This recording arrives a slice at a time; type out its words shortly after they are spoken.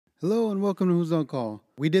Hello and welcome to Who's on Call.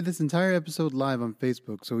 We did this entire episode live on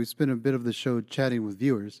Facebook, so we spent a bit of the show chatting with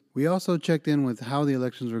viewers. We also checked in with how the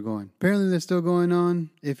elections were going. Apparently they're still going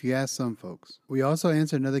on, if you ask some folks. We also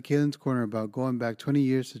answered another Kalen's Corner about going back 20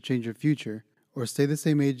 years to change your future, or stay the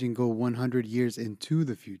same age and go 100 years into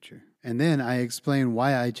the future. And then I explain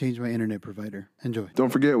why I changed my internet provider. Enjoy. Don't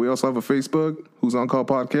forget, we also have a Facebook, Who's On Call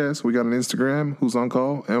Podcast. We got an Instagram, Who's On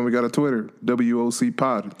Call, and we got a Twitter, WOC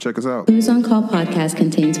Pod. Check us out. Who's on Call podcast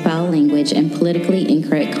contains foul language and politically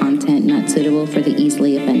incorrect content not suitable for the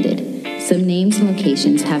easily offended. Some names and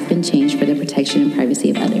locations have been changed for the protection and privacy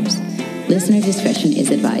of others. Listener discretion is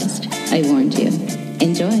advised. I warned you.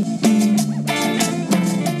 Enjoy.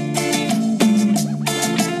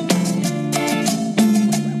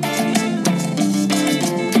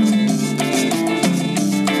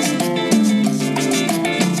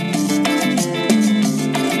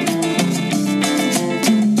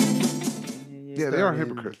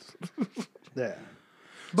 Hypocrites. Yeah.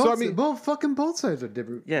 Both both sides are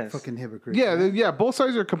different. Yes. Fucking hypocrites. Yeah, right? yeah. Both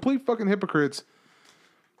sides are complete fucking hypocrites.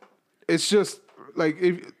 It's just like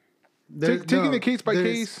taking the case by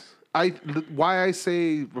case. Why I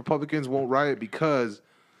say Republicans won't riot, because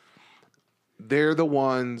they're the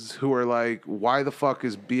ones who are like, why the fuck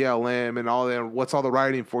is BLM and all that? What's all the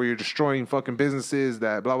rioting for? You're destroying fucking businesses.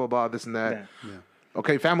 That blah blah blah. This and that. Yeah.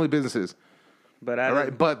 Okay, family businesses.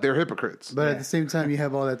 But But they're hypocrites. But at the same time, you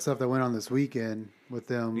have all that stuff that went on this weekend with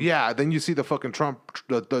them. Yeah, then you see the fucking Trump,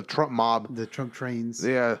 the Trump mob. The Trump trains.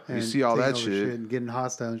 Yeah, you and see all taking that over shit. and getting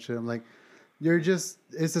hostile and shit. I'm like,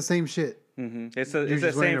 it's the same shit. Mm-hmm. It's the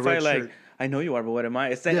just wearing same a fight. red Like, shirt. I know you are, but what am I?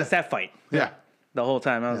 It's that fight. Yeah. The whole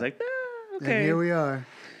time I was like, okay. And here we are.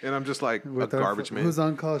 And I'm just like With a our garbage man. Who's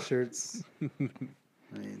on Call shirts.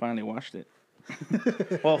 Finally watched it.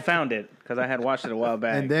 Well, found it because I had watched it a while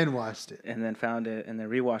back, And then watched it. and then found it, and then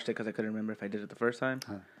rewatched it because I couldn't remember if I did it the first time.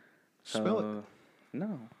 So, Smell it.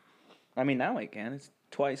 No, I mean now I can. It's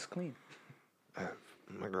twice clean.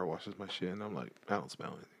 My girl washes my shit, and I'm like, I don't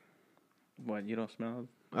smell anything. What, you don't smell?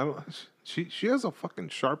 I don't. She has a fucking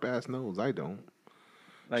sharp ass nose. I don't.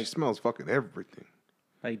 Like, She smells fucking everything.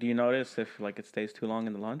 like, do you notice if like it stays too long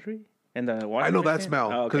in the laundry? In the water? I know that machine?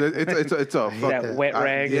 smell Oh, because okay. it's a fuck, that wet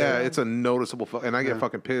rag. yeah, it's a noticeable. And I get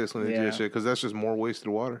fucking pissed when they do Yeah. that shit because that's just more wasted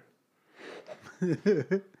water.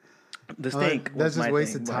 The steak. That's was just my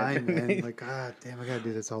wasted thing, time, but- man. Like, God damn, I gotta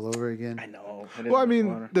do this all over again. I know. It is Well, I with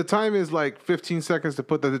mean, water. the time is like 15 seconds to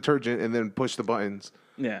put the detergent and then push the buttons.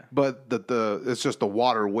 Yeah. But the it's just the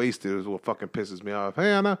water wasted is what fucking pisses me off.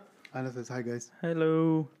 Hey, Anna. Anna says, hi, guys.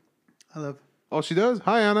 Hello. I love. Oh, she does?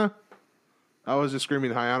 Hi, Anna. I was just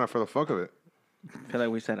screaming hi, Anna, for the fuck of it. I feel like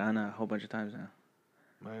we said Anna a whole bunch of times now.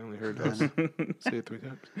 I only heard us say it 3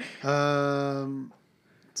 times.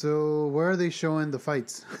 So where are they showing the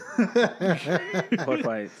fights? What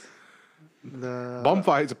fights? The Bum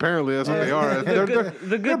fights, apparently. That's what they are.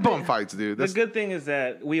 They're bum fights, dude. The good thing is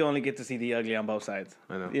that we only get to see the ugly on both sides.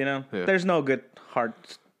 I know. You know? Yeah. There's no good,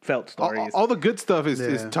 heartfelt stories. all the good stuff is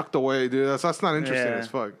Yeah. tucked away, dude. That's not interesting Yeah. as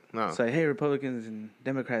fuck. No. It's like, hey, Republicans and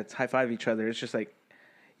Democrats high-five each other. It's just like,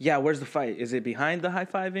 yeah, where's the fight? Is it behind the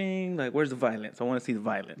high-fiving? Like, where's the violence? I want to see the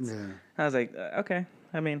violence. Yeah. I was like, okay.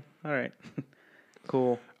 I mean, all right.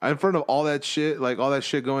 Cool. In front of all that shit, like all that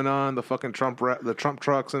shit going on, the fucking the Trump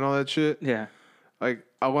trucks and all that shit. Yeah. Like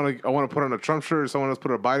I want to put on a Trump shirt, or someone else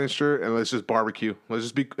put on a Biden shirt, and let's just barbecue. Let's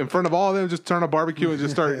just be in front of all of them, just turn a barbecue and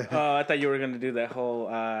just start. Oh, I thought you were going to do that whole,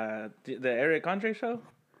 the Eric Andre show?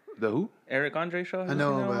 The who? Eric Andre show? I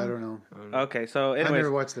know, but I don't know. Okay, so I've anyways.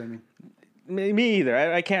 never watched it. I mean, Me either.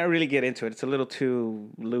 I can't really get into it. It's a little too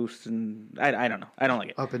loose, and I don't know. I don't like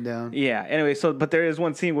it. up and down. Yeah. Anyway, but there is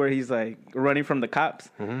one scene where he's like running from the cops,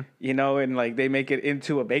 you know, and like they make it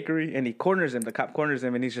into a bakery, and he corners him. The cop corners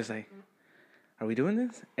him, and he's just like, "Are we doing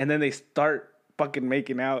this?" And then they start fucking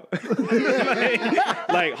making out,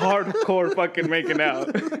 like hardcore fucking making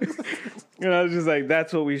out. And I was just like,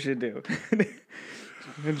 "That's what we should do."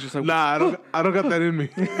 And just like, Nah, I don't got that in me.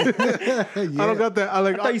 I don't got that.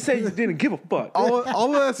 I thought you said you didn't give a fuck. All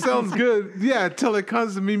of that sounds good. Yeah, until it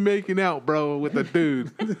comes to me making out, bro, with a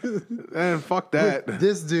dude. And fuck that.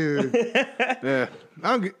 This dude. Yeah. I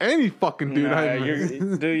don't get any fucking dude.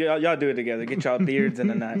 Y'all do it together. Get y'all beards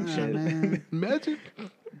and a knot and shit. Man. Imagine.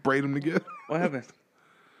 Braid them together. What happened?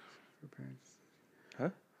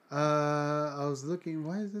 I was looking.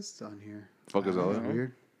 Why is this on here? Fuck is all That's that?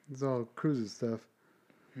 weird. It's all cruises stuff.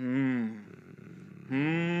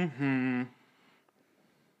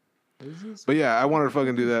 What is this? But yeah, I wanted to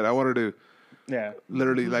fucking do that. I wanted to Yeah.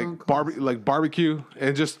 literally Who's on like barbecue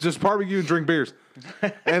and just barbecue and drink beers.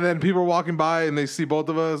 And then people are walking by and they see both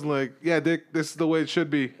of us and like, yeah, Dick, this is the way it should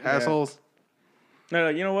be, assholes. No,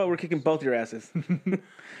 you know what? We're kicking both your asses.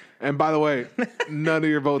 And by the way, none of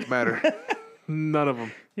your votes matter. None of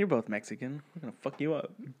them. You're both Mexican. We're gonna fuck you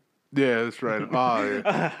up. Yeah, that's right. Oh,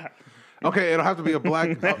 yeah. Okay, it'll have to be a black.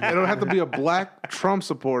 It'll have to be a black Trump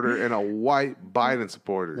supporter and a white Biden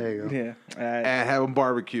supporter. There you go. Yeah. And have them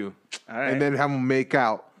barbecue. All right. And then have them make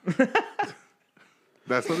out.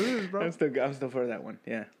 That's what it is, bro. I'm still for that one.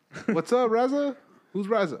 Yeah. What's up, Raza? Who's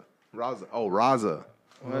Raza? Raza. Oh, Raza.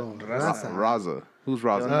 Raza. Who's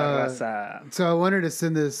Raza? Raza. So I wanted to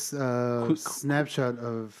send this snapshot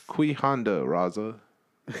of Qui Honda, Raza.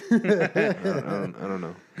 I don't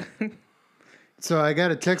know. So I got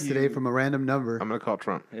a text today from a random number, I'm gonna call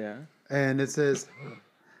Trump. Yeah. and it says,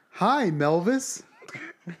 "Hi, Melvis."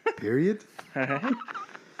 Period.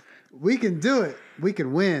 We can do it. We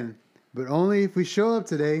can win, but only if we show up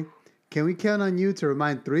today. Can we count on you to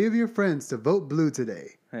remind 3 of your friends to vote blue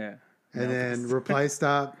today? Yeah. And then reply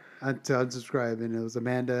stop to unsubscribe, and it was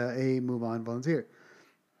Amanda A. Move on volunteer.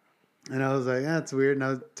 And I was like, that's weird.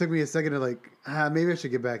 And it took me a second to like, maybe I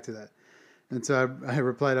should get back to that. And so I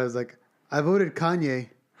replied, I was like, I voted Kanye.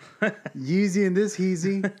 Yeezy and this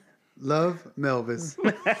Heezy. Love, Melvis.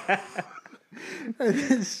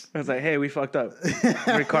 I was like, hey, we fucked up.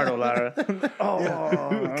 Ricardo Lara.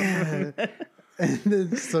 And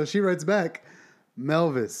then, so she writes back,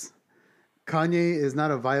 Melvis, Kanye is not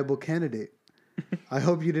a viable candidate. I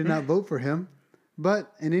hope you did not vote for him.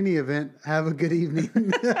 But in any event, have a good evening.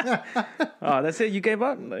 Oh, that's it? You gave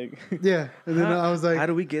up? Like, yeah. And then I was like, how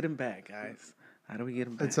do we get him back, guys? How do we get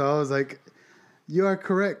him back? and so I was like, you are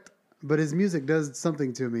correct, but his music does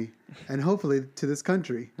something to me, and hopefully to this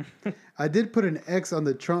country. I did put an X on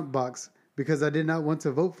the Trump box because I did not want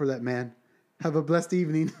to vote for that man. Have a blessed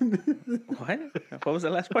evening. What? What was the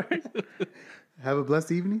last part? Have a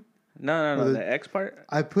blessed evening? No. The X part?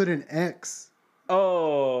 I put an X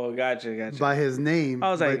Oh, gotcha. by his name,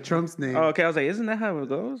 I was by like, Trump's name. Oh, okay. I was like, isn't that how it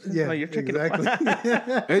goes? Yeah, Like, you're tricking exactly.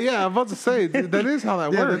 Hey, yeah, I'm about to say that is how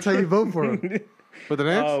that Yeah, works. that's how you vote for him. With an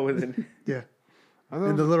X? Oh, with it. Yeah, I don't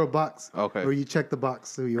in the little box. Okay. Where you check the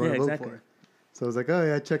box who you want to vote exactly. for. So I was like, oh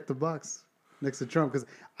yeah, I checked the box next to Trump because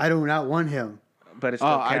I do not want him. But it's still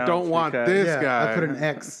I don't want because- this Yeah, guy. I put an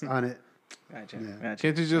X on it. Gotcha. Yeah. Gotcha.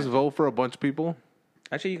 Can't you just vote for a bunch of people?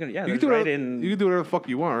 Actually, you can. Yeah, You there's can do write whatever, in. you can do whatever the fuck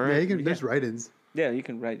you want, right? Yeah, you can. There's write-ins. Yeah, you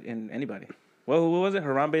can write in anybody. Well, who was it?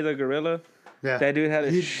 Harambe the gorilla. Yeah, That dude had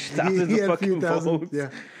thousands he of had a few fucking thousand, votes. Yeah,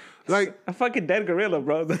 Like A fucking dead gorilla,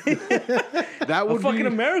 bro. that would fucking be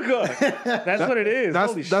America. That's what it is.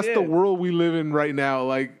 Holy that's shit. the world we live in right now.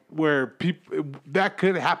 Like where people that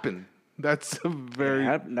could happen. That's a very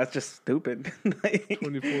That's just stupid. Like,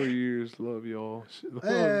 24 years. Love y'all.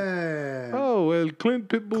 hey, Oh well, Clint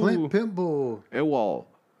Pitbull. Clint Pitbull. Ewald.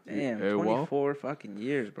 damn, Ewald. 24 fucking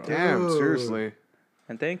years, bro. Damn, Dude. seriously.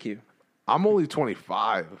 And thank you. I'm only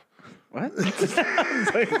 25. What? I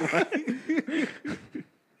was like, what?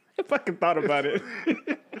 I fucking thought about it.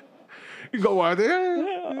 You go out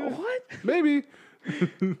there, What? maybe.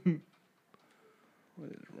 What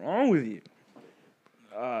is wrong with you?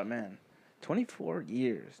 Oh man, 24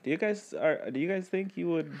 years. Do you guys think you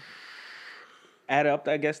would add up?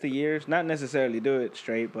 I guess the years, not necessarily do it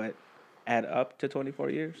straight, but add up to 24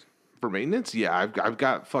 years. For maintenance, yeah, I've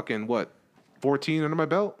got fucking 14 under my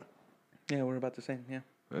belt. Yeah, we're about the same. Yeah.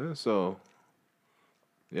 So,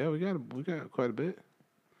 yeah, we got quite a bit,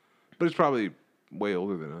 but it's probably way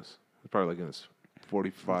older than us. It's probably like in his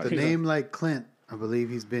 45. The name like Clint. I believe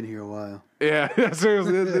he's been here a while. Yeah,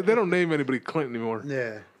 seriously, they don't name anybody Clint anymore.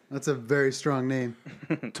 Yeah, that's a very strong name.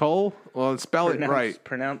 Toll? Well, spell it right.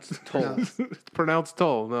 Pronounced toll. It's pronounced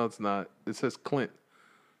Toll. No, it's not. It says Clint.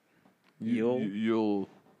 Yule. Yule.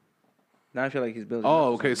 Now I feel like he's building.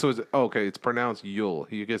 Oh, up okay. So it's pronounced Yule.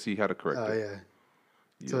 I guess he had to correct Oh it.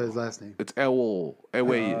 yeah. So his last name. It's Ewell.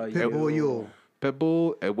 Eway. Pitbull Yule.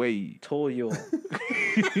 Pitbull Eway. Toll Yule.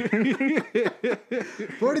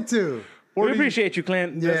 42. We appreciate you,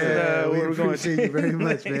 Clint. This is, Yeah, we where we're going. appreciate you very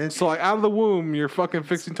much, man. So like out of the womb, you're fucking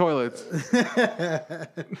fixing toilets.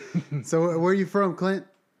 So where are you from, Clint?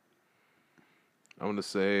 I'm gonna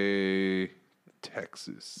say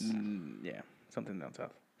Texas. Yeah, something down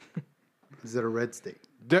south. Is it a red state?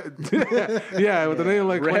 Yeah, with the name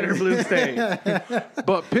like Red or blue state.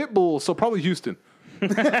 But Pitbull, so probably Houston.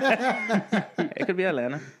 It could be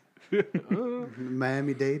Atlanta.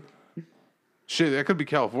 Miami-Dade? Shit, that could be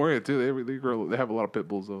California too. They have a lot of pit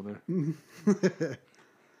bulls over there.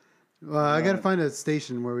 Well, I got to find a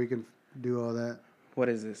station where we can do all that. What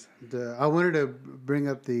is this? I wanted to bring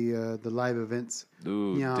up the live events.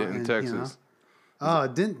 Dude, Yeah, Denton, and, Texas. Oh,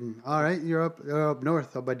 Denton. All right, you're up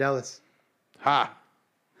north, up by Dallas. Ha.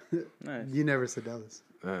 Nice. You never said Dallas.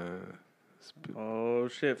 Oh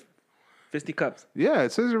shit! Fisticuffs. Yeah,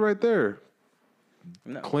 it says it right there.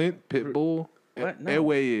 No. Clint Pitbull. What? No. Hey,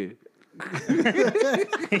 wait.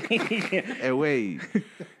 Hey, wait.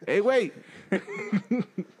 Hey, wait.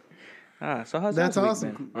 So how's That's that week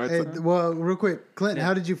awesome. been? All right, Hey, so- well, real quick, Clint,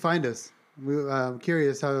 how did you find us? I'm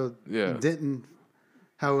curious how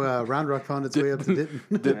Round Rock found its way up to Denton.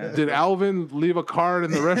 Did Alvin leave a card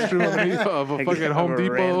in the restroom of a fucking Home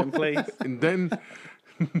Depot? Random place. And then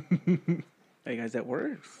Hey guys, that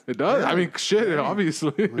works. it does. I mean, shit.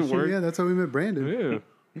 Obviously, it Well, sure, worked. yeah, that's how we met Brandon.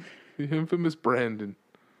 Yeah, the infamous Brandon.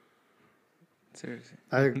 Seriously.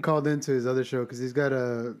 I called into his other show because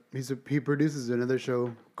he produces another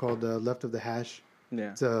show called Left of the Hash.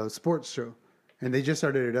 Yeah. It's a sports show, and they just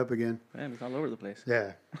started it up again. Man, it's all over the place.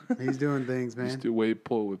 Yeah, he's doing things, man. Just do weight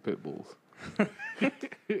pull with pit bulls.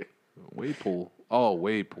 Weight pull. Oh,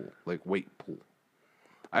 weight pull. Like weight pull.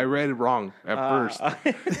 I read it wrong at first.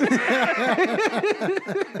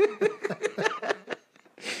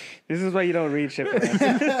 This is why you don't read shit. Man.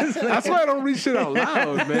 That's why I don't read shit out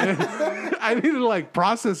loud, man. I need to like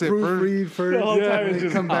process it first. Proofread first. The whole time it's and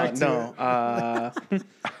just come back to no. it.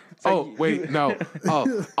 Oh wait, no.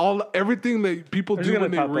 Oh, everything that people just do gonna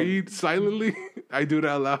when they pop up. read silently, I do it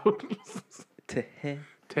out loud.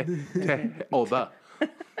 Oh, that.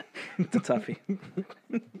 It's a toughie.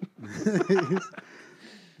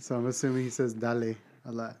 So I'm assuming he says "dale"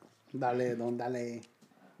 a lot. Dale, don dale,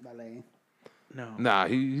 dale. No. Nah,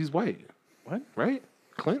 he's white. What? Right?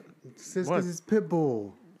 Clint? It says What? because it's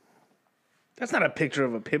Pitbull. That's not a picture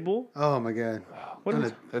of a pit bull. Oh my god. What I'm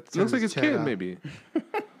is? gonna That turn looks like this his chat kid, off. maybe.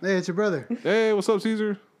 Hey, it's your brother. Hey, what's up,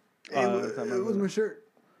 Caesar? Hey, it was my shirt.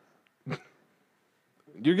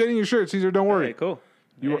 You're getting your shirt, Caesar. Don't worry. Okay, cool.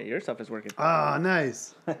 You- Your stuff is working. Ah,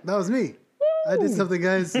 nice. That was me. I did something,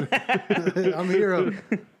 guys. I'm a hero.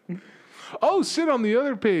 Oh shit! On the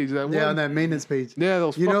other page, that Yeah, one. on that maintenance page. Yeah,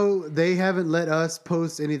 those. You know, they haven't let us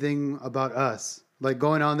post anything about us. Like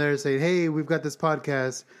going on there saying, hey, we've got this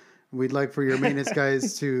podcast. We'd like for your maintenance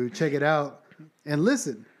guys to check it out and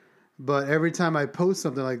listen. But every time I post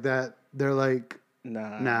something like that, they're like,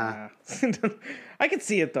 Nah. I can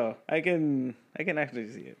see it though. I can actually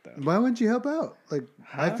see it though. why wouldn't you help out? Like,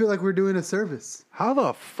 I feel like we're doing a service. How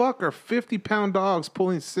the fuck are 50-pound dogs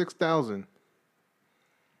pulling 6,000?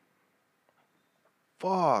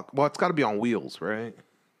 Fuck. Well, it's got to be on wheels, right?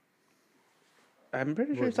 I'm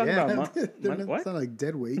pretty sure he's talking about It's what? not like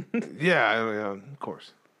dead weight. Yeah, of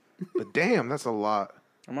course. But damn, that's a lot.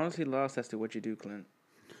 I'm honestly lost as to what you do, Clint.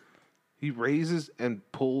 He raises and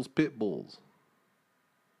pulls pit bulls.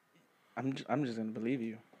 I'm just gonna believe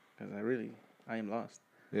you because I am lost.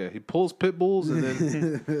 Yeah, he pulls pit bulls and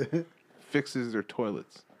then fixes their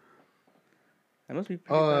toilets. That must be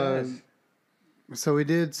pretty badass. So we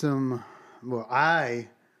did I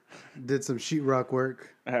did some sheetrock work.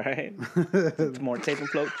 All right. Some more tape and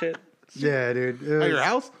float shit. Yeah, dude. It At was- your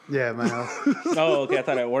house? Yeah, my house. Oh, okay. I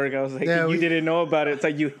thought at work. I was like, Yeah, you we- didn't know about it. It's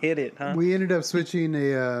like you hit it, huh? We ended up switching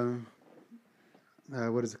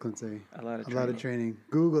what does Clint say? A lot of A lot of training.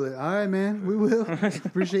 Google it. All right, man. We will.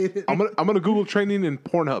 Appreciate it. I'm gonna Google training in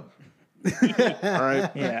Pornhub. All right,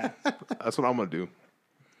 Yeah. that's what I'm gonna do.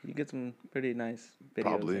 You get some pretty nice videos.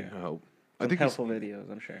 Probably. there. I hope. Some I think helpful videos,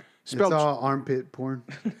 I'm sure. It's spelled. all armpit porn.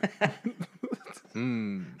 I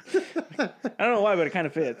don't know why, but it kind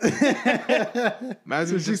of fits.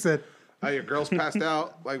 Imagine She said, how your girl's passed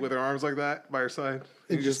out, like with her arms like that by her side.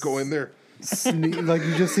 You just go in there. like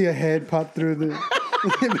you just see a head pop through the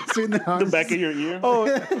between the arms. The back of your ear.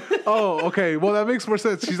 Oh, okay. Well, that makes more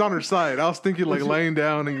sense. She's on her side. I was thinking like laying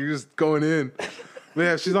down and you're just going in. But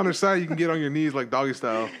yeah, if she's on her side, you can get on your knees like doggy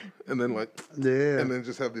style, and then Yeah. and then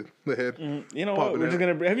just have the head. You know what? popping We're just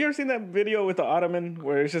out. gonna. Have you ever seen that video with the ottoman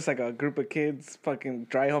where it's just like a group of kids fucking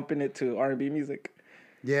dry humping it to R&B music?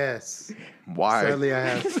 Yes. Why? Sadly, I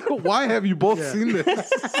have. Why have you both Yeah. seen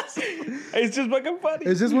this? It's just fucking funny.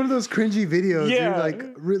 It's just one of those cringy videos. Yeah.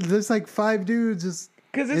 Dude. Like there's like 5 dudes just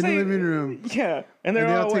Because in it's the like, living room. Yeah, and they're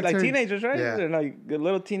And they all all take like turns. teenagers, right? Yeah. They're like the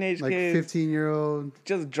little teenage Like kids 15-year-old.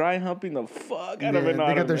 just dry humping the fuck out Yeah, of they an got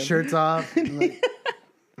their ottoman. shirts off. Like,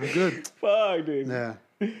 I'm good. Fuck, dude. yeah.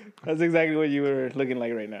 That's exactly what you were looking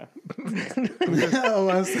like right now. Oh,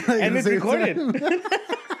 I was like, And it's recorded.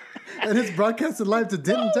 And it's broadcasted live to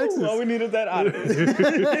Denton, Texas. All we needed that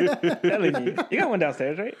ottoman. Telling you. You got one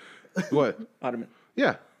downstairs, right? What? Ottoman.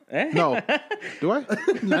 Yeah. Eh? No. Do I?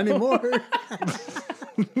 Not anymore.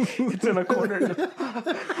 It's in a corner.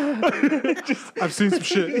 I've seen some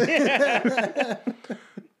shit.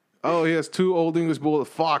 Oh, he has 2 old English bulldogs.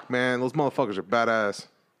 Fuck, man. Those motherfuckers are badass.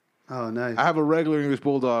 Oh, nice. I have a regular English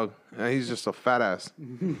bulldog, and he's just a fat ass.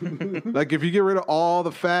 Like, if you get rid of all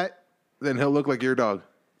the fat then he'll look like your dog.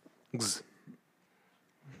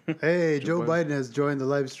 Hey, Joe Biden has joined the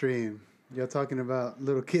live stream. Y'all talking about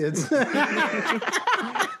little kids? For a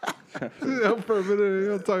minute,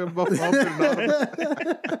 you're talking about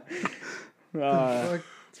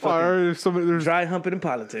fire. There's dry humping in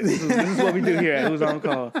politics. This is what we do here at Who's on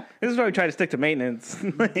Call. This is why we try to stick to maintenance.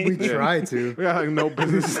 We try to. We got like no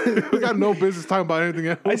business. We got no business talking about anything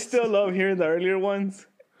else. I still love hearing the earlier ones,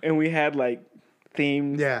 and we had like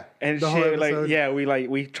themes, and shit.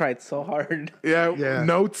 We tried so hard. Yeah.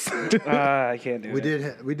 Notes. I can't do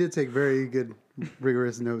it. We did take very good,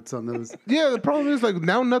 rigorous notes on those. Yeah, the problem is like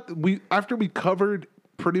now after we covered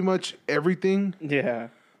pretty much everything. Yeah.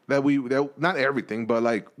 That not everything, but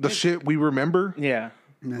like the shit we remember. Yeah.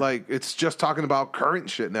 Like it's just talking about current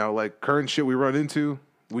shit now. Like current shit we run into.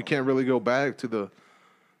 We can't really go back to the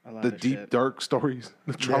deep dark stories,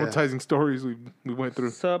 the traumatizing stories we went through.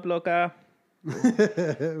 What's up, Loca?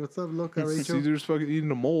 What's up, Loca Rachel? Caesar's fucking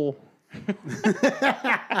eating a mole.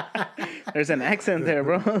 There's an accent there,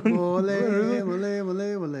 bro. Mole, mole,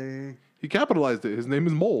 mole, mole. He capitalized it. His name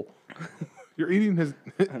is Mole. You're eating his.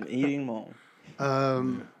 I'm eating mole.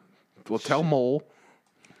 Well, tell Mole.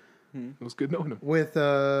 It was good knowing him. With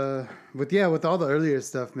all the earlier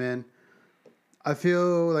stuff, man. I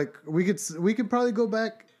feel like we could probably go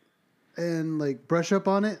back and like brush up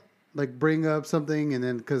on it, like bring up something, and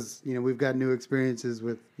then because we've got new experiences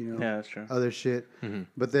with that's true. other shit. Mm-hmm.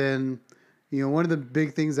 But then one of the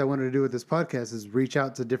big things I wanted to do with this podcast is reach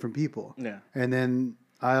out to different people. Yeah, and then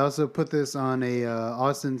I also put this on a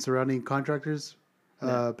Austin surrounding contractors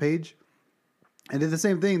page. And did the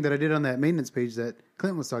same thing that I did on that maintenance page that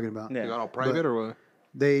Clint was talking about. Yeah. You got all private or what?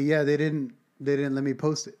 They didn't let me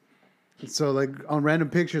post it. So like on random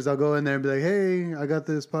pictures, I'll go in there and be like, "Hey, I got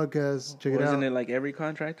this podcast. Check it out." Isn't it like every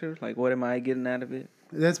contractor? Like, what am I getting out of it?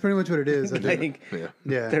 That's pretty much what it is.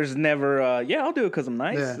 There's never, I'll do it because I'm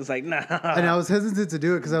nice. Yeah. It's like, nah. And I was hesitant to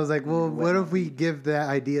do it because I was like, well, what if we give that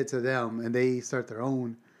idea to them and they start their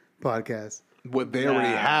own podcast? What they already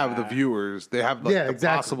have the viewers. They have the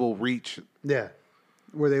possible reach. Yeah.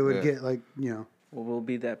 Where they would get like, Well, we'll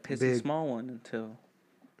be that pissy small one until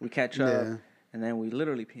we catch up, and then we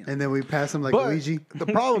literally pee on and then we pass them like Luigi. The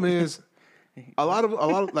problem is, a lot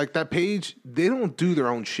of like that page, they don't do their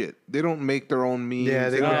own shit. They don't make their own memes. Yeah,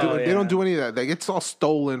 they don't do any of that. Like it's all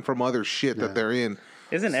stolen from other shit that they're in.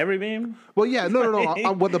 Isn't every meme? Well, yeah, no.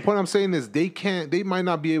 What the point I'm saying is they might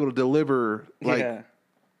not be able to deliver like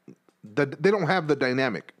they don't have the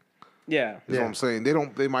dynamic. Yeah, is what I'm saying.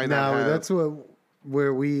 They might not have. That's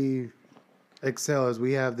where we excel is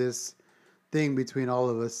we have this thing between all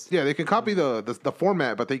of us. Yeah, they can copy the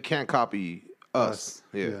format, but they can't copy us.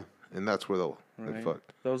 Yeah. And that's where they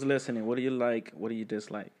fucked. Those listening, what do you like? What do you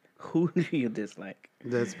dislike? Who do you dislike?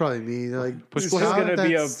 That's probably me. They're like, it's just gonna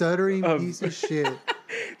be a stuttering piece of shit.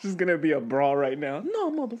 It's just gonna be a brawl right now.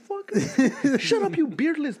 No, motherfucker! Shut up, you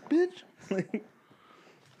beardless bitch!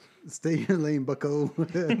 Stay in your lane, bucko.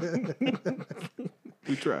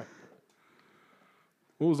 We try.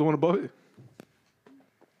 What was the one above it?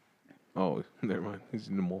 Oh, never mind. He's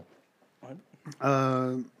in the mall. What?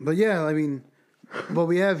 But yeah, I mean, what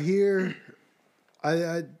we have here,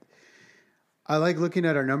 I like looking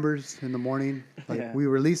at our numbers in the morning. Like we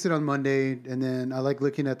release it on Monday, and then I like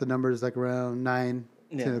looking at the numbers like around 9,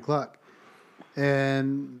 10 o'clock.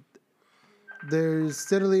 And there's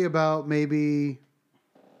steadily about maybe,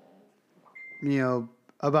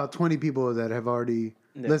 about 20 people that have already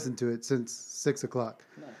listened to it since 6 o'clock.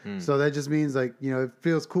 So that just means like, it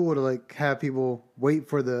feels cool to like have people wait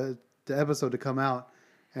for the episode to come out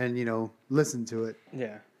and, listen to it.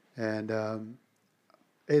 Yeah. And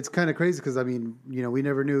it's kind of crazy because, I mean, we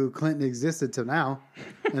never knew Clinton existed till now.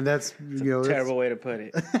 And that's, terrible way to put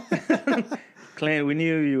it. Clinton, we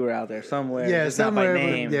knew you were out there somewhere. Yeah, just somewhere. Not by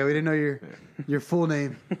name. Yeah, we didn't know your full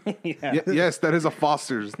name. Yes, that is a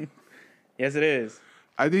Foster's. Yes, it is.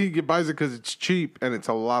 I think he buys it because it's cheap and it's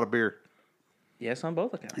a lot of beer. Yes, on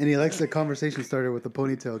both accounts. And he likes the conversation starter with the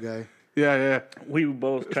ponytail guy. Yeah. We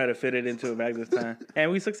both try to fit it into a bag this time, and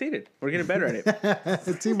we succeeded. We're getting better at it.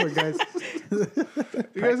 Teamwork, guys.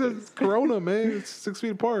 You guys have Corona, man. It's 6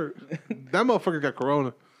 feet apart. That motherfucker got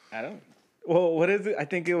Corona. I don't. Well, what is it? I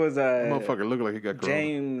think it was that motherfucker looked like he got Corona.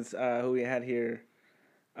 James, who we had here,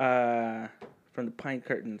 from the Pine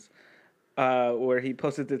Curtains. Where he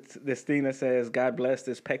posted this thing that says, "God bless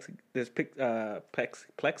this plexiglass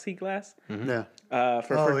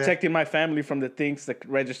for protecting my family from the things the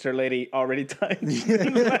register lady already typed." I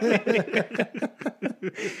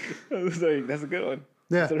was like, "That's a good one.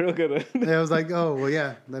 Yeah, that's a real good one." Yeah, I was like, "Oh, well,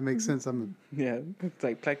 yeah, that makes sense." It's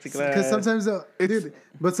like plexiglass because sometimes,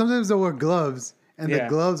 but sometimes they'll wear gloves And the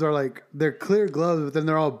gloves are like, they're clear gloves, but then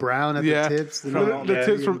they're all brown at the tips. The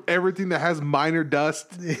tips from everything that has minor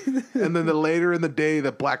dust. And then the later in the day,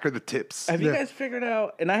 the blacker the tips. Have you guys figured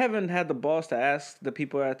out, and I haven't had the balls to ask the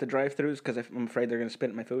people at the drive-thrus because I'm afraid they're going to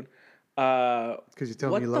spit in my food. Because you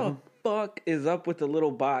tell me you love them? What the fuck is up with the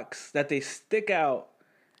little box that they stick out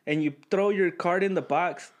and you throw your card in the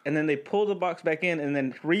box and then they pull the box back in and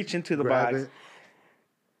then reach into the box?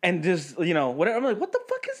 And just, whatever. I'm like, what the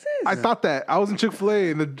fuck is this? I thought that. I was in Chick-fil-A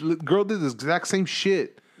and the girl did this exact same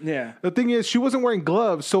shit. Yeah. The thing is, she wasn't wearing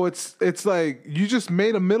gloves, so it's like you just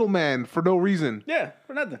made a middleman for no reason. Yeah,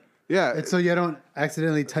 for nothing. Yeah. And so you don't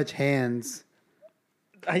accidentally touch hands.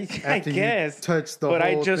 I guess. Touch the whole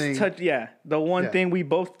thing. But I just touch, the one thing we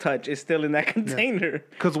both touch is still in that container.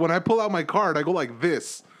 Because when I pull out my card, I go like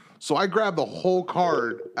this. So I grab the whole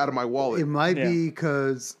card out of my wallet. It might be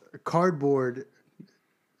because cardboard...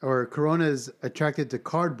 or Corona is attracted to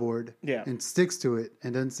cardboard and sticks to it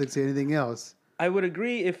and doesn't stick to anything else. I would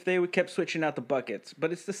agree if they kept switching out the buckets,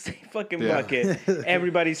 but it's the same fucking bucket.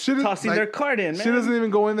 Everybody's tossing their card in, man. She doesn't even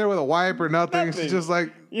go in there with a wipe or nothing. She's just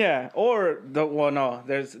like... Yeah, or...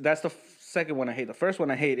 that's the second one I hate. The first one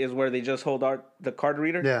I hate is where they just hold out the card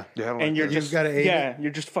reader. Yeah. And like you're just gotta aim it.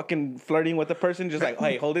 You're just fucking flirting with the person, just like,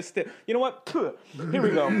 hey, hold it still. You know what? Here we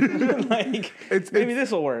go. Like, maybe this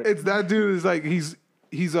will work. It's that dude is like, he's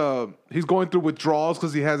going through withdrawals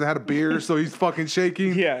because he hasn't had a beer, so he's fucking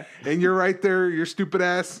shaking. Yeah, and you're right there, your stupid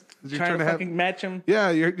ass. You're trying to fucking match him. Yeah,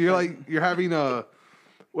 you're having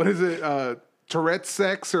what is it? Tourette's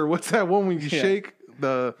sex or what's that one when you shake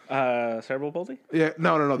the cerebral palsy? Yeah,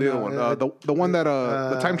 no, the other one, the one that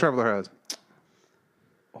the time traveler has.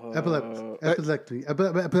 Epilepsy.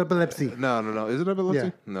 No. Is it epilepsy?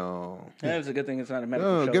 Yeah. No. Yeah, it's a good thing it's not a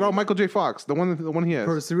medical show. Get on Michael J. Fox, the one he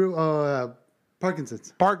has.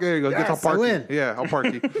 Parkinson's. There you go. Yes, Gets all Parky. I win. Yeah, all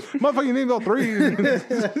Parky. Motherfucker, you named all three.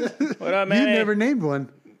 What up, man? You never named one.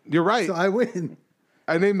 You're right. So I win.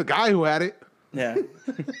 I named the guy who had it. Yeah.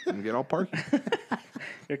 And get all Parky.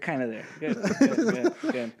 You're kind of there. Good.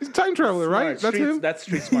 He's a time traveler, right? That's him? That's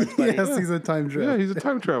street smarts, buddy. Yes, he's a time traveler. Yeah, he's a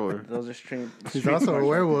time traveler. Those are street He's also a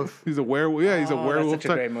werewolf. He's a werewolf. Yeah, he's a werewolf. That's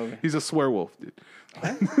such a great movie. He's a swearwolf, dude.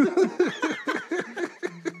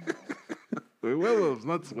 Werewolves,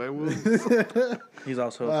 not swearwolves. He's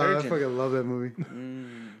also a virgin. I fucking love that movie.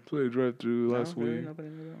 Played drive-through last week.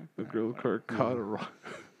 The girl car caught a rock.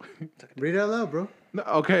 Read it out loud, bro. No,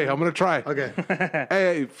 okay, I'm gonna try. Okay.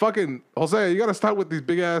 Hey, fucking Jose, you gotta stop with these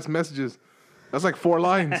big ass messages. That's like 4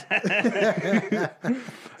 lines.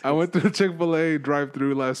 I went to the Chick-fil-A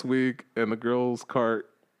drive-through last week, and the girl's cart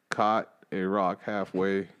caught a rock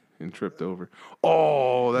halfway and tripped over.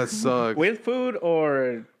 Oh, that sucks. With food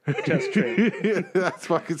or just trip? That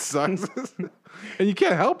fucking sucks. And you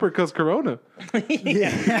can't help her because Corona.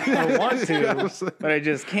 I want to, but I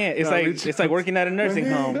just can't. It's like working at a nursing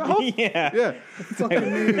home. Yeah.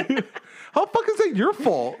 How fucking is that your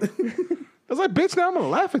fault? I was like, bitch, now I'm going to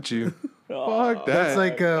laugh at you. Fuck that. That's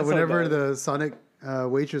like whenever the Sonic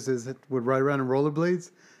waitresses would ride around in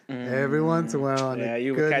rollerblades. Every once in a while. Yeah,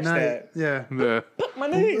 you would catch that. Yeah. My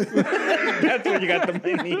knees. That's where you got the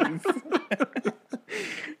my knees.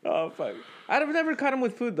 Oh, fuck. I've never caught him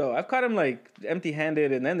with food, though. I've caught him, like,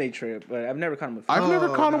 empty-handed, and then they trip, but I've never caught him with food. I've never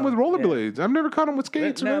caught him with rollerblades. Yeah. I've never caught him with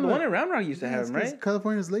skates. No, the one in Round Rock used to have him, right?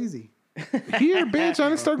 California's lazy. Here, bitch. I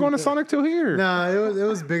didn't start going to Sonic till here. No, it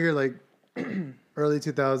was bigger, like, early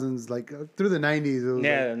 2000s, like, through the 90s. It was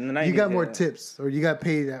in the 90s. You got more tips, or you got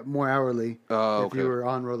paid more hourly if you were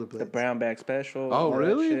on rollerblades. The brown bag special. Oh,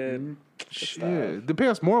 really? Shit. They pay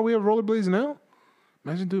us more. We have rollerblades now?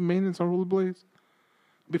 Imagine doing maintenance on rollerblades.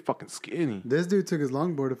 Be fucking skinny. This dude took his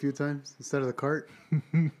longboard a few times instead of the cart.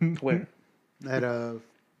 Where? At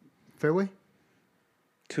Fairway.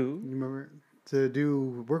 You remember? To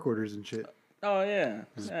do work orders and shit. Oh, yeah.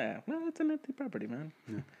 Well, it's an empty property, man.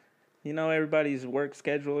 Yeah. You know everybody's work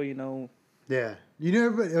schedule, you know. Yeah. You knew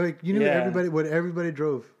everybody, everybody, what everybody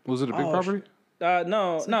drove. Was it a big property?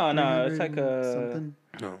 No. It's like a... Something.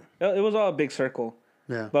 No. It was all a big circle.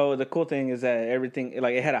 Yeah. But the cool thing is that everything,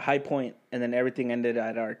 like, it had a high point, and then everything ended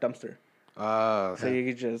at our dumpster. So you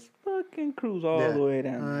could just fucking cruise all the way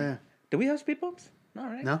down. Yeah. Do we have speed bumps? No,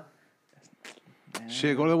 right? No.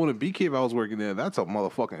 Shit, go to that one at Bee Cave I was working there. That's a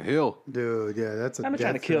motherfucking hill. Dude, yeah, that's a I'm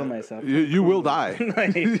trying to kill myself. You will die.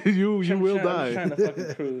 you will die. I'm trying to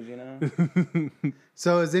fucking cruise, you know?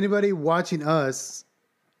 So is anybody watching us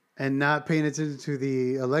and not paying attention to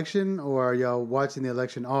the election, or are y'all watching the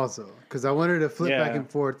election also? Because I wanted to flip back and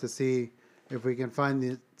forth to see if we can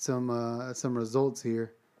find some results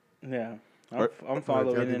here. Yeah. I'm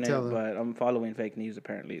following it, but I'm following fake news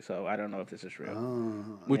apparently. So I don't know if this is real.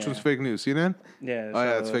 Which one's fake news? CNN? Yeah. Oh,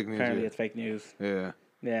 yeah, it's fake news. Apparently, it's fake news. Yeah.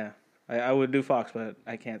 Yeah. I would do Fox, but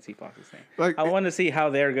I can't see Fox's thing. Like, I want to see how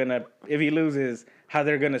they're gonna, if he loses, how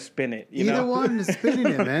they're gonna spin it. Either one is spinning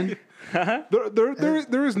it, man.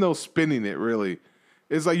 There is no spinning it, really.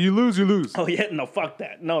 It's like you lose, you lose. Oh yeah, no, fuck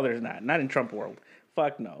that. No, there's not. Not in Trump world.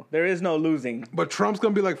 Fuck no. There is no losing. But Trump's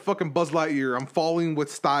gonna be like fucking Buzz Lightyear. I'm falling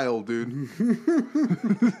with style, dude.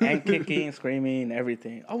 And kicking, screaming,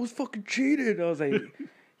 everything. I was fucking cheated. I was like,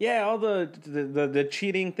 yeah, all the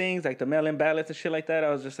cheating things, like the mail-in ballots and shit like that. I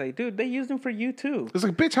was just like, dude, they used them for you too. It's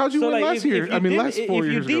like, bitch, how'd you win last year? Last 4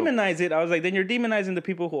 years ago. If you demonize it, I was like, then you're demonizing the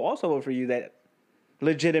people who also vote for you that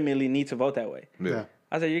legitimately need to vote that way. Yeah.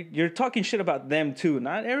 I was like, you're talking shit about them too,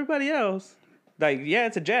 not everybody else. Like, yeah,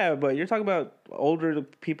 it's a jab, but you're talking about older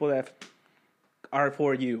people that are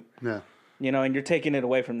for you. Yeah. You know, and you're taking it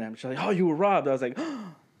away from them. She's like, oh, you were robbed. I was like,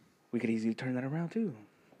 oh, we could easily turn that around too.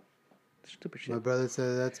 Stupid shit. My brother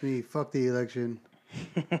said, that's me. Fuck the election.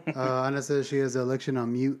 Anna says she has the election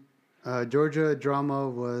on mute. Georgia drama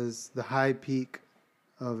was the high peak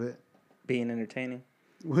of it. Being entertaining.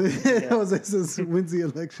 I was like, so wins the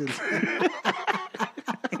election.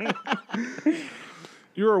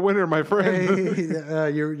 You're a winner, my friend.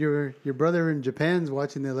 Hey, your brother in Japan's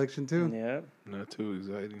watching the election too. Yeah. Not too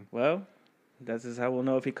exciting. Well, that's just how we'll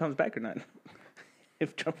know if he comes back or not.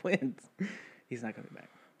 If Trump wins, he's not coming back.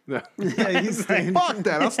 Yeah, he's saying, fuck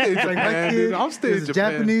that. I'll stay in Japan, dude. I'll stay in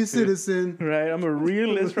Japan. Japanese citizen. Right, I'm a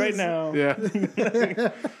realist right now. Yeah.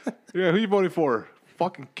 Yeah, who you voting for?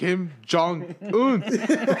 Fucking Kim Jong Un.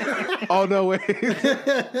 Oh no, wait.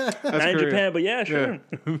 That's not in Japan, but yeah, sure.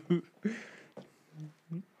 Yeah.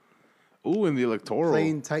 Ooh, in the electoral.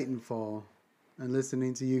 Playing Titanfall and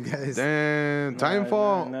listening to you guys. Damn,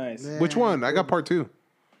 Titanfall. Nice. Which one? I got part 2.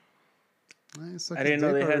 I didn't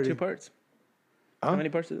know they had 2 parts. How many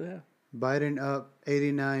parts do they have? Biden up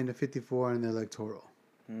 89 to 54 in the electoral.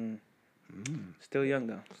 Still young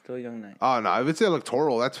though. Still young night. Oh no, if it's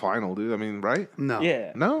electoral, that's final, dude. I mean, right? No.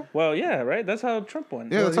 Yeah. No? Well, yeah, right. That's how Trump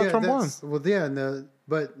won. Yeah, that's how Trump won. Well, yeah,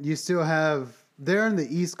 but you still have. They're on the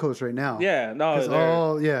East Coast right now. Yeah.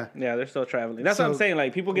 No. Yeah, they're still traveling. That's what I'm saying.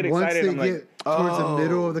 Like people get excited. Once they get towards the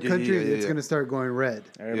middle of the country, it's going to start going red.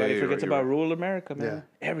 Everybody forgets about rural America, man.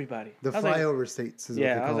 Yeah. Everybody. The flyover states. Is what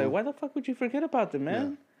they call I was like, them. why the fuck would you forget about them,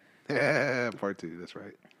 man? Yeah, part 2. That's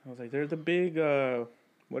right. I was like, they're the big.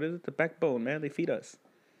 What is it? The backbone, man. They feed us.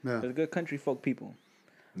 Yeah. They're good country folk people.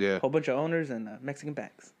 Yeah. Whole bunch of owners and Mexican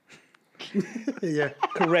backs. Yeah.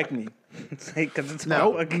 Correct me. Because it's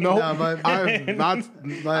No, fucking... I'm not.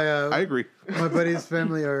 I agree. My buddy's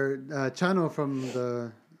family are Chano from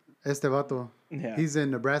the Estevato. Yeah. He's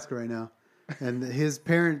in Nebraska right now. And his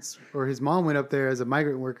parents or his mom went up there as a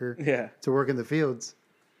migrant worker to work in the fields.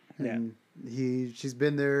 And she's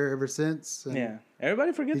been there ever since. And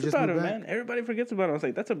everybody forgets about him, man. Everybody forgets about him. I was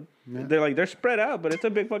like, they're spread out, but it's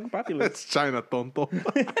a big fucking populace. That's China, tonto.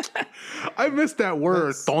 I missed that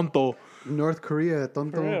word, tonto. North Korea,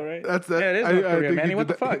 tonto. For real, right? That's that. Yeah, it is North Korea, Manny. What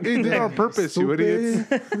the fuck? He did it on purpose, you idiots.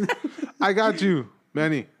 I got you,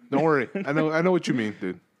 Manny. Don't worry. I know what you mean,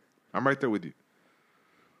 dude. I'm right there with you.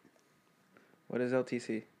 What is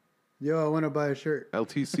LTC? Yo, I want to buy a shirt.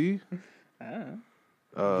 LTC? I don't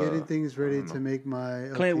know. Getting things ready to make my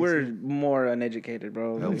Clint, LTC. we're more uneducated,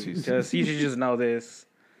 bro. LTC. You should just know this.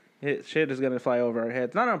 Shit is gonna fly over our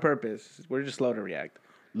heads. Not on purpose. We're just slow to react.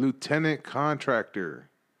 Lieutenant contractor.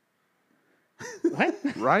 What?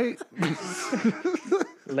 Right?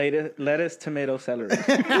 Lettuce, tomato, celery.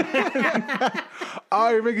 Oh,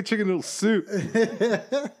 you're making chicken noodle soup.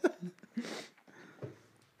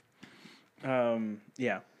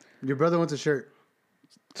 Yeah. Your brother wants a shirt.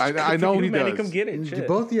 I know he does. Come get it. Shit.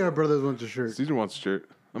 Both of your brothers want a shirt. Caesar wants a shirt.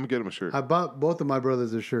 I'm gonna get him a shirt. I bought both of my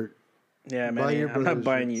brothers a shirt. Yeah, Buy your man. I'm not brother's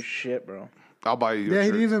buying shirts. you shit, bro. I'll buy you. Yeah, a he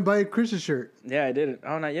shirt. didn't even buy Chris's shirt. Yeah, I did it.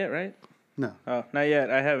 Oh, not yet, right? No. Oh, not yet.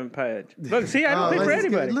 I haven't paid. Look, see, I don't pay for let's get-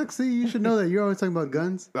 anybody. Look, see, you should know that. You're always talking about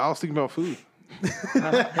guns. I was thinking about food.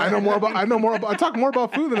 I talk more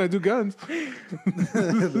about food than I do guns.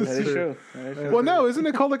 That is true. Well, no, isn't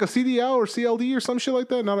it called like a CDL or CLD or some shit like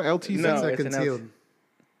that? Not an LTC. No. It's like it's an concealed.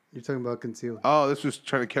 You're talking about concealed. Oh, this was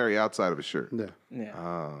trying to carry outside of a shirt. Yeah.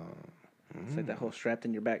 Yeah. It's like that whole strapped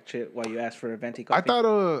in your back shit while you ask for a venti I coffee.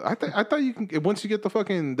 thought I thought you can once you get the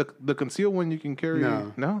fucking the concealed one you can carry.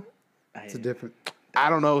 No. It's a different. I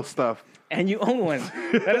don't know stuff. And you own one.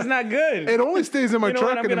 That is not good. It only stays in my you know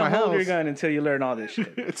truck what? I'm and in my gonna hold house. your gun until you learn all this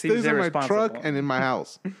shit. It Seems stays in my irresponsible. truck and in my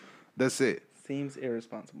house. That's it. Seems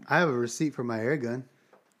irresponsible. I have a receipt for my air gun.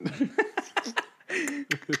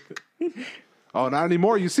 Oh, not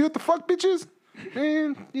anymore. You see what the fuck, bitches?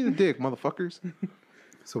 Man, eat a dick, motherfuckers.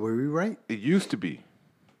 So were we right? It used to be.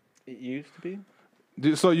 It used to be.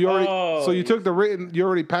 Dude, so you already took the written. You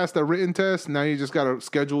already passed the written test. Now you just gotta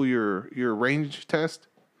schedule your range test.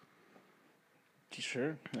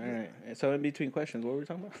 Sure. All right. So in between questions, what were we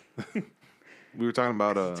talking about? We were talking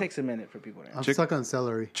about It takes a minute for people to I'm answer. stuck on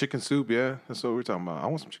celery. chicken soup. Yeah, that's what we're talking about. I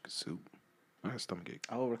want some chicken soup. I got a stomachache.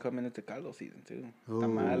 Oh, we're coming into caldo season too.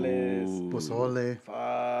 Tamales. Pozole.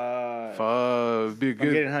 Fuck. Fuck, be I'm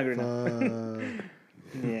good. getting hungry now.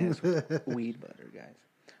 Yes. Weed butter, guys.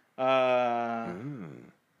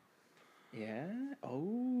 Yeah.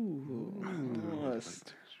 Oh.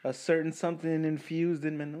 A certain something infused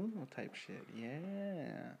in menudo type shit.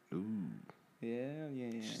 Yeah. Ooh. Yeah.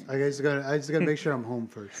 I just gotta make sure I'm home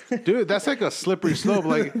first. Dude, that's like a slippery slope.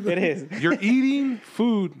 Like It is. you're eating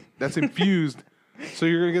food that's infused, so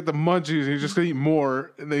you're gonna get the munchies, and you're just gonna eat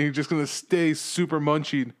more, and then you're just gonna stay super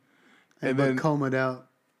munching, and then comb it out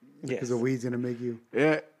Yes. because the weed's gonna make you.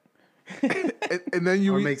 yeah. and then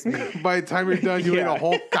you Or eat, makes me. by the time you're done, you ate a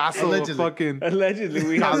whole castle Allegedly. of fucking. Allegedly,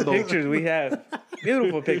 we have Caldo. pictures. We have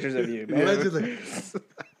beautiful pictures of you, man. Allegedly.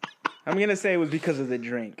 I'm gonna say it was because of the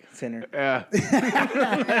drink, sinner. Yeah.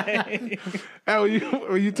 Hey,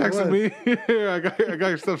 when you texted me, I got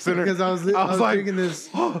your stuff, Sinner. Because I was like, drinking this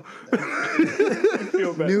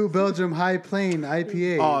New Belgium High Plain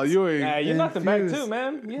IPA. oh, you ain't. Yeah, you knocked them back infused too,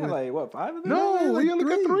 man. You had like what, 5 of them? No, like we only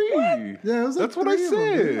got three. 3. Yeah, it was like That's what I 3 of them,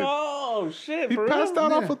 said. dude. Oh shit! He for passed real?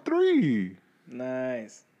 out off Yeah. of 3.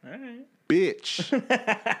 Nice. All right. Bitch.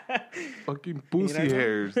 Fucking pussy know?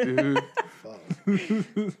 hairs, dude.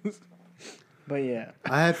 But yeah.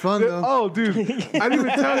 I had fun though. Oh, dude. I didn't even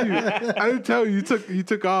tell you. I didn't tell you. You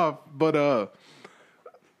took off, but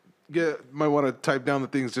might want to type down the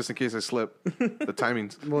things just in case I slip. The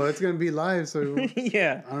timings. Well, it's gonna be live, so I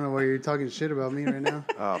Yeah. don't know why you're talking shit about me right now.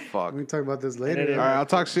 Oh, fuck. We can talk about this later. Edit it All right, I'll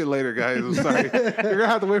talk shit later, guys. I'm sorry. You're gonna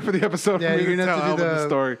have to wait for the episode Yeah, for me you're to gonna tell have to do Alvin the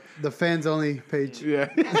story. the fans only page. Yeah,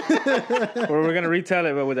 Or we're gonna retell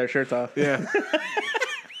it, but with our shirts off. yeah.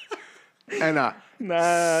 And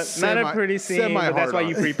Nah, not a pretty scene, but that's why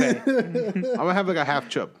you prepay. I'm gonna have like a half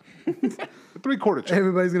chub, 3/4 chub.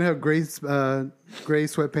 Everybody's gonna have gray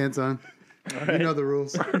sweatpants on. You know the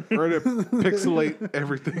rules. Ready to pixelate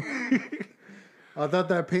everything. I thought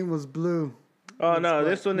that paint was blue. Oh no,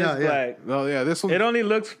 this one is No, yeah. black. Oh yeah, this one. It only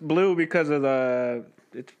looks blue because of the.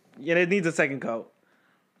 It needs a second coat.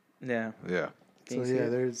 Yeah. Yeah, Can So you see yeah, it?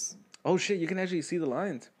 there's Oh shit! You can actually see the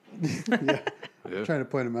lines. yeah. trying to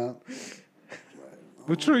point them out.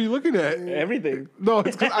 Which one are you looking at? Everything. No,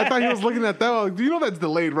 it's 'cause I thought he was looking at that one. Do you know that's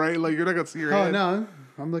delayed, right? Like you're not gonna see your Oh head. no,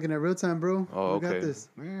 I'm looking at real time, bro. Oh, We okay. got this.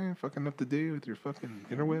 Man, fucking up to date with your fucking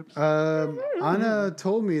interwebs. Anna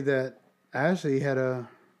told me that Ashley had a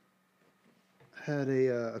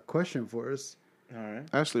question for us, All right.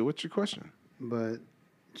 Ashley, what's your question? but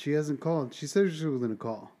she hasn't called. She said she was gonna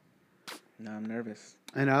call. Now I'm nervous.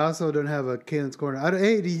 And I also don't have a Caitlin's Corner.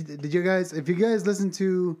 Hey, did you guys? If you guys listened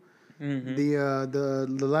to the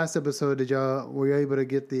last episode, were you able to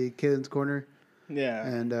get the Caitlin's Corner? Yeah.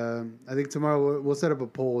 And I think tomorrow we'll set up a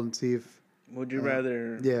poll and see if Would you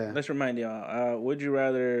rather? yeah. Let's remind y'all. Would you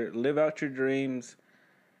rather live out your dreams,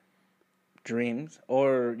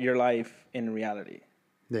 or your life in reality?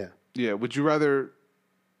 yeah. Yeah, would you rather?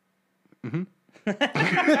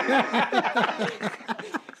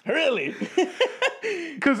 Really?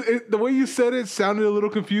 Because the way you said it sounded a little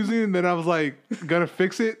confusing, and then I was like, gonna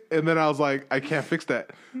fix it, and then I was like, I can't fix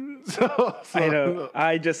that. So I know.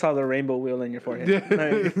 I just saw the rainbow wheel in your forehead. Yeah.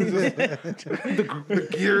 Like, the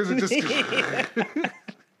gears are just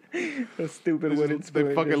a stupid wooden spoon.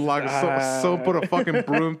 they fucking just- lock. So put a fucking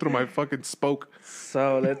broom through my fucking spoke.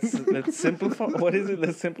 So let's simplify. What is it?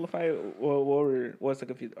 Let's simplify. What's the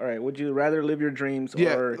confusion? All right. Would you rather live your dreams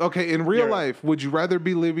Yeah. or Okay. In real your- life, would you rather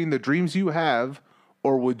be living the dreams you have,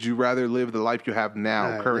 or would you rather live the life you have now,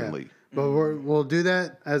 Alright, currently? yeah. But we'll do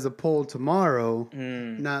that as a poll tomorrow,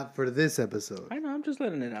 not for this episode. I know. I'm just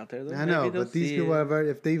letting it out there. Though. I know, Maybe they'll but these see people it. have already,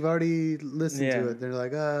 if they've already listened Yeah. to it, they're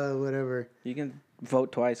like, whatever. You can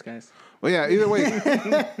vote twice, guys. Well, yeah. Either way,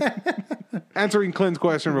 answering Clint's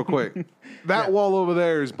question real quick. That wall over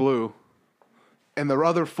there is blue, and the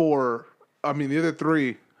other 4. I mean, the other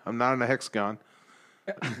 3. I'm not in a hexagon.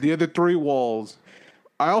 The other 3 walls.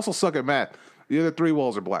 I also suck at math. The other 3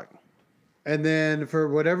 walls are black. And then for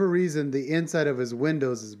whatever reason, the inside of his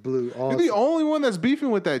windows is blue. Also, You're the only one that's beefing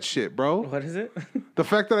with that shit, bro. What is it? The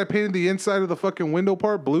fact that I painted the inside of the fucking window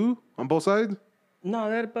part blue on both sides. No,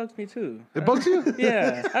 that bugs me too. It bugs you?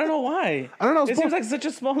 Yeah, I don't know why. I don't know. It seems like such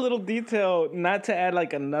a small little detail not to add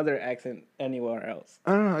like another accent anywhere else.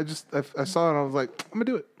 I don't know. I saw it and I was like, I'm gonna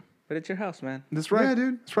do it. But it's your house, man. That's right, Yeah,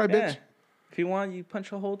 dude. That's right, Yeah. bitch. If you want, you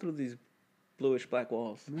punch a hole through these bluish black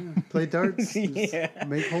walls. Play darts. Yeah.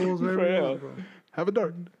 Make holes wherever For you real. want, bro. Have a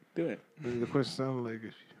dart. Do it. The question sounded like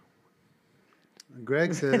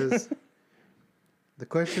Greg says, the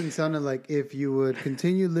question sounded like if you would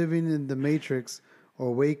continue living in the Matrix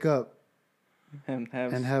or wake up And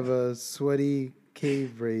and have a sweaty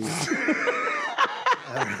cave raid.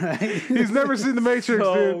 All right. he's never seen the Matrix,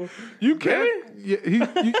 So- dude. You can't. Yeah,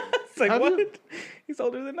 It's like, Have what? you? He's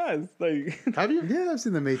older than us. Like, have you? Yeah, I've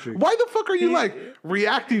seen the Matrix. Why the fuck are you like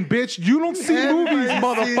reacting, bitch? You don't see movies,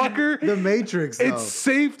 Everybody's seen motherfucker. The Matrix, though. It's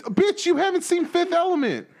saved, bitch. You haven't seen Fifth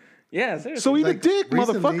Element, yeah, seriously. so eat a Like, dick,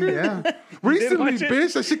 recently, motherfucker. Yeah. Recently, watch it?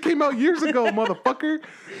 bitch, that shit came out years ago, motherfucker.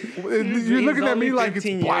 You're looking at me only like it's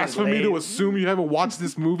 15 years blasphemy to late. assume you haven't watched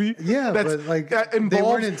this movie. Yeah, That's, but like that they involves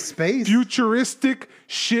weren't in space. futuristic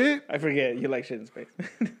shit. I forget you like shit in space.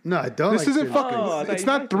 No, I don't. This like isn't shit. fucking. Oh, I thought it's you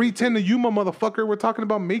not liked 310 to Yuma, motherfucker. We're talking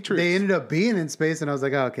about Matrix. They ended up being in space, and I was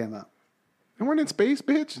like, oh, okay, I'm out. They weren't in space,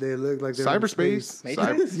 bitch. They looked like they were in Cyberspace. space.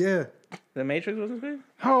 Matrix? Yeah. The Matrix was in space?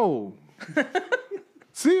 Oh.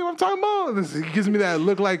 See what I'm talking about? This it gives me that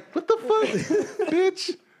look like, what the fuck,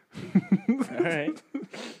 bitch? All right.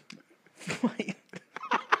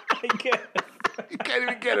 I get it. You can't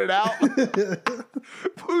even get it out.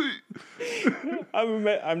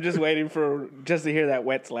 I'm just waiting for just to hear that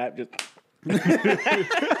wet slap. Just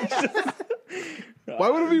Why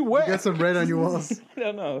would it be wet? Got some red on your walls. I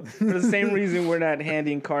don't know. For the same reason we're not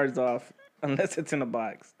handing cards off unless it's in a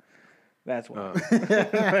box. That's why.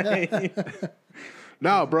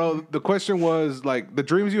 No, bro. The question was like the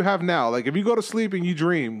dreams you have now. Like if you go to sleep and you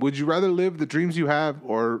dream, would you rather live the dreams you have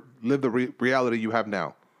or live the reality you have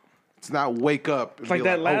now? It's not wake up. And Like be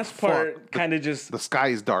that oh, last fuck, part kind of just The sky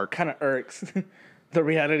is dark. kind of irks. The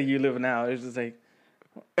reality you live now is just like,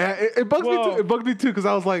 It bugs me Whoa. too. It bugged me too because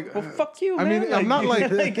I was like, well, fuck you, I man. mean, I'm not like-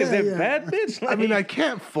 like, is it Yeah. bad, bitch? Like, I mean, I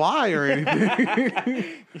can't fly or anything.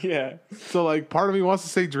 yeah. So like, part of me wants to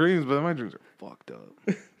say dreams, but my dreams are fucked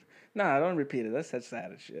up. Nah, don't repeat it. That's such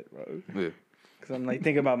sad as shit, bro. Yeah. Because I'm like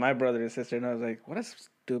thinking about my brother and sister, and I was like, what a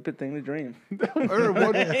stupid thing to dream. I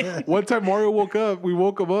remember one time Mario woke up. We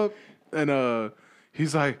woke him up, and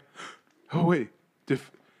he's like, "Oh wait, did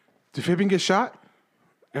Fabian get shot?"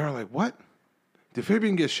 And we're like, "What? Did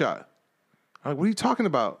Fabian get shot?" I'm like, "What are you talking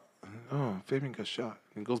about?" "Oh, Fabian got shot,"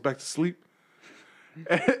 and goes back to sleep.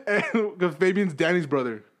 Because Fabian's Danny's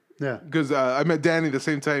brother. Yeah. Because I met Danny the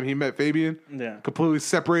same time he met Fabian. Yeah. Completely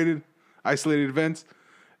separated, isolated events,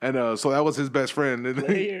 and so that was his best friend. And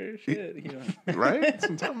Player shit, you know. right? That's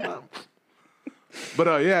what I'm talking about.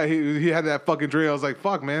 But yeah, he had that fucking dream. I was like,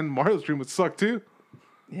 fuck, man, Mario's dream would suck too.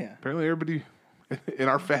 Yeah. Apparently, everybody in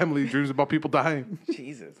our family dreams about people dying.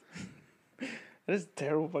 Jesus. That is a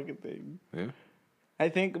terrible fucking thing. Yeah. I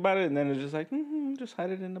think about it, and then it's just like, just hide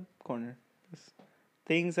it in the corner. Just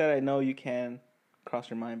things that I know you can cross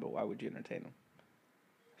your mind, but why would you entertain them?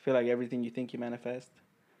 I feel like everything you think you manifest,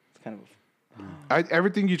 it's kind of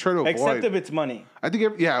Everything you try to avoid. except if it's money. I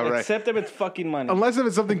think, yeah, right. Except if it's fucking money. Unless if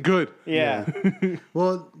it's something good. yeah.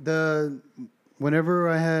 Well, whenever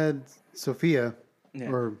I had Sophia, Yeah.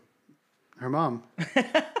 or her mom,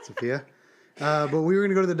 Sophia, but we were going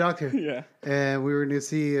to go to the doctor. Yeah. And we were going to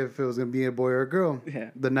see if it was going to be a boy or a girl. Yeah.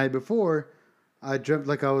 The night before, I dreamt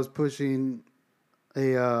like I was pushing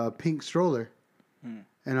a pink stroller.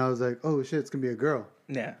 And I was like, oh, shit, it's going to be a girl.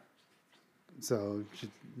 Yeah. So,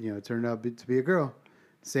 it turned out to be a girl.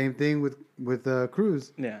 Same thing with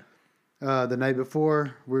Cruz. Yeah. The night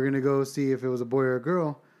before, we were going to go see if it was a boy or a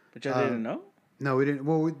girl. But y'all didn't know? No, we didn't.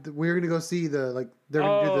 Well, we were going to go see they're going to do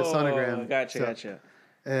the sonogram. Gotcha. stuff.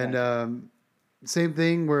 And same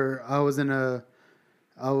thing where I was in a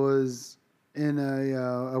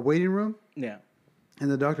waiting room, Yeah.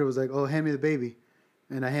 and the doctor was like, "Oh, hand me the baby,"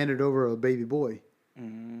 and I handed over a baby boy.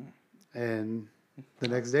 And the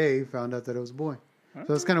next day, found out that it was a boy.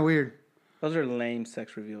 So it's kind of weird. Those are lame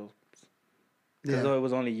sex reveals. As Yeah. though it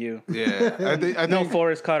was only you. Yeah. I think, No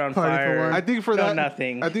forest caught on Party for fire. one. I think for No that,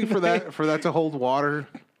 nothing. I think for that to hold water,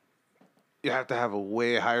 you have to have a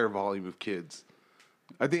way higher volume of kids.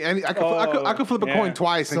 I think I could flip a yeah. coin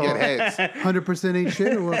twice and So- get heads. 100% ain't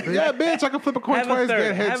shit or what? Bitch? Yeah, bitch, I could flip a coin Have twice a and third.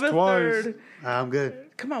 get heads Have a twice. third. I'm good.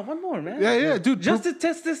 Come on, one more, man. Yeah, dude. Just to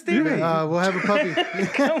test this theory. We'll have a puppy.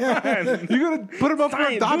 You're gonna put them up for Science,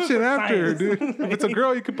 do it adoption for after, science. dude. If it's a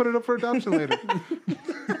girl, you can put it up for adoption later.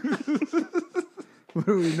 What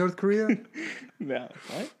are we, North Korea? No,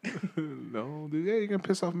 what? No, dude. Yeah, you're gonna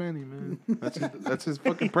piss off Manny, man. That's his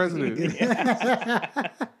fucking president.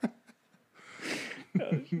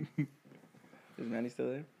 Is Manny still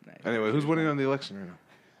there? Nice. Anyway, who's winning on the election right now?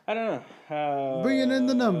 I don't know. Bringing in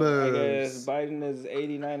the numbers. I guess Biden is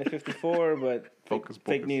 89 to 54, but Focus.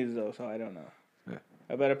 fake news though, so I don't know.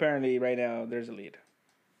 Yeah. But apparently, right now there's a lead.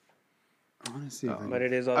 I want to see if I But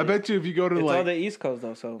it is all. I bet you if you go to it's all like, the East Coast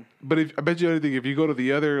though. So but I bet you anything if you go to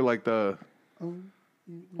the other like the,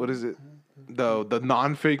 what is it, the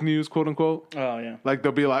non-fake news, quote unquote. oh yeah, Like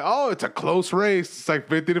they'll be like, oh, it's a close race. It's like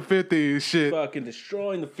 50 to 50 shit. fucking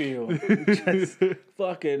destroying the field, just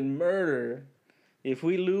fucking murder. If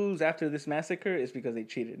we lose after this massacre, it's because they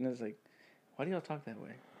cheated, and it's like, why do y'all talk that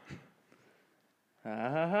way?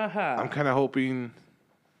 I'm kind of hoping.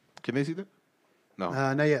 Can they see that? No,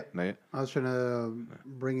 not yet. not yet. I was trying to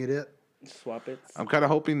bring it up. Swap it. I'm kind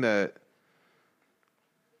of hoping that.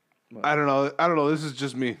 I don't know. This is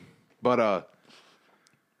just me, but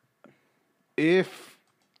if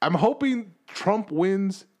I'm hoping Trump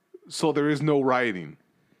wins, so there is no rioting.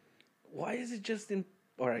 Why is it just in?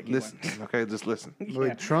 All right, keep Listen, going. okay, just listen.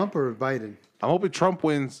 Wait, Trump or Biden? I'm hoping Trump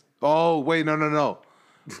wins. Oh wait, no.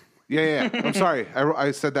 Yeah. I'm sorry,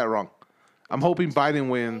 I said that wrong. I'm hoping Biden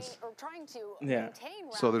wins. Or trying to Yeah.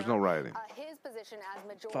 maintain, So there's no rather, rioting. His position as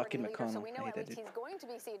majority Fucking leader. So McConnell. we know I at hate least that he's going to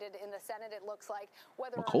be seated in the Senate. It looks like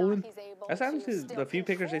whether or McCollum? not he's able. That's happened to still the few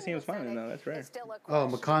pickers they control seem fine, the though. That's rare. is still a Oh,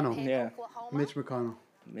 question. McConnell. In Yeah. Oklahoma, Mitch McConnell.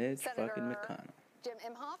 Mitch Senator fucking McConnell. Jim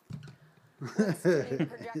Imhoff was the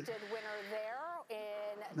projected winner there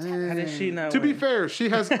in Man. How did she not To be win? fair, she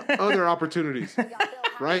has other opportunities. We got Bill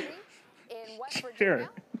Right? Hagerty in West Sure. Virginia,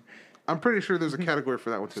 I'm pretty sure there's a category for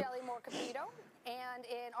that one too. Shelley Moore Capito, and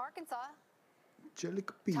in Arkansas, Jelly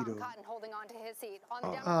Tom Capito. Cotton holding on to his seat. On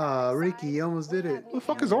the Ah, Democratic Ricky, side, you almost we did have it. New What the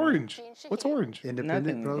fuck is Hampshire, orange? Jean What's Shaheen. orange?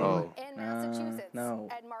 Independent, Nothing. probably. Oh. In Massachusetts, no.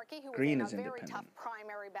 Ed Markey, who was Green in a is very independent. tough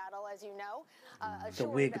primary battle, as you know, The assured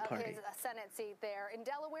Whig of Party. his Senate seat there. In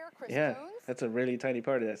Delaware, Chris Yeah, Coons, that's a really tiny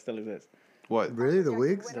party that still exists. What? Really, the projected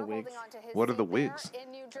Whigs? winner, The Whigs. holding on to his What are the seat there Whigs?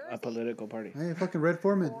 in New Jersey. A political party. Hey, fucking Red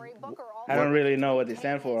Foreman. Cory Booker I don't also really know what they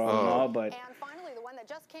stand for maintained all in his all, seat. but And finally, the one that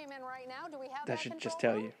just came in right now, do we have that that should control just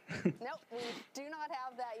tell room? you. Nope, we do not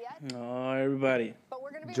have that yet. Oh, everybody. But we're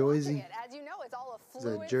going to be Joyzy. watching it. As you know, it's all a Is that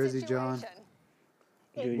fluid Jersey John?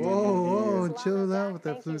 situation. Whoa, Yes. chill out with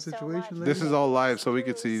that Thank fluid you so situation. much. lady. This is all live, so we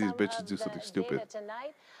can see these Some bitches of do something the stupid. data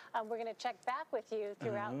tonight. We're going to check back with you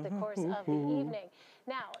throughout the course of the evening.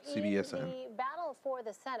 Now, CBS in and- the battle for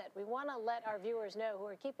the Senate, we want to let our viewers know who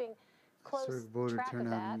are keeping close Sort of voter track of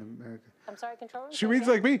turnout that. in America. I'm sorry, control room. She say reads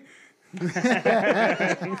again? like me.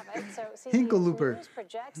 So CBS Hinkelooper. News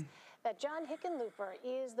projects that John Hickenlooper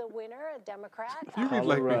is the winner, a Democrat, You of read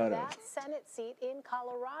like me. Colorado. that Senate seat in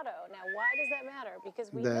Colorado. Now, why does that matter?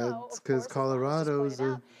 Because we That's know, of 'cause course, as Lawrence just Colorado is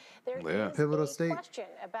pointed a out, there Yeah. is pivotal a state. question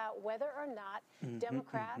about whether or not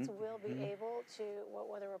Democrats will be able to,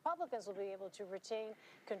 whether Republicans will be able to retain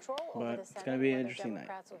control over But the it's Senate. gonna be an whether interesting night.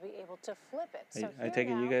 Democrats will be able to flip it. So I here take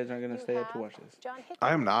it you now guys aren't gonna you stay up to have watch this. John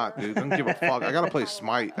I am not, Hickenlooper dude. Don't give a fuck. I gotta play of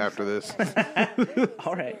Smite Colorado. after this.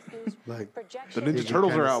 All right. Like, Projection The Ninja of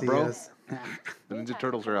Turtles kinda are out, see bro. us. The Ninja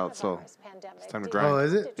Turtles are out, so Coronavirus pandemic it's time to did grind. Oh,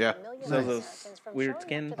 is it? Yeah. millions So of those Americans from weird showing up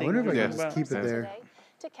skin to things the I wonder if I you're can polls just talking keep it about? there. today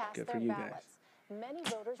to cast Good for their you guys. ballots. Many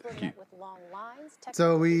voters were met with long lines.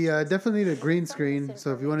 So we technical issues, definitely need a green some screen.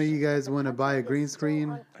 So if you want to, you guys want to buy a green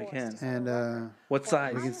screen, I can. and What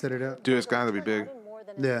size? we can set it up. Dude, it's gotta be big.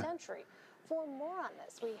 Yeah. For more on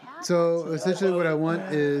this, we have So our essentially, what I want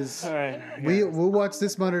is All right. we'll watch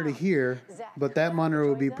this monitor here, but that monitor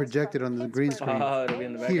will be projected on the green screen Oh, it'll be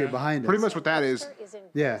in the here background. behind us. Pretty much what that is,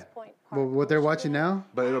 Yeah. But what they're watching now,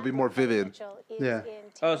 but it'll be more vivid. Yeah.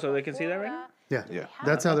 Oh, so they can see that right now? yeah, Yeah.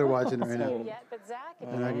 that's how they're watching it right now. Oh.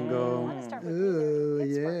 And I can go, ooh,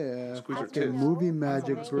 yeah, Squeeze your fucking tits. movie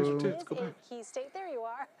magic, bro. tits. Go back. Key state, there you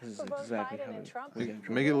are. This is For both exactly Biden how and it- Trump. we can-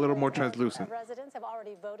 Make it a little more Millions of translucent. Residents have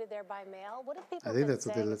already voted there by mail. What have people I think been that's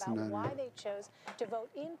what they saying listen about on. why they chose to vote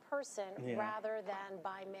in person Yeah. rather than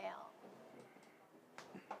by mail?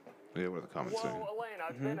 Yeah, what are the comments saying? Well, Elaine,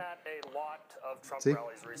 I've been at a lot of Trump See?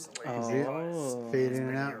 rallies recently. See it? because It's fading he's in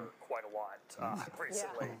and been out. here quite a lot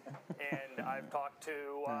recently. And I've talked to,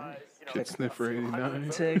 you know, Kid Sniffer a few 89. hundred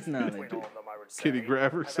voters Technology. between all of them, I would say. Kitty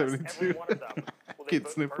Grabber I've asked every 72. one of them, will they Kid vote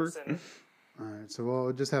in Sniffer. person? All right, so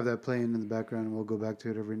we'll just have that playing in the background, and we'll go back to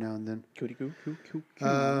it every now and then. Cootie coo coo coo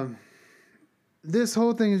coo. This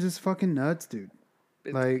whole thing is just fucking nuts, dude.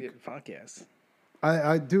 like- fuck yes.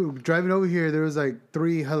 I do driving over here. There was like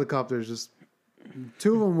 3 helicopters. Just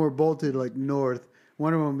 2 of them were bolted like north.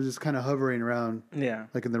 One of them was just kind of hovering around, Yeah.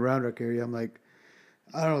 like in the Round Rock area. I'm like,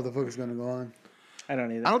 I don't know what the fuck is gonna go on. I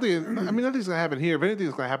don't either. I don't think. I mean, nothing's gonna happen here. If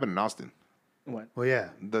anything's gonna happen in Austin, What? Well, yeah.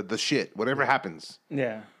 the shit, whatever happens,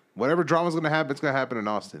 Yeah. whatever drama's gonna happen, it's gonna happen in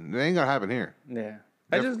Austin. It ain't gonna happen here. Yeah.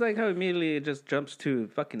 I just like how immediately it just jumps to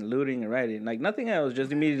fucking looting and rioting. Like nothing else,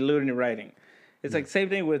 just immediately looting and rioting. It's like same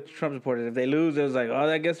thing with Trump supporters. If they lose, it was like, oh,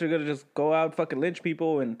 I guess they're gonna just go out, fucking lynch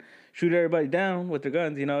people and shoot everybody down with their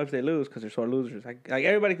guns. You know, if they lose because they're sore losers. Like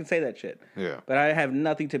everybody can say that shit. Yeah. But I have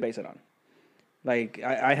nothing to base it on. Like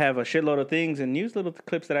I have a shitload of things and news little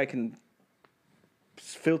clips that I can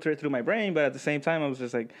filter it through my brain. But at the same time, I was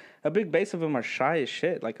just like, a big base of them are shy as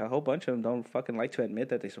shit. Like a whole bunch of them don't fucking like to admit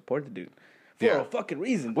that they support the dude. For a fucking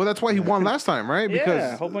reason. Well, that's why he won last time, right? Yeah,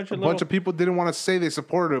 Because a whole bunch of people didn't want to say they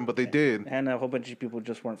supported him, but they did. And a whole bunch of people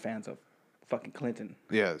just weren't fans of fucking Clinton.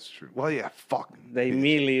 Yeah, that's true. Well, yeah, fuck. They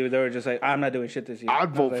immediately, they were just like, I'm not doing shit this year.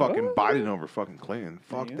 I'd vote like, fucking "What?" Biden over fucking Clinton.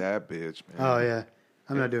 Fuck that bitch, man. Oh, yeah.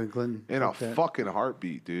 I'm not doing Clinton. In a Fuck that. fucking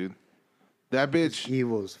heartbeat, dude. That bitch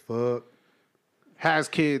Evil as fuck. has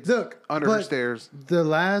kids Look, under her but stairs. The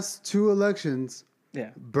last two elections,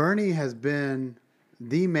 Yeah. Bernie has been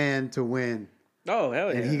the man to win. Oh,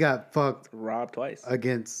 hell yeah. And he got fucked robbed twice.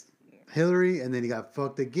 against Hillary, and then he got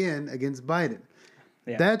fucked again against Biden.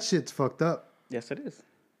 Yeah. That shit's fucked up. Yes, it is.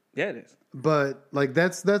 Yeah, it is. But like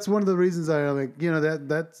that's one of the reasons I'm like, you know,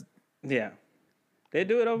 that's Yeah. They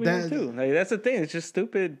do it over here too. Like, that's the thing. It's just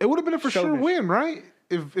stupid. It would have been a for sure showbiz. win, right?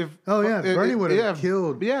 If Bernie would have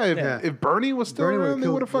killed. Yeah, if Bernie was still Bernie would've around, they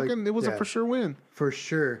killed, would have fucking. like, it was a yeah. for sure win. For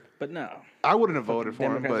sure. But no. I wouldn't have voted for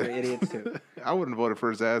him, Democrats but are idiots too. I wouldn't have voted for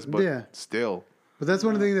his ass. But Yeah. still, But that's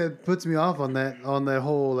one of the things that puts me off on that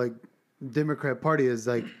whole like Democrat Party is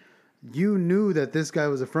like you knew that this guy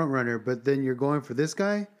was a front runner, but then you're going for this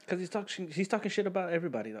guy. Because he's talking shit about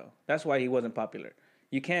everybody though. That's why he wasn't popular.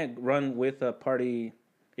 You can't run with a party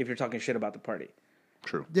if you're talking shit about the party.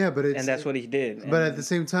 true. Yeah, but it's And that's what he did. But at the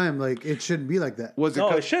same time, like it shouldn't be like that. Was it? No,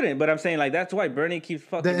 it 'cause- shouldn't. But I'm saying like that's why Bernie keeps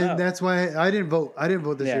fucking And up. that's why I didn't vote. I didn't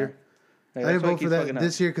vote this Yeah. year. Like, I that's didn't why he vote for keeps that fucking up.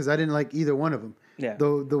 this year because I didn't like either one of them. Yeah.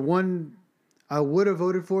 The one I would have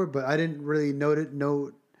voted for, but I didn't really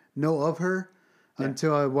know of her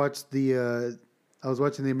until I watched I was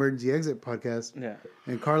watching the Emergency Exit podcast. Yeah.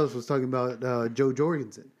 And Carlos was talking about Joe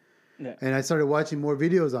Jorgensen. Yeah. And I started watching more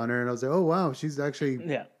videos on her, and I was like, oh wow, she's actually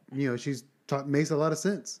Yeah. she's makes a lot of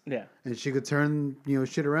sense. Yeah. And she could turn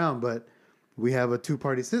shit around, but we have a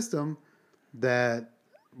two-party system that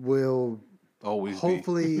will Always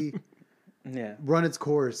hopefully Yeah. run its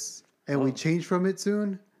course, and we change from it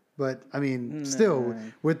soon. But I mean, still,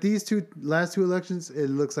 with these last two elections, it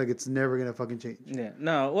looks like it's never gonna fucking change. Yeah.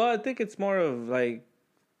 No. Well, I think it's more of like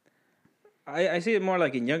I see it more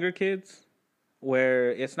like in younger kids,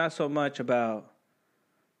 where it's not so much about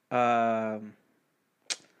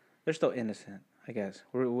they're still innocent. I guess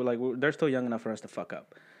they're still young enough for us to fuck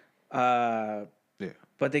up. Yeah.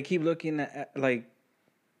 But they keep looking at like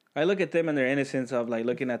I look at them and their innocence of like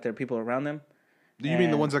looking at their people around them. Do you mean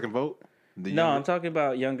the And- ones that can vote? No, younger- I'm talking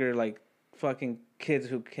about younger, like fucking kids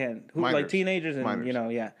who like Minors. teenagers and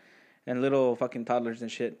Minors. and little fucking toddlers and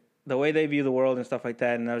shit. The way they view the world and stuff like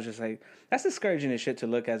that, and I was just like, that's discouraging as shit to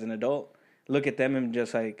look as an adult. Look at them and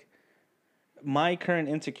just like my current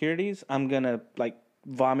insecurities, I'm gonna like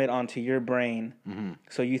vomit onto your brain,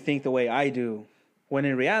 so you think the way I do. When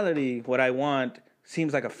in reality, what I want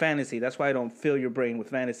seems like a fantasy. That's why I don't fill your brain with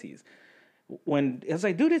fantasies. When it's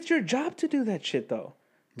like, dude, it's your job to do that shit though.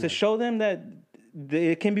 To show them that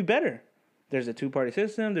it can be better. There's a two-party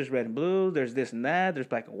system. There's red and blue. There's this and that. There's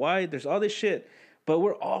black and white. There's all this shit. But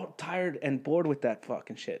we're all tired and bored with that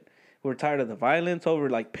fucking shit. We're tired of the violence over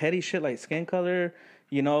like petty shit like skin color,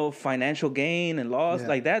 financial gain and loss. Yeah.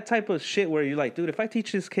 Like that type of shit where you're like, dude, if I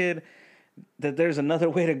teach this kid that there's another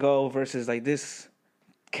way to go versus like this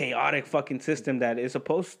chaotic fucking system that is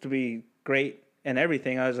supposed to be great and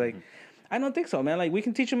everything. I was like, I don't think so, man. Like we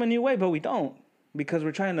can teach them a new way, but we don't. Because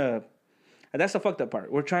we're trying to, and that's the fucked up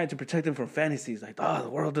part. We're trying to protect them from fantasies. Like, oh, the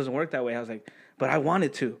world doesn't work that way. I was like, but I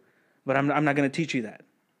wanted to, but I'm not going to teach you that.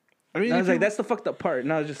 I mean, And I was like, that's the fucked up part.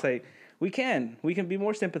 And I was just like, we can be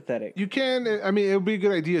more sympathetic. You can. I mean, it would be a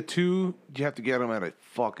good idea too. You have to get them at a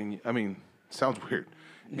fucking. I mean, sounds weird.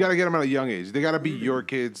 You got to get them at a young age. They got to be your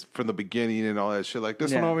kids from the beginning and all that shit. Like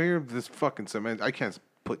this one Yeah. over here, this fucking cement. I can't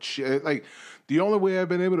put shit. Like the only way I've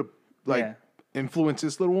been able to influence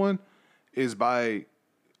this little one is by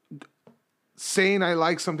saying I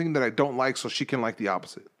like something that I don't like, so she can like the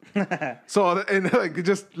opposite. So and like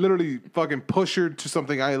just literally fucking push her to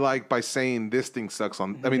something I like by saying this thing sucks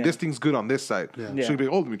on. I mean, this thing's good on this side. Yeah. She'll be,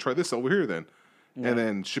 oh, let me try this over here then, and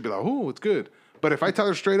then she'll be like, oh, it's good. But if I tell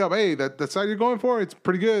her straight up, hey, that side you're going for, it's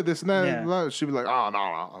pretty good. This and that, Yeah. she'll be like, oh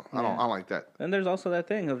no, I don't like that. And there's also that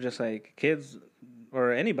thing of just like kids,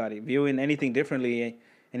 or anybody viewing anything differently,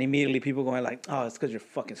 and immediately people going like, "Oh, it's because you're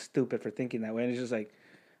fucking stupid for thinking that way." And it's just like,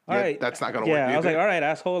 all right, that's not gonna work. Yeah, I was either. like, all right,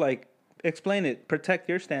 asshole, like explain it, protect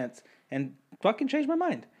your stance, and fucking change my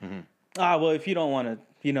mind. Well, if you don't want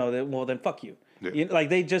to, then fuck you. Yeah. Like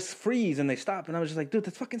they just freeze and they stop, and I was just like, dude,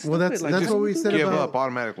 that's fucking stupid. Well, that's like, what we said give about. Up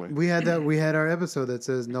automatically. We had our episode that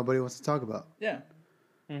says nobody wants to talk about. Yeah.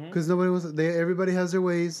 Because everybody has their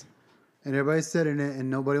ways, and everybody's setting it, and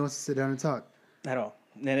nobody wants to sit down and talk At all.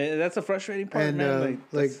 And that's a frustrating part, And man.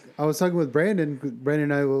 I was talking with Brandon.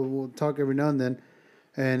 Brandon and I will talk every now and then,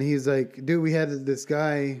 and he's like, "Dude, we had this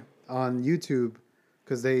guy on YouTube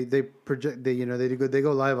because they project they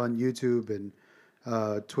go live on YouTube and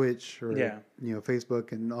Twitch or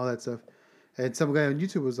Facebook and all that stuff." And some guy on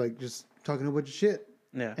YouTube was like just talking a bunch of shit,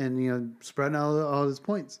 and spreading out all his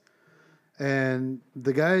points. And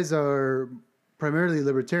the guys are primarily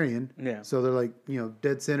libertarian, so they're like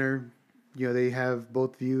dead center. They have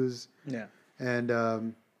both views. Yeah.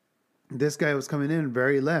 And this guy was coming in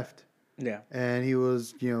very left. Yeah. And he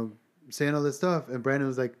was, saying all this stuff. And Brandon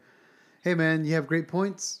was like, "Hey, man, you have great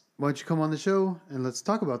points. Why don't you come on the show and let's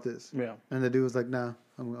talk about this?" Yeah. And the dude was like, "Nah,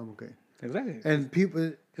 I'm okay." Exactly. And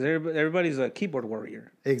people... Because everybody's a keyboard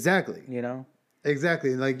warrior. Exactly.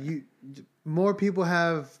 Exactly. Like, more people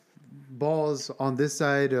have balls on this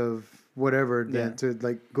side of whatever than to,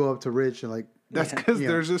 like, go up to Rich and, like... That's because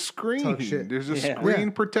there's a screen. There's a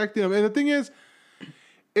screen protecting them. And the thing is,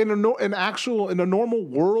 in a normal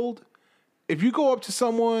world, if you go up to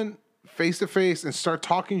someone face to face and start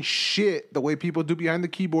talking shit the way people do behind the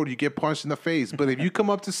keyboard, you get punched in the face. But if you come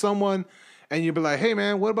up to someone and you be like, "Hey,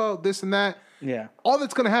 man, what about this and that?" Yeah. All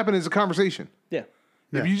that's going to happen is a conversation. Yeah.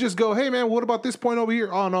 If you just go, "Hey, man, what about this point over here?"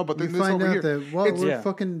 "Oh, no, but then this over here." We're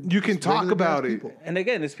fucking... You can talk about it. And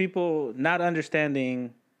again, it's people not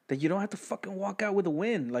understanding... that you don't have to fucking walk out with a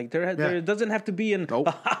win. Like there doesn't have to be an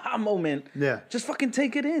aha moment. Yeah. Just fucking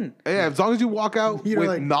take it in. Yeah, as long as you walk out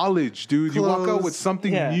with knowledge, dude. You walk out with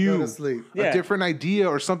something new. A different idea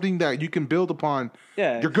or something that you can build upon.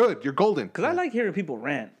 Yeah. You're good. You're golden. Because I like hearing people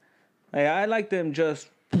rant. Like, I like them just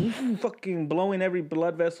fucking blowing every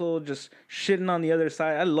blood vessel, just shitting on the other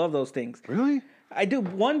side. I love those things. Really? I do.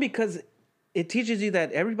 One, because it teaches you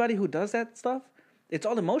that everybody who does that stuff, it's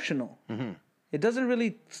all emotional. Mm-hmm. It doesn't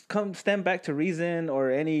really stem back to reason or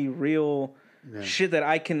any real shit that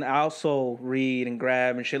I can also read and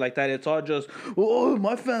grab and shit like that. It's all just, "Oh,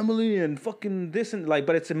 my family and fucking this," and like,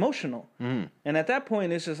 but it's emotional. Mm. And at that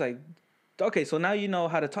point, it's just like, okay, so now you know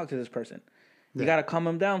how to talk to this person. You got to calm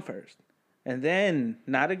them down first. And then,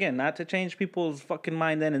 not to change people's fucking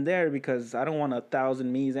mind then and there, because I don't want 1,000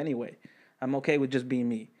 me's anyway. I'm okay with just being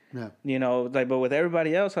me. Yeah. But with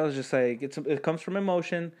everybody else, I was just like, it comes from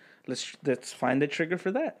emotion. Let's find the trigger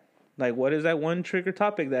for that. Like, what is that one trigger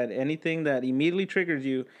topic that anything that immediately triggers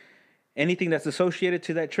you, anything that's associated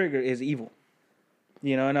to that trigger is evil.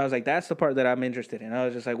 And I was like, that's the part that I'm interested in. I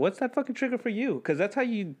was just like, what's that fucking trigger for you? Because that's how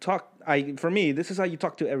you talk. For me, this is how you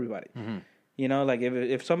talk to everybody. Mm-hmm. Like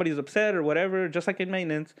if somebody's upset or whatever, just like in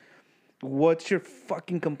maintenance, what's your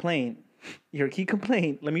fucking complaint? Your key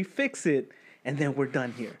complaint. Let me fix it, and then we're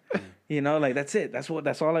done here. Like that's it. That's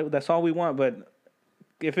all we want. But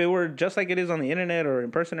if it were just like it is on the internet or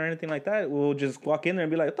in person or anything like that, we'll just walk in there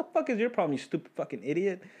and be like, "What the fuck is your problem, you stupid fucking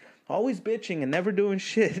idiot? Always bitching and never doing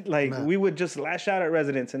shit." Like, we would just lash out at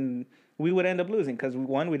residents and we would end up losing because,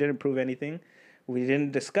 one, we didn't prove anything. We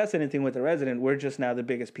didn't discuss anything with the resident. We're just now the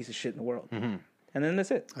biggest piece of shit in the world. Mm-hmm. And then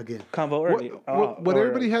that's it. Again. Convo early. What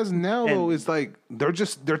everybody has now, though, is like,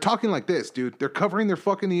 they're talking like this, dude. They're covering their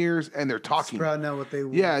fucking ears and they're talking. Sprouting out what they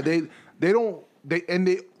want. Yeah, they don't...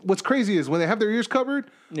 what's crazy is when they have their ears covered,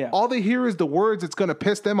 all they hear is the words that's going to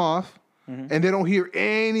piss them off, and they don't hear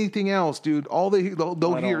anything else, dude.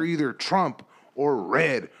 They'll hear either Trump or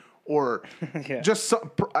red or just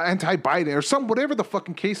some anti-Biden or whatever the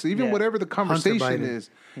fucking case, even whatever the conversation is.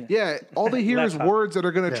 Yeah, all they hear is words that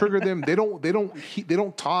are going to trigger them. They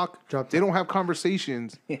don't talk. They don't have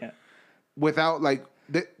conversations without like.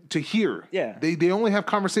 To hear. Yeah. They only have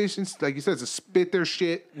conversations, like you said, to spit their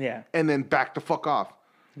shit and then back the fuck off.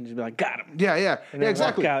 And just be like, "Got him." Yeah,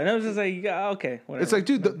 exactly. And I was just like, okay, whatever. It's like,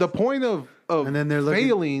 dude, the point of and then they're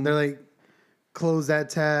failing. They're like, close that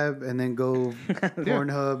tab and then go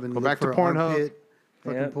Pornhub and go look back for to Pornhub.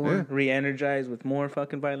 Porn. Re-energize with more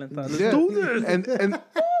fucking violent thoughts. Let's do this. And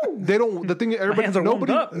they don't. The thing,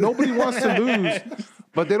 nobody wants to lose.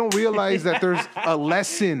 But they don't realize that there's a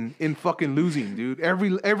lesson in fucking losing, dude.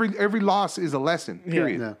 Every loss is a lesson.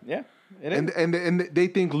 Period. Yeah. And they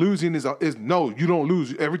think losing is no, you don't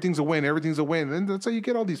lose. Everything's a win. Everything's a win. And that's how you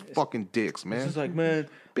get all these fucking dicks, man. It's just like, man,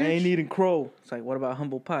 bitch. I ain't eating crow. It's like, what about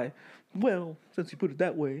humble pie? well, since you put it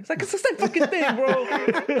that way, it's like it's the same fucking thing, bro.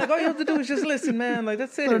 Like all you have to do is just listen, man. Like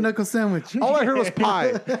that's it. Got a knuckle sandwich. All I heard was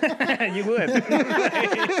pie. You would.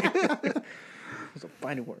 It's a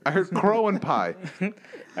funny word. I heard crow and pie. All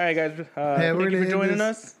right, guys. Yeah, we're thank you gonna for joining end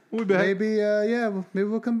us. We'll be back. Maybe, maybe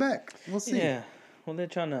we'll come back. We'll see. Yeah, we'll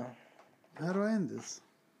let y'all know. How do I end this?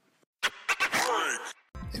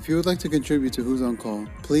 If you would like to contribute to Who's on Call,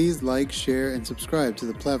 please like, share, and subscribe to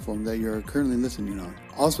the platform that you are currently listening on.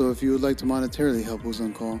 Also, if you would like to monetarily help Who's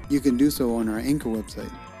on Call, you can do so on our Anchor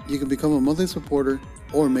website. You can become a monthly supporter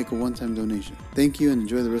or make a one-time donation. Thank you and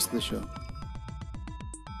enjoy the rest of the show.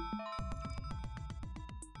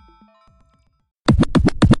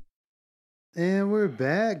 And we're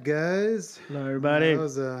back, guys. Hello, everybody. That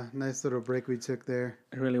was a nice little break we took there.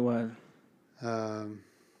 It really was.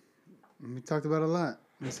 We talked about a lot.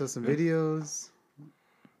 We saw some videos.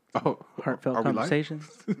 Oh, Heartfelt are we live? conversations.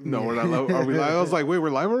 No, we're not live. Are we live? I was like, wait, we're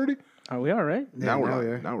live already? Are we all right? Yeah, now we're now live.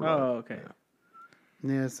 we are. Now we're Oh, live. okay.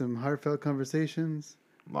 Yeah, some heartfelt conversations.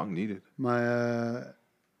 Long needed. My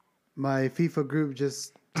my FIFA group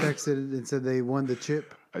just texted and said they won the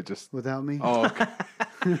chip I just. without me. Oh, okay.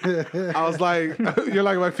 I was like, you're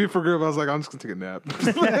like my FIFA group. I was like, I'm just gonna take a nap.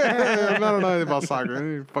 I don't know anything about soccer.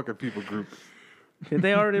 Any fucking FIFA group. Did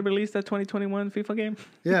they already release that 2021 FIFA game?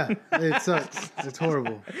 Yeah, it sucks. It's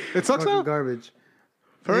horrible. It sucks Fucking now. garbage.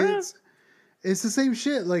 For real? It's the same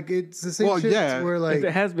shit. Like it's the same Well, shit. yeah. Where like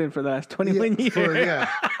It has been for the last 21 years.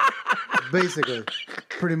 Basically,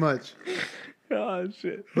 pretty much. Oh,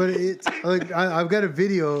 shit. But it's like I've got a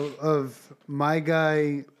video of my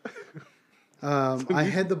guy. I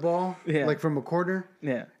head the ball Yeah. like from a corner,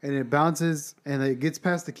 Yeah. and it bounces and it gets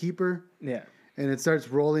past the keeper, Yeah. and it starts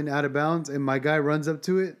rolling out of bounds. And my guy runs up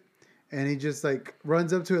to it, and he just like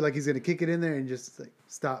runs up to it like he's gonna kick it in there, and just like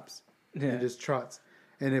stops Yeah. and just trots,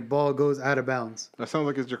 and the ball goes out of bounds. That sounds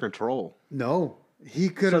like it's your control. No, he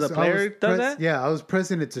could. So the player does that? Yeah, I was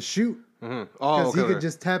pressing it to shoot Oh, because okay. he could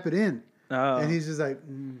just tap it in. Oh. And he's just like,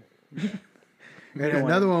 and don't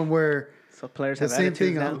another one where So players the have same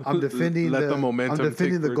thing. attitudes now? I'm defending Let the the momentum I'm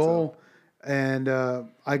defending take the for goal, and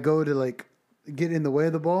I go to like get in the way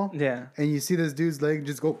of the ball. Yeah. And you see this dude's leg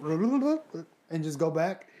just go and just go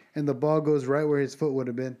back, and the ball goes right where his foot would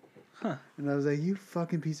have been. Huh. And I was like, "You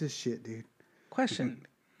fucking piece of shit, dude." Question.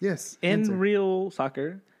 Yes. In answer. real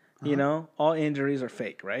soccer, you know, all injuries are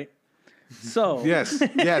fake, right? So Yes.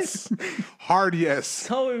 Yes. Hard yes.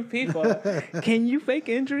 So in FIFA, can you fake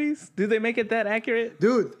injuries? Do they make it that accurate?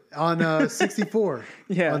 Dude, on 64,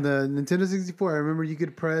 Yeah. on the Nintendo 64, I remember you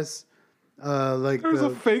could press like There's the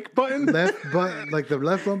a fake button. left button, like the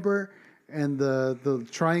left bumper and the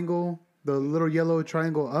triangle, the little yellow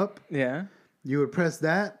triangle up. Yeah. You would press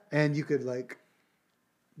that, and you could like,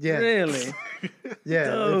 yeah, Really?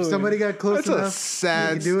 yeah. Dude. If somebody got close That's a enough,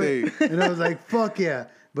 sad you could do it. state. And I was like, fuck yeah.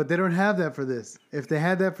 But they don't have that for this. If they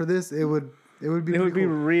had that for this, it would be It would pretty be cool.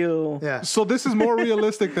 real. Yeah. So this is more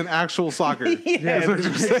realistic than actual soccer. Yeah. That's what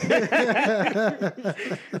you're saying.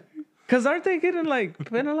 Because aren't they getting like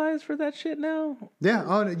penalized for that shit now? Yeah.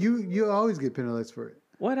 Oh, no, you always get penalized for it.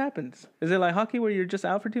 What happens? Is it like hockey where you're just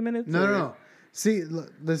out for 2 minutes? No, or- no. See,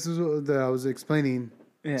 look, this is what I was explaining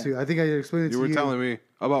Yeah. to. I think I explained it You to were you. telling me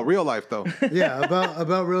about real life though. Yeah,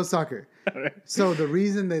 about real soccer. So the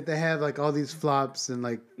reason that they have like all these flops and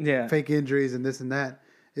like Yeah. fake injuries and this and that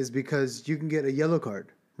is because you can get a yellow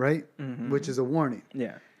card, right? Which is a warning.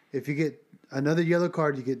 Yeah. If you get another yellow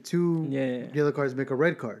card, you get two Yeah. yellow cards, make a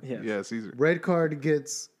red card. Yes. Yeah, it's easier. Red card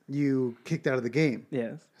gets you kicked out of the game.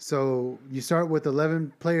 Yes. So you start with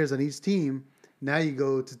 11 players on each team. Now you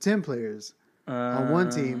go to 10 players on one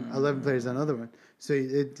team, 11 players on another one. So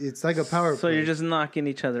it's like a power So play. you're just knocking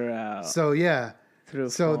each other out. So yeah. Through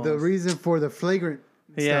So the falls. reason for the flagrant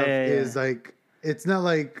Yeah, stuff yeah, yeah. is like it's not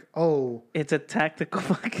like It's a tactical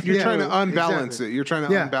fucking. You're Yeah, trying to unbalance exactly. it. You're trying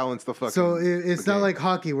to Yeah. unbalance the fucking. so it's the not game. like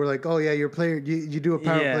hockey where like, oh yeah, your player you do a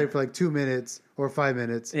power Yeah. play for like 2 minutes or 5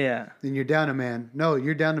 minutes, Yeah. then you're down a man. No,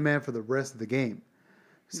 you're down a man for the rest of the game.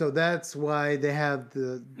 So that's why they have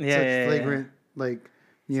the Yeah, such yeah, flagrant like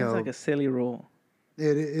you Sounds know like a silly rule.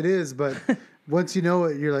 it is, but once you know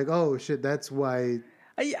it, you're like, oh shit, that's why.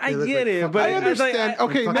 I look get like it, fucking- but I it's like, understand.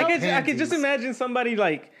 Okay, fucking now- I could just pansies. imagine somebody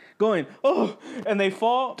like going, oh, and they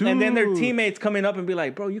fall, and then their Dude. teammates coming up and be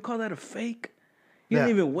like, bro, you call that a fake? You Yeah.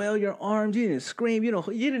 didn't even wail your arms. You didn't scream. You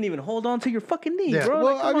didn't even hold on to your fucking knee, Yeah. bro.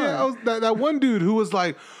 Well, Like, I come mean, on. that one dude who was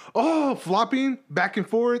like, oh, flopping back and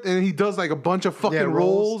forth, and he does like a bunch of fucking Yeah,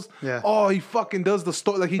 rolls. rolls. Yeah. Oh, he fucking does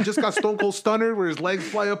the like he just got Stone Cold Stunner where his legs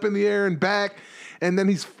fly up in the air and back, and then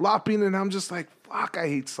he's flopping, and I'm just like, fuck, I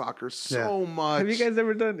hate soccer so much. Have you guys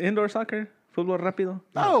ever done indoor soccer? Fútbol Rápido?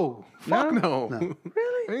 No, fuck no.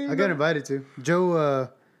 Really? I got invited to. Joe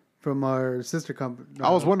from our sister company.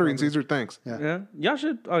 I was wondering, Caesar. Thanks. Yeah. Y'all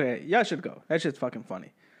should go. That shit's fucking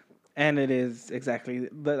funny. And it is exactly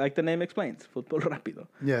like the name explains, Fútbol Rápido.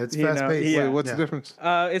 Yeah, it's fast paced. Yeah. Wait, what's the difference?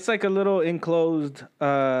 It's like a little enclosed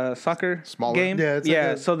soccer Smaller? game. Yeah, it's like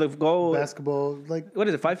a so the goal, Basketball, like what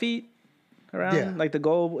is it, 5 feet around? Yeah. Like the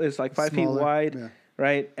goal is like 5 feet Smaller, wide, yeah.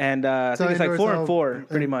 right? And I think it's like 4 and 4,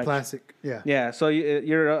 pretty much. Classic. Yeah. Yeah, so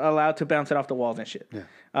you're allowed to bounce it off the walls and shit.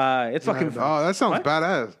 Yeah. It's fucking. Oh, that sounds What?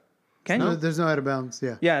 badass. Can No, you? there's no out of bounds.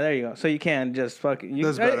 Yeah. Yeah, there you go. So you can just fucking.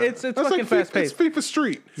 That's badass. It's That's fucking like fast It's paced. FIFA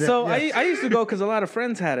Street. So Yeah. I used to go because a lot of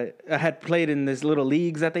friends had played in these little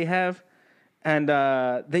leagues that they have, and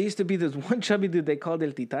they used to be this one chubby dude they called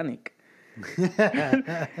El Titanic.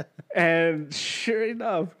 And sure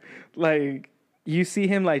enough, like you see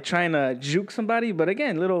him like trying to juke somebody, but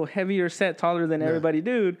again, little heavier set, taller than everybody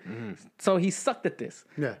dude. So he sucked at this.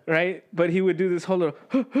 Yeah. Right? But he would do this whole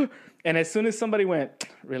little and as soon as somebody went,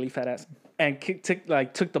 really fat ass, and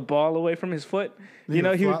took the ball away from his foot, you know,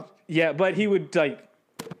 would he would, flop? yeah, but he would like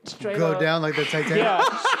straight Go up. down like the Titanic. Yeah,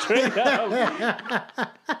 straight up.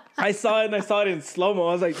 I saw it in slow mo.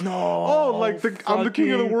 I was like, no. Oh, like I'm the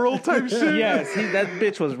king of the fucking- world type shit. Yes, that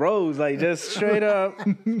bitch was Rose, like just straight up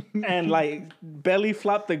and like belly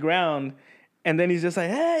flopped the ground. And then he's just like,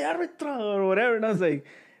 hey, arbitro, or whatever. And I was like,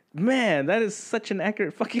 man, that is such an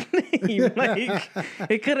accurate fucking name. Like,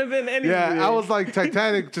 it could have been anything. Yeah, I was like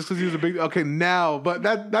Titanic just because he was a big. Okay, now, but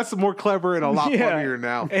that's more clever and a lot funnier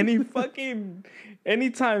now. And he fucking,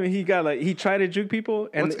 anytime he got like, he tried to juke people.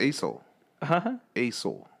 And What's ASOL? Huh?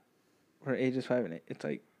 ASOL. For ages 5 and 8. It's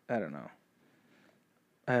like, I don't know.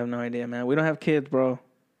 I have no idea, man. We don't have kids, bro.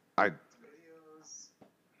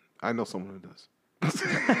 I know someone who does.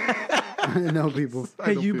 I know people.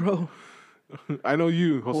 Hey, know you, people. bro. I know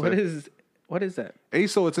you, Jose. What is that?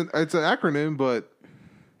 ASOL, it's an acronym, but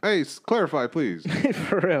hey, clarify, please.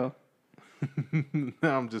 For real.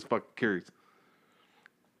 Now I'm just fucking curious.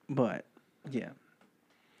 But yeah.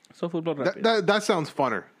 So Fútbol Rápido. That sounds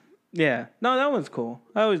funner. Yeah. No, that one's cool.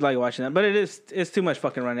 I always like watching that. But it's too much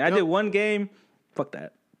fucking running. I did one game. Fuck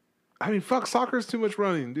that. I mean, fuck, soccer's too much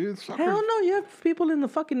running, dude. Soccer. Hell no, you have people in the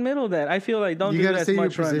fucking middle that I feel like don't You do gotta as stay in your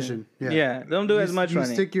much running. position. Yeah. Yeah, don't do as much you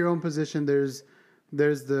running. stick your own position. There's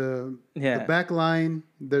the back line,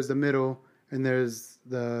 there's the middle, and there's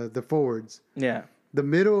the forwards. Yeah. The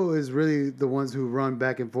middle is really the ones who run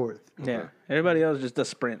back and forth. Yeah. Everybody else just does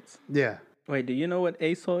sprints. Yeah. Wait, do you know what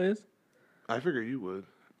ASOL is? I figure you would.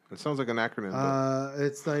 It sounds like an acronym. But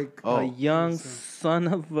It's like A young son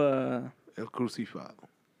of El Crucificado.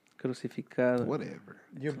 Crucificado. Whatever.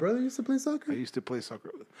 your brother used to play I soccer. used to play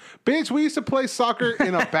soccer. Bitch, we used to play soccer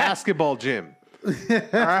in a basketball gym. All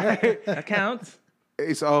right. That counts.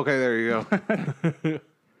 It's, okay, there you go.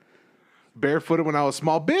 Barefooted when I was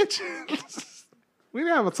small, bitch. We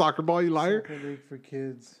didn't have a soccer ball, you liar. Soccer league for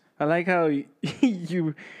kids. I like how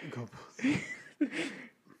you. Go.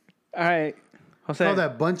 All right, Jose. Oh,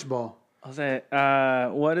 that bunch ball. Jose,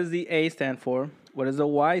 what does the A stand for? What does the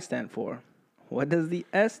Y stand for? What does the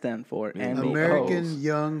S stand for? And the American O's?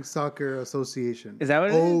 Young Soccer Association. Is that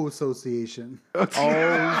what it is? O Association. Oh,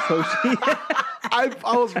 so she, I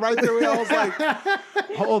was right there. I was like,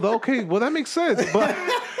 oh, okay, well, that makes sense. But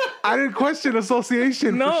I didn't question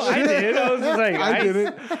association. no, for I shit. did. I was just like, I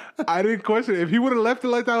didn't. I didn't question it. If he would have left it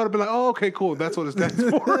like that, I would have been like, oh, okay, cool. That's what it stands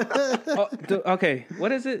for. Okay,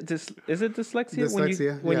 what is it? Is it dyslexia?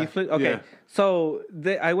 Dyslexia, When you yeah. flip? Okay, Yeah. so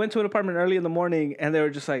I went to an apartment early in the morning, and they were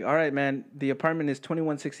just like, "All right, man, the apartment is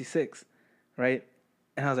 2166, right?"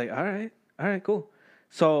 And I was like, "All right, cool."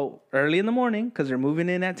 So early in the morning, because they're moving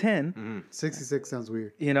in at 10, 66 sounds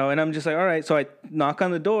weird. you know, and I'm just like, "All right." So I knock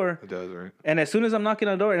on the door, It does, right? and as soon as I'm knocking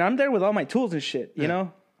on the door, and I'm there with all my tools and shit, you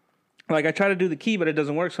know. Like, I try to do the key, but it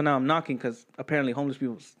doesn't work. So now I'm knocking because apparently homeless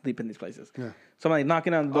people sleep in these places. Yeah. So I'm like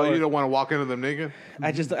knocking on the door. Oh, you don't want to walk into them naked?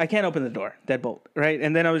 I can't open the door, deadbolt, right?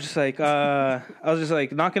 And then I was just like,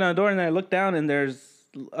 knocking on the door, and then I look down, and there's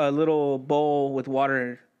a little bowl with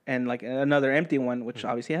water and like another empty one, which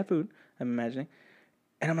obviously had food, I'm imagining.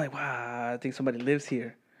 And I'm like, wow, I think somebody lives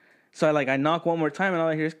here. So I knock one more time, and all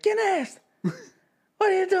I hear is, "¿Quién es? What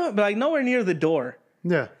are you doing?" But like nowhere near the door,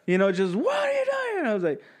 Yeah. you know, just, "What are you doing?" And I was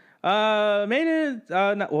like, maintenance.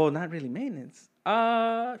 Not really maintenance.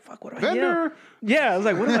 Fuck, what do I yell? Vendor. Yeah, I was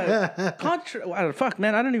like, what am I? Fuck,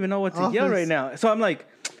 man, I don't even know what to yell Office. right now. So I'm like,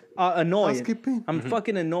 annoyed. Housekeeping. I'm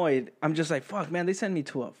fucking annoyed. I'm just like, fuck, man, they sent me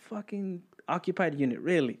to a fucking occupied unit,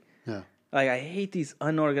 really. Yeah. Like, I hate these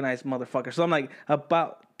unorganized motherfuckers. So I'm like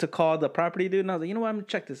about to call the property dude, and I was like, you know what? I'm gonna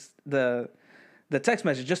check the text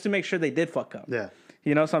message just to make sure they did fuck up. Yeah.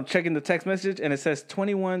 You know, so I'm checking the text message and it says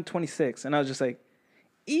 2126. And I was just like,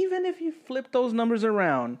 even if you flip those numbers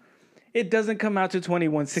around, it doesn't come out to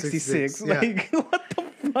 2166. Yeah. Like, what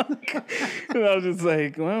the fuck? And I was just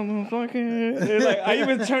like, well, fucking. Like, I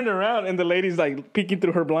even turned around and the lady's like peeking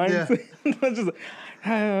through her blinds. Yeah. I was just like,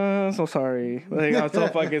 I'm so sorry. Like, I'm so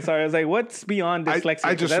fucking sorry. I was like, what's beyond dyslexia?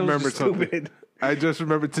 I just remembered something. Stupid. I just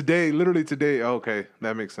remembered today, literally today. Okay,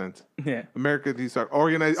 that makes sense. Yeah. American Youth Soccer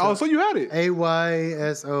Organized. Oh, so you had it.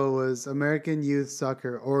 AYSO was American Youth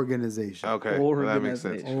Soccer Organization. Okay, well, that makes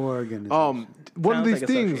sense. Organization. One of Sounds these like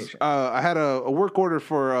things, association. I had a work order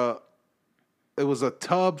for it was a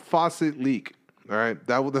tub faucet leak. All right,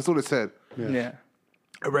 that's what it said. Yeah.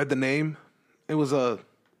 I read the name. It was a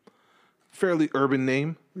fairly urban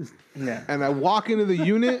name. Yeah. And I walk into the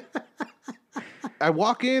unit. I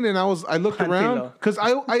walk in and I looked around because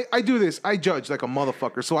I do this. I judge like a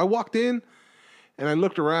motherfucker. So I walked in and I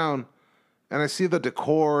looked around and I see the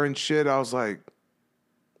decor and shit. I was like,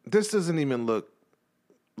 this doesn't even look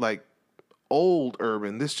like old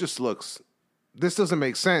urban. This doesn't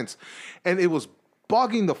make sense. And it was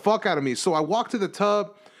bugging the fuck out of me. So I walk to the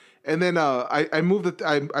tub and then I move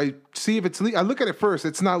I see if it's leak. I look at it first.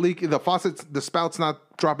 It's not leaking. The faucet's, the spout's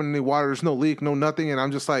not dropping any water. There's no leak, no nothing. And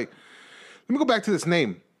I'm just like, let me go back to this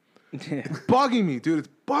name. Yeah. It's bugging me, dude. It's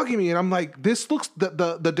bugging me. And I'm like, this looks,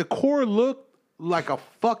 the decor looked like a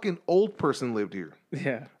fucking old person lived here.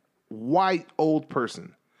 Yeah. White old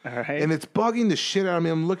person. All right. And it's bugging the shit out of me.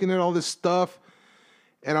 I'm looking at all this stuff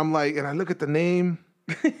and I'm like, and I look at the name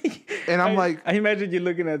and I'm like, I imagine you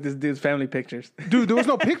looking at this dude's family pictures. dude, there was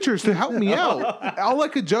no pictures to help me out. All I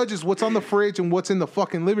could judge is what's on the fridge and what's in the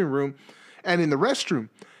fucking living room and in the restroom.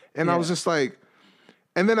 And I was just like,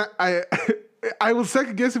 and then I was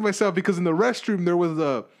second guessing myself because in the restroom there was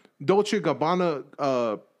a Dolce &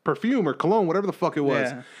 Gabbana perfume or cologne, whatever the fuck it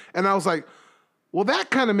was. Yeah. And I was like, well, that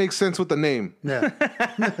kind of makes sense with the name. Yeah.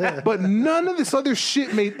 But none of this other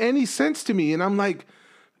shit made any sense to me. And I'm like,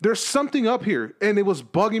 there's something up here. And it was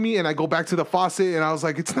bugging me. And I go back to the faucet and I was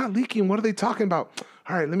like, it's not leaking. What are they talking about?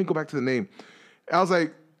 All right, let me go back to the name. I was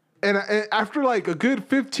like, and after like a good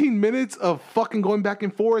 15 minutes of fucking going back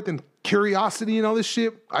and forth and curiosity and all this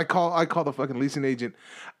shit, I call the fucking leasing agent.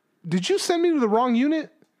 Did you send me to the wrong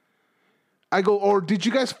unit? I go, or did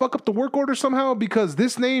you guys fuck up the work order somehow? Because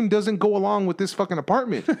this name doesn't go along with this fucking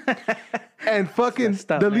apartment. And fucking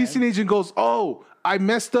the leasing agent goes, oh, I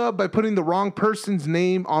messed up by putting the wrong person's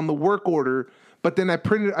name on the work order. But then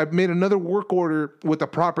I made another work order with the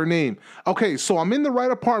proper name. Okay, so I'm in the right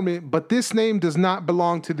apartment, but this name does not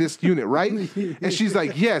belong to this unit, right? And she's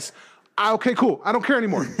like, yes. Okay, cool. I don't care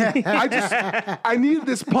anymore. I need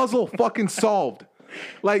this puzzle fucking solved.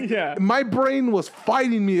 Like, my brain was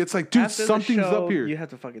fighting me. It's like, dude, After something's show, up here. You have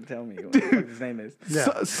to fucking tell me what the fuck his name is.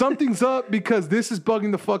 Something's up because this is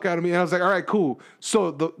bugging the fuck out of me. And I was like, all right, cool.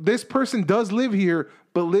 So this person does live here,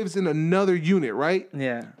 but lives in another unit, right?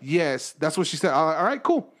 Yeah. Yes, that's what she said. All right,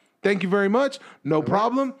 cool. Thank you very much. No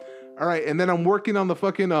problem. All right, and then I'm working on the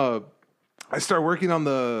fucking. I start working on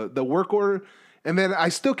the work order, and then I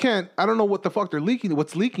still can't. I don't know what the fuck they're leaking.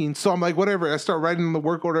 What's leaking? So I'm like, whatever. I start writing on the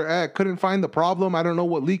work order. I couldn't find the problem. I don't know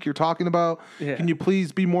what leak you're talking about. Yeah. Can you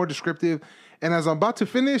please be more descriptive? And as I'm about to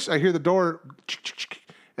finish, I hear the door,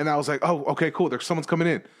 and I was like, oh, okay, cool. There's someone's coming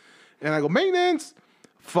in, and I go maintenance.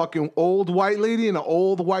 Fucking old white lady and an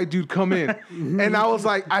old white dude come in. And I was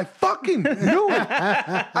like, I fucking knew it.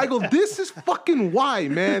 I go, this is fucking why,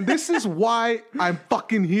 man. This is why I'm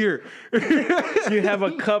fucking here. You have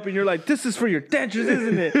a cup and you're like, this is for your dentures,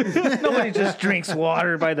 isn't it? Nobody just drinks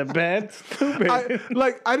water by the bed. Stupid.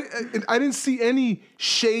 I didn't see any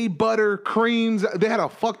shea butter creams. They had a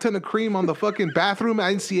fuck ton of cream on the fucking bathroom.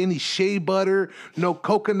 I didn't see any shea butter, no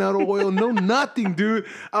coconut oil, no nothing, dude.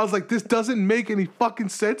 I was like, this doesn't make any fucking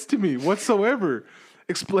sense to me whatsoever.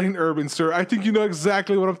 Explain urban, sir. I think you know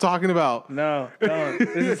exactly what I'm talking about. No, don't.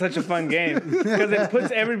 This is such a fun game because it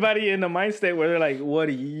puts everybody in a mind state where they're like, what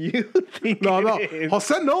do you think? No. It is?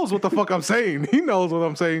 Jose knows what the fuck I'm saying. He knows what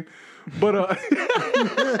I'm saying. But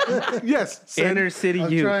yes, Inner city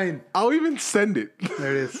I'm youth. trying. I'll even send it.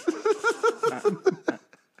 There it is.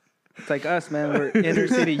 It's like us, man. We're inner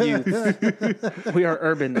city youth. We are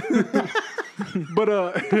urban. But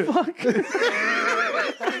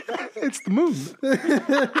it's the moon.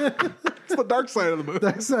 It's the dark side of the moon.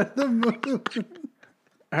 That's not the moon.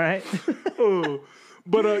 All right.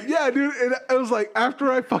 But yeah, dude, and I was like,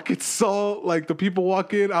 after I fucking saw like the people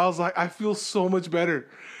walk in, I was like, I feel so much better.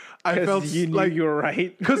 I felt you knew like you were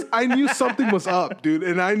right. because I knew something was up, dude,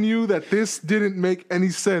 and I knew that this didn't make any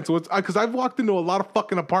sense. Because I've walked into a lot of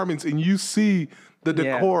fucking apartments and you see the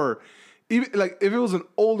decor. Even like if it was an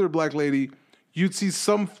older black lady, you'd see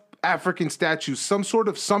some African statues, some sort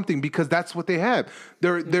of something, because that's what they have.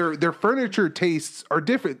 Their furniture tastes are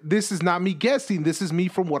different. This is not me guessing. This is me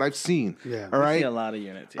from what I've seen. Yeah. All right. See a lot of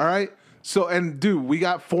units. Yeah. All right. So, and dude, we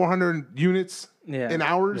got 400 units in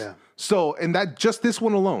ours. Yeah. So, and that just this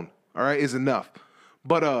one alone, all right, is enough.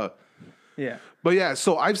 But yeah,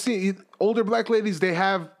 so I've seen older black ladies, they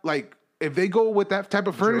have like, if they go with that type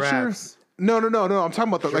of furniture. Giraffes. No. I'm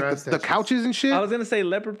talking about the statues. couches and shit. I was gonna say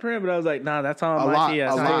leopard print, but I was like, nah, that's on a my lot,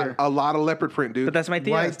 Tias. a lot of leopard print, dude. But that's my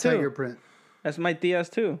White Tias tiger too. print. That's my Tias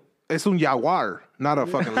too. It's un jaguar, not a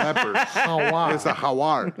fucking leopard. Jaguar. It's a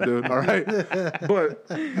jaguar, dude. All right, but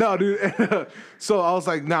no, dude. So I was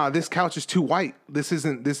like, nah, this couch is too white. This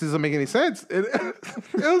doesn't make any sense. It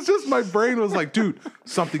was just my brain was like, dude,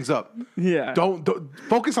 something's up. Yeah. Don't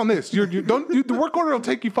focus on this. The work order will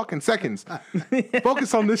take you fucking seconds.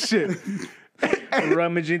 Focus on this shit.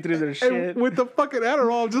 Rummaging through their shit. And with the fucking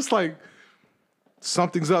Adderall, I'm just like,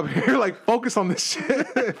 something's up here. Like, focus on this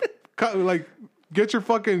shit. Like, get your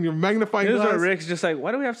magnifying This is glass. where Rick's just like,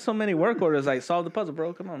 why do we have so many work orders? Like, solve the puzzle,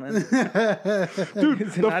 bro. Come on, man. Dude,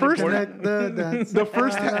 the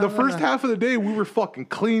first half of the day, we were fucking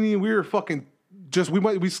cleaning. We were fucking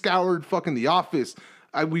we scoured fucking the office.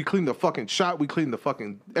 We cleaned the fucking shop. We cleaned the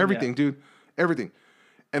fucking everything, dude. Everything.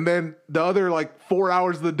 And then the other like 4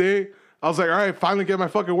 hours of the day, I was like, all right, finally get my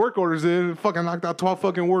fucking work orders in. Fucking knocked out 12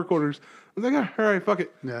 fucking work orders. I was like, all right, fuck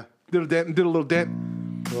it. Yeah. Did a little dent.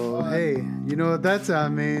 Well, hey, you know what that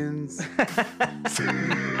sound means? That's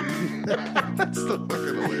so fucking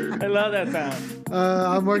hilarious. I love that sound.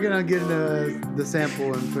 I'm working on getting the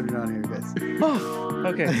sample and putting it on here, guys. Oh,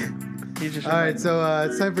 okay. You just All right, so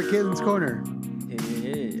it's time for Caitlin's Corner.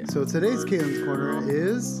 Yeah. So today's Caitlin's Corner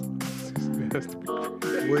is: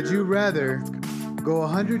 would you rather go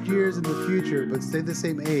 100 years in the future but stay the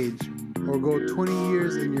same age, or go 20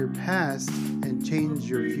 years in your past and change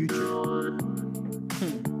your future?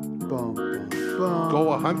 Boom, boom, boom. Go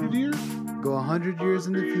 100 years? Go 100 years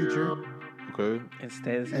in the future Okay. And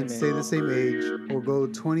stay the same. and stay the same age, or go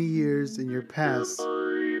 20 years in your past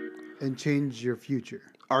and change your future.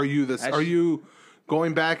 Are you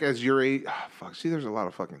going back as your age? Oh, fuck. See, there's a lot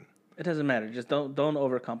of fucking. It doesn't matter. Just don't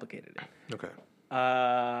overcomplicate it. Okay.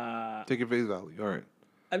 Take Take it face value. All right.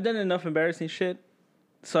 I've done enough embarrassing shit,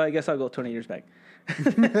 so I guess I'll go 20 years back.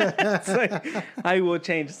 It's like, I will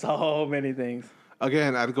change so many things.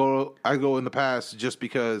 Again, I'd go in the past just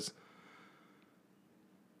because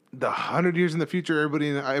the 100 years in the future,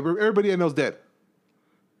 everybody I know is dead.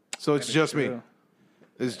 So it's just me. True.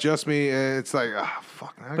 It's just me, and it's like,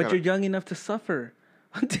 fuck. But you're young enough to suffer.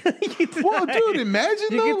 Until you die. Well, dude, imagine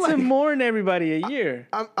you though, get to mourn everybody a year.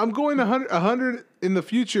 I'm going 100 in the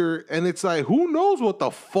future, and it's like, who knows what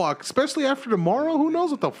the fuck? Especially after tomorrow, who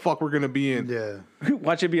knows what the fuck we're gonna be in? Yeah.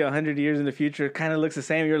 Watch it be 100 years in the future. Kind of looks the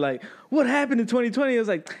same. You're like, what happened in 2020? It was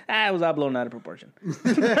like, it was all blown out of proportion.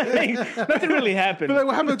 Nothing really happened. But like,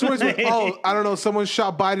 what happened in 2020? Oh, I don't know. Someone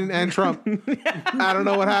shot Biden and Trump. I don't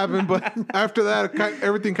know what happened, but after that,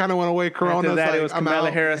 everything kind of went away. Corona's After that, like, it was I'm Kamala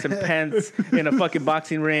out. Harris and Pence in a fucking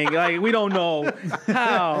boxing ring. Like, we don't know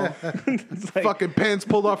how. It's like, Fucking Pence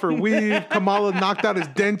pulled off her weave. Kamala knocked out his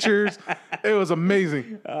dentures. It was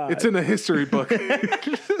amazing. It's in the history book.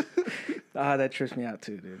 that trips me out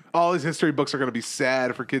too, dude. All these history books are going to be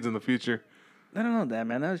sad for kids in the future. I don't know that,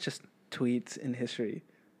 man. That was just tweets in history.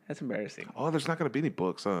 That's embarrassing. Oh, there's not going to be any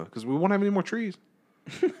books, huh? Because we won't have any more trees.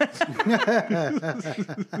 You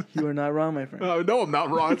are not wrong, my friend. No, I'm not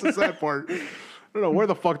wrong. It's the sad part. I don't know where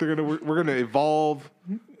the fuck we're going to evolve.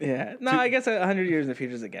 Yeah. No, I guess 100 years in the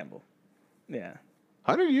future is a gamble. Yeah.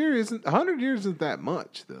 100 years isn't that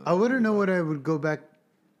much, though. I wouldn't know what I would go back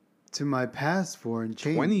to my past for and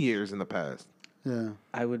change. 20 years in the past. Yeah.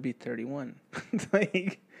 I would be 31.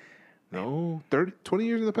 Like, No, 20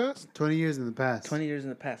 years in the past? 20 years in the past. 20 years in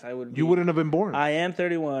the past, I would be. You wouldn't have been born. I am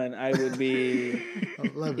 31. I would be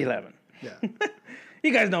 11. Yeah.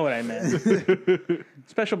 You guys know what I meant.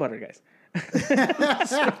 Special butter, guys.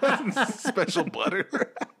 Special butter.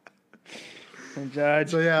 And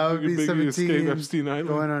Judge. So yeah, I would be Big escape 17, Epstein Island.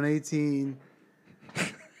 going on 18.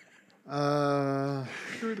 You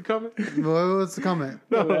read the comment? What's the comment?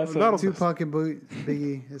 No, that's not Tupac and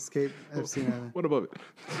Biggie escape Epstein Island. What above it?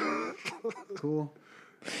 Cool.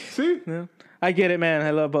 See? Yeah. I get it, man.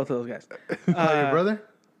 I love both of those guys. Oh, your brother?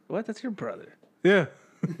 What? That's your brother. Yeah.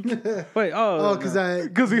 Wait, Oh, because I.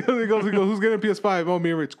 Because he goes, who's getting a PS5? Oh,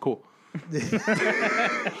 me and Rich. Cool. It's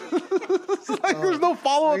like, there's no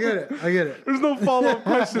follow-up. I get it. There's no follow-up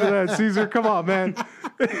question to that, Caesar. Come on, man. All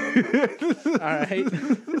right.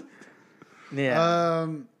 Yeah.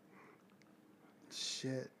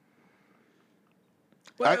 Shit.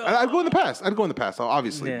 I'd go in the past. I'd go in the past,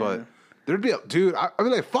 obviously, but there'd be dude. I'd be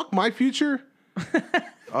like, fuck my future.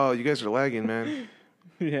 Oh, you guys are lagging, man.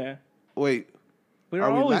 Yeah. Wait. We're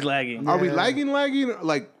always lagging. Are we lagging?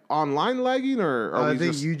 Like online lagging, or are we I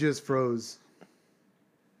think you just froze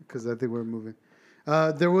because I think we're moving.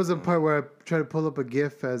 There was a part where I tried to pull up a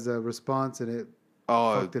GIF as a response and it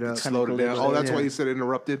fucked it up. Slowed it down. Oh, that's why you said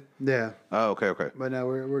interrupted? Yeah. Oh, okay. But now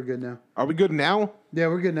we're good now. Are we good now? Yeah,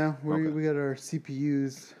 we're good now. We got our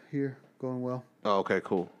CPUs here going well. Oh, okay,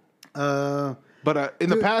 cool. But in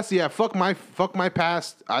the past, yeah, fuck my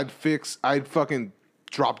past. I'd fucking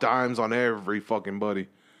drop dimes on every fucking buddy.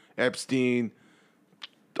 Epstein,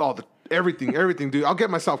 everything, dude. I'll get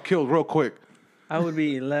myself killed real quick. I would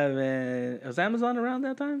be 11. Was Amazon around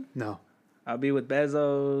that time? No. I'll be with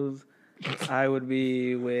Bezos. I would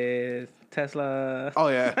be with Tesla. Oh,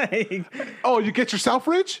 yeah. Oh, you get yourself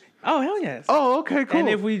rich? Oh, hell yes. Oh, okay, cool. And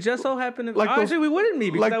if we just so happen to... actually, we wouldn't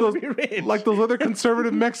be because I would be rich. Like those other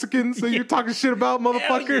conservative Mexicans that you're talking shit about,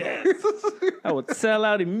 motherfucker. Yes. I would sell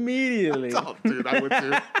out immediately. Oh, dude, I would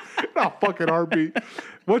too. Oh, fucking heartbeat.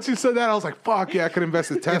 Once you said that, I was like, fuck, yeah, I could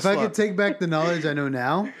invest in Tesla. If I could take back the knowledge I know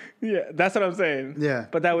now. Yeah, that's what I'm saying. Yeah.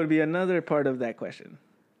 But that would be another part of that question.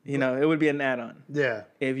 You know, it would be an add-on. Yeah.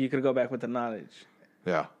 If you could go back with the knowledge.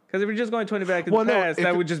 Yeah. Because if you're just going 20 back in the past,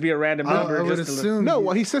 that would just be a random number. I would assume. No,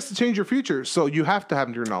 well, he says to change your future, so you have to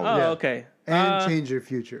have your knowledge. Oh, okay. And change your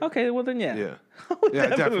future. Okay, well then, yeah. Yeah. Yeah,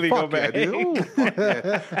 definitely go back. Yeah, dude. Ooh, fuck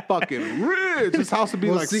yeah. Fucking rich. This house would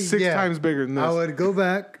be six times bigger than this. I would go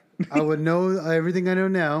back. I would know everything I know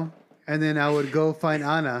now, and then I would go find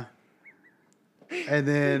Anna, and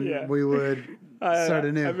then we would start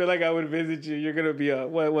anew. I feel like I would visit you. You're gonna be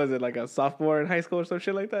what was it, like a sophomore in high school or some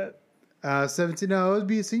shit like that? 17. No, I would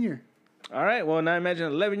be a senior. All right. Well, now imagine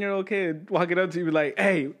an 11-year-old kid walking up to you, be like,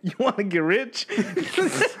 "Hey, you want to get rich?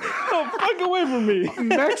 Oh, fuck away from me,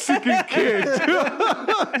 Mexican kid,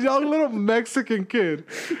 young little Mexican kid."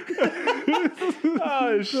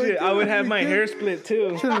 Oh shit! I would have my hair split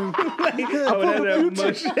too. I would have that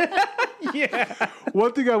much. Yeah.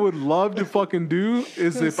 One thing I would love to fucking do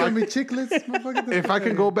is if I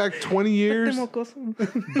can go back 20 years,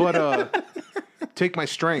 but take my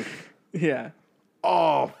strength. Yeah.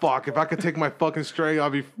 Oh fuck! If I could take my fucking strength,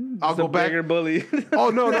 I'll go back. Bigger bully.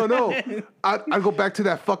 Oh no! I'd go back to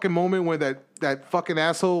that fucking moment when that fucking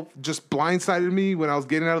asshole just blindsided me when I was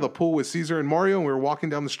getting out of the pool with Caesar and Mario, and we were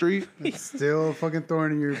walking down the street. It's still a fucking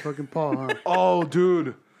thorn in your fucking paw, huh? Oh,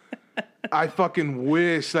 dude, I fucking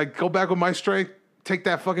wish. Like, go back with my strength, take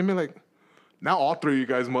that fucking man. Like, now all three of you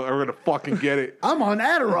guys are gonna fucking get it. I'm on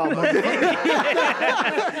Adderall.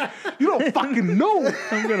 You don't fucking know.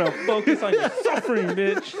 I'm gonna focus on your suffering,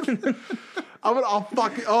 bitch.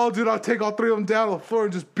 I'll take all three of them down on the floor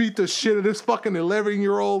and just beat the shit out of this fucking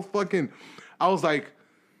 11-year-old fucking. I was like,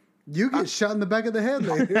 you get shot in the back of the head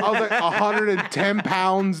later. I was like 110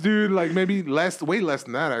 pounds, dude. Like maybe way less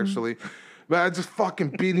than that actually. But I just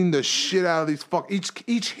fucking beating the shit out of these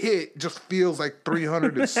each hit just feels like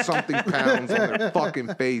 300 and something pounds on their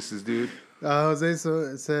fucking faces, dude. Jose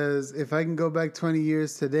says, if I can go back 20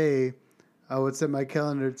 years today, I would set my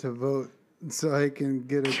calendar to vote so I can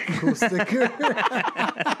get a cool sticker.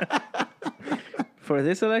 For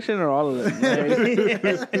this election or all of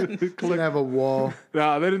them? Could have a wall.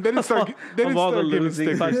 No, they didn't start giving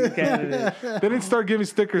stickers. They didn't start giving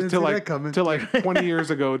stickers till like 20 years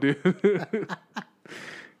ago, dude.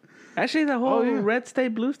 Actually, the whole red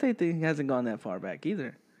state, blue state thing hasn't gone that far back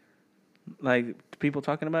either. Like, people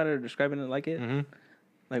talking about it or describing it like it. Mm-hmm.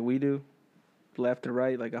 Like we do. Left or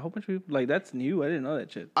right. Like, a whole bunch of people. Like, that's new. I didn't know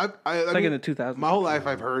that shit. I mean, in the 2000s. My whole life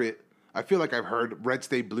I've heard it. I feel like I've heard red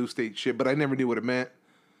state, blue state shit, but I never knew what it meant.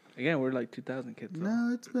 Again, we're like 2000 kids. So.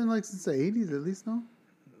 No, it's been like since the 80s at least, no?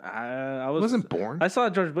 I wasn't born. I saw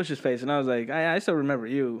George Bush's face, and I was like, I still remember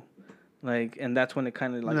you. Like, and that's when it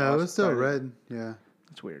kind of like... No, it was still red. Yeah.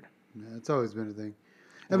 It's weird. Yeah, it's always been a thing.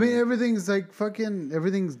 I mean, everything's like fucking...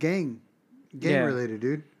 Everything's gang related,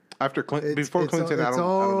 dude. After Clinton... Before Clinton, I don't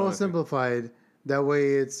know. It's all simplified. That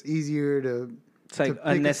way it's easier to... It's like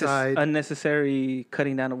unnecessary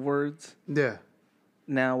cutting down of words. Yeah.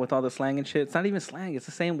 Now with all the slang and shit, it's not even slang. It's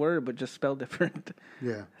the same word, but just spelled different.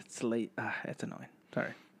 Yeah. It's late. It's annoying.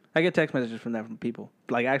 Sorry. I get text messages from people.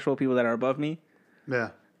 Like actual people that are above me. Yeah.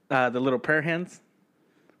 The little prayer hands.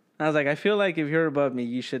 I was like, I feel like if you're above me,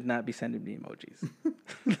 you should not be sending me emojis.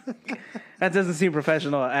 That doesn't seem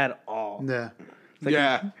professional at all. Yeah. Like,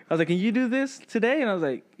 I was like, can you do this today? And I was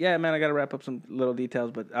like, yeah, man, I got to wrap up some little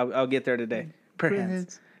details, but I'll get there today. Prayer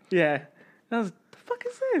hands. Yeah. And I was like, the fuck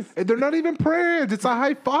is this? And they're not even prayer hands. It's a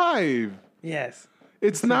high five. Yes.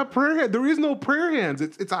 It's not prayer hands. There is no prayer hands.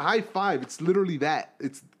 It's a high five. It's literally that.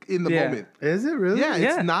 It's in the moment. Is it really? Yeah,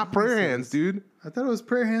 Yeah. it's not prayer hands, dude. I thought it was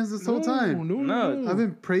prayer hands this whole time. No. I've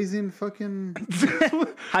been praising fucking.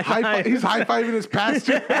 High five. He's high fiving his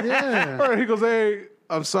pastor. Yeah. Or he goes, "Hey,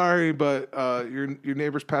 I'm sorry, but your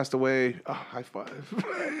neighbor's passed away." Oh, high five.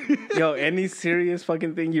 Yo, any serious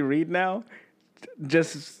fucking thing you read now,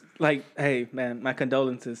 just like, hey, man, my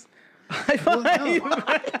condolences. High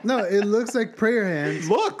five. No, it looks like prayer hands.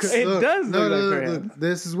 Looks. It does look like prayer hands.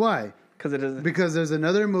 This is why. Because it doesn't. Because there's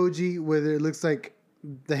another emoji where it looks like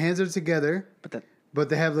the hands are together, but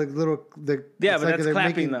they have like little. Yeah, it's but like that's they're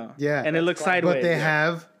clapping though. Yeah, And it looks sideways. but they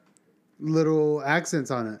have little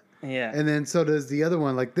accents on it. Yeah. And then so does the other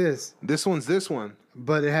one, like this, This one's this one.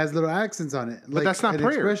 but it has little accents on it. Like that's not an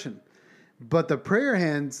prayer. expression. But the prayer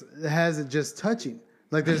hands has it just touching.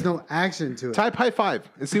 Like there's no action to it. Type high five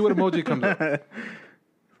and see what emoji comes up.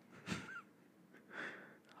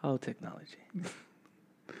 Oh, technology.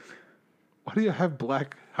 Why do you have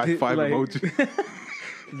black high five Like- emoji?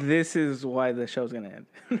 This is why the show's gonna end.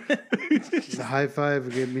 The high five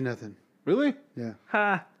gave me nothing. Really? Yeah.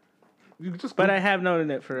 Ha! You can just But I have known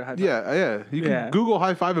it for a high five. yeah. You can Yeah. Google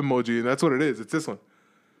high five emoji, and that's what it is. It's this one.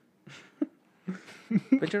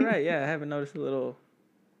 But you're right. Yeah, I haven't noticed the little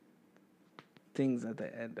things at the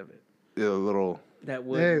end of it Yeah, a little. that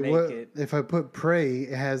would Hey, make what it. if I put pray?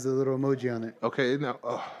 It has a little emoji on it. Okay, now.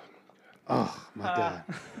 Oh my god!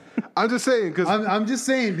 I'm just saying because I'm just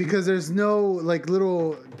saying because there's no like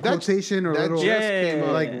little quotation or that little just came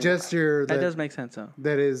up. like gesture That that does make sense, though.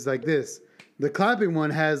 that is like this. The clapping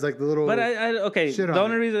one has like the little. But I okay. shit The on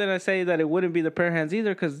only it. reason that I say that it wouldn't be the prayer hands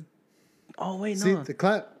either, because oh wait, see no, the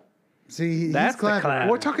clap. See, he's That's the clapping. clap.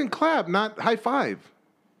 we're talking clap, not high five.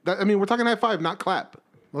 We're talking high five, not clap.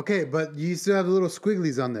 Okay, but you still have the little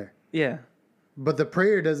squigglies on there. yeah, But the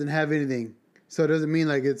prayer doesn't have anything, so it doesn't mean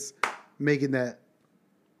like it's making a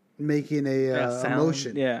sound.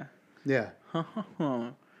 emotion. Yeah. Yeah.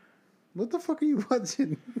 What the fuck are you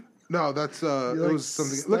watching? No, that's it like was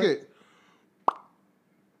something. stuck? Look at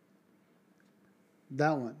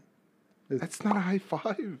That one. that's not a high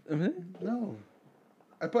five. No.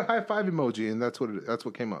 I put high five emoji, and that's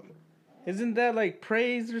what came up. Isn't that like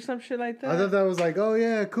praise or some shit like that? I thought that was like, oh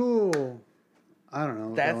yeah, cool. I don't know.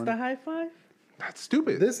 what that That's one- the high five. That's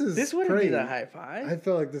stupid. This is This wouldn't praying. be the high five. I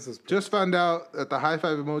felt like this was. Just found out that the high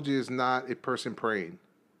five emoji is not a person praying.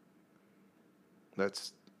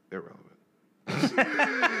 That's irrelevant.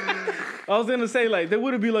 I was gonna say like there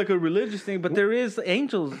wouldn't be like a religious thing, but there is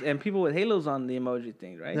angels and people with halos on the emoji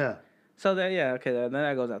thing, right? Yeah. So that then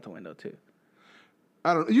that goes out the window too.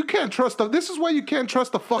 I don't. You can't trust the. This is why you can't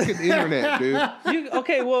trust the fucking internet, dude.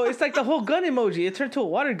 Okay, well it's like the whole gun emoji. It turned to a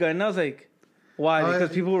water gun, and I was like, why?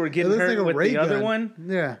 Because people were It getting looks hurt like a with ray the other gun. one.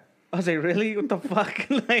 Yeah. I was like, really? What the fuck?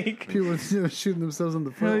 Like, People shooting themselves in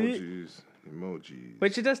the foot. Emojis.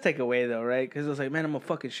 which it does take away though, right? Because it was like, man, I'm gonna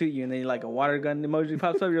fucking shoot you, and then like a water gun emoji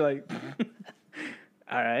pops up. You're like,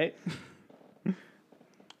 all right. You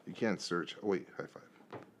can't search. Oh, wait, high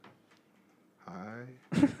five.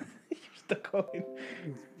 Hi. Stuck going.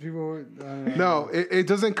 People were, I don't know. No, it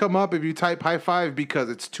doesn't come up if you type high five because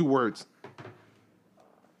it's 2 words.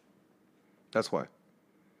 That's why.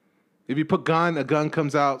 If you put gun, a gun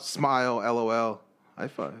comes out. Smile, LOL. High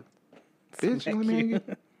five. Bitch, you let me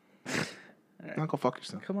again? Not go fuck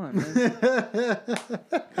yourself. Come on, man.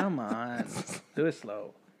 Come on. Do it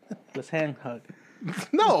slow. Let's hand hug.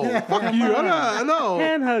 No, fuck you. I'm not, no.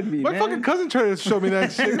 Hand hug me, My man. fucking cousin tried to show me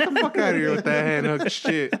that shit. Get the fuck out of here with that hand hug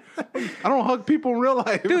shit. I don't hug people in real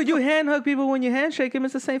life. Dude, you hand hug people when you handshake them.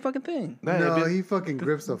 It's the same fucking thing. That No, bitch- he fucking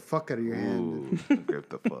grips the fuck out of your hand. Ooh, grip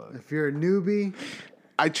the fuck. If you're a newbie,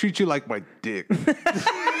 I treat you like my dick.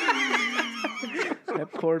 That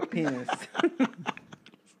poor penis.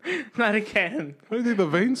 Not again. Why do you think the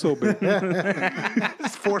vein's so big?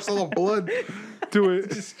 Just force a little blood to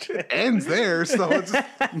it. It ends there, so it's just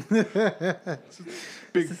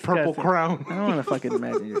big purple disgusting. crown. I don't want to fucking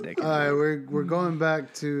imagine your dick. all right, we're going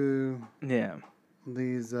back to Yeah.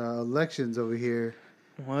 these elections over here.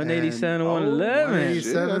 187 to And- 111.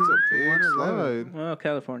 Shit, that's a big 111. slide. Well,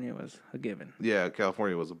 California was a given. Yeah,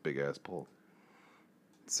 California was a big ass poll.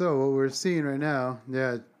 So what we're seeing right now,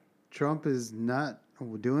 yeah, Trump is not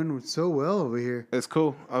doing so well over here. It's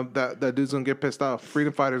cool. That dude's gonna get pissed off.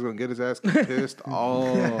 Freedom fighter's gonna get his ass pissed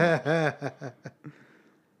off.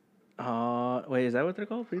 Wait, is that what they're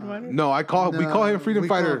called? Freedom fighters? No, we call him Freedom we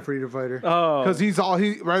call Fighter him Freedom Fighter. Oh. because he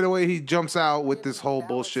right away he jumps out with this whole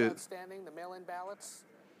bullshit. Outstanding, the mail-in ballots,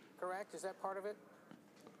 correct? Is that part of it?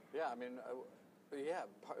 Yeah, I mean,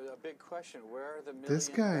 a big question. Where are the million This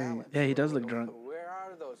guy- ballots? Yeah, he does look drunk. Where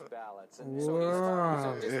are those ballots? And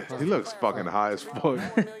Wow. He looks fucking high as fuck. 4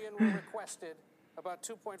 million were requested. About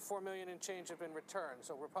 2.4 million and change have been returned.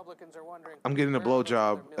 So Republicans are wondering. I'm getting a where are those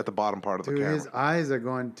blowjob other at the bottom part of the Dude, camera. his eyes are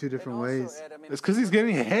going two million? different And also, ways. Ed, I mean, It's because he's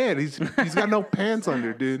getting head. He's got no pants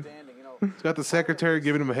under, dude. understanding, He's got the secretary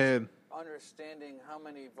giving him a head. understanding how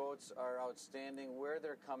many votes are outstanding, where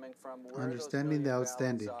they're coming from, where Understanding those the million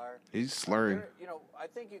outstanding. ballots are. He's slurring. I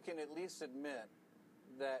think you can at least admit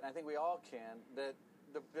that, and I think we all can, that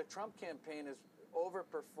the Trump campaign has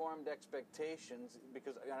overperformed expectations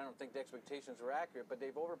because I don't think the expectations were accurate, but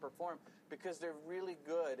they've overperformed because they're really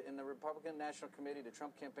good in the Republican National Committee, the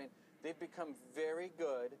Trump campaign. They've become very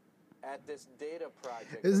good at this data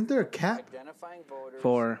project. Isn't there a cap? Identifying voters,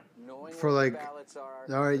 For knowing For, what like, the ballots are,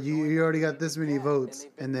 all right, knowing you already what got they this can many get, votes,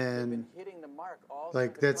 they've and been then hitting the mark all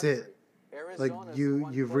like through the that's it. country. Like Arizona's the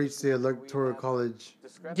one you've place reached the now where we electoral have college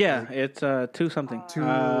discrepancy. Yeah, it's 2 something. to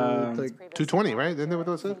like 220, right? Isn't that what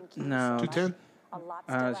that said? No. 210?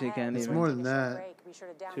 Honestly, you can't It's even. more than that.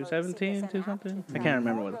 217, 2 something. I can't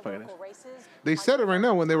remember what the fuck it is. They said it right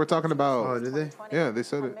now when they were talking about. Oh, did they? Yeah, they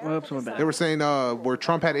said it. Whoops, my bad. They were saying where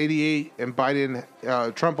Trump had 88 and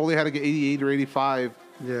Biden, Trump only had to get 88 or 85.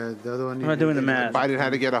 Yeah, the other one. I'm not doing the math. Biden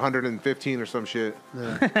had to get 115 or some shit.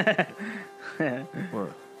 Yeah. What?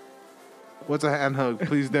 What's a hand hug?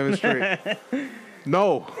 Please demonstrate.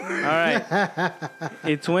 No. All right.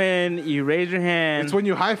 It's when you raise your hand, It's when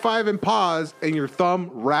you high five and pause and your thumb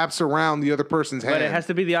wraps around the other person's hand. but it has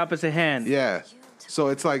to be the opposite hand. Yeah. So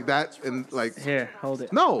it's like that and like. Here, hold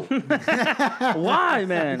it. No. Why,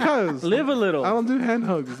 man? Because Live a little. I don't do hand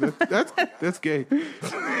hugs. That's gay.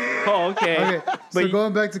 Oh, okay. Okay, so you-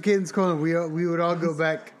 going back to Caden's Corner, we would all go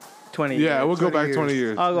back. 20 Yeah, years. we'll go 20 back 20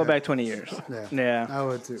 years. I'll go back 20 years. Yeah, Yeah. I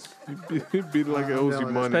would too. Be like an Ozzy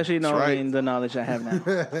down. money. Especially That's knowing right. the knowledge I have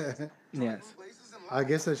now. Yes. I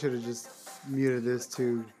guess I should have just muted this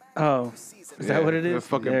too. Oh, is that what it The is?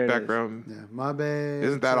 fucking There it is. background. Yeah, my bad.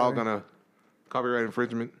 Isn't that all Sorry. gonna copyright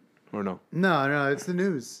infringement or no? No, it's the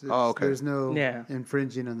news. It's, Oh, okay. There's no Yeah.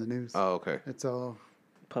 infringing on the news. Oh, okay. It's all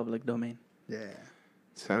Public domain. yeah.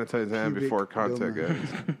 Sanitize hand Cubic before contact, domain.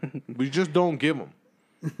 guys. We just don't give them.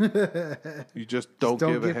 You just don't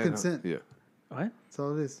don't give a give hand hug. consent. Yeah. What? That's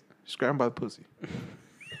all it is. Just grab 'em by the pussy.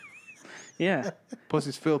 Yeah.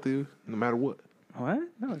 Pussy's filthy no matter what. What?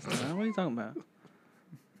 No, it's not. What are you talking about?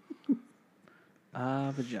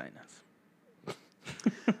 Vaginas.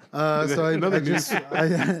 So Another I just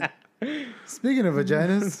speaking of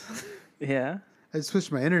vaginas, Yeah. I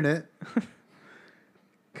switched my internet.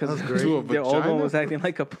 Because That was great. To a the old one vagina? was acting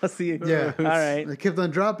like a pussy. Yeah. All right. It kept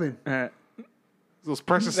on dropping. All right. Those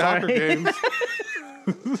precious All soccer right.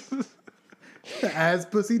 games. As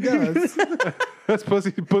pussy does. That's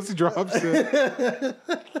pussy drops. Yeah.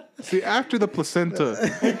 See, after the placenta,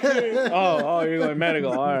 Oh, you're going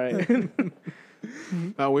medical. All right. waiting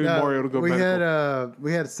Mario to go we medical.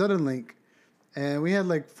 had Suddenlink, and we had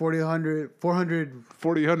like 400 40,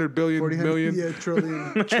 100 billion, 40, million, yeah,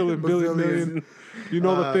 trillion. trillion, billion, Bazillion. million. You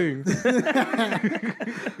know the thing.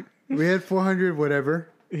 We had 400 whatever.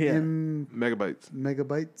 Yeah. Megabytes.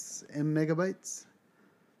 Megabytes.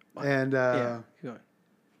 And Yeah. Keep going.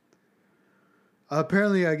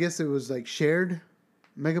 apparently, I guess it was like shared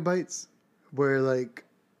megabytes, where like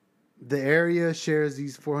the area shares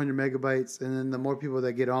these 400 megabytes, and then the more people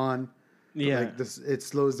that get on, Yeah. like this, it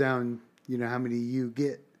slows down. You know how many you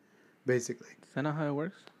get, basically. Is that not how it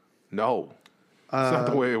works? No. That's not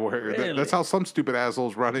the way it works. really? That's how some stupid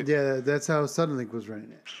assholes run it. Yeah, that's how Suddenlink was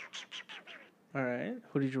running it. All right.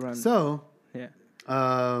 Who did you run? So, Yeah.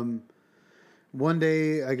 one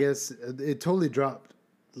day, I guess it totally dropped.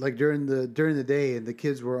 Like during the day, and the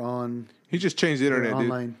kids were on He just changed the their internet,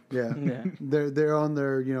 dude. online. Yeah, Yeah. they're on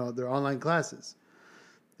their their online classes,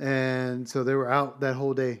 and so they were out that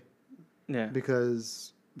whole day Yeah.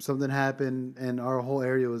 because something happened and our whole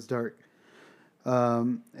area was dark.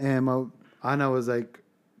 And Anna was like,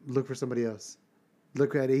 "Look for somebody else.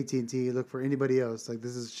 Look at AT&T. Look for anybody else. Like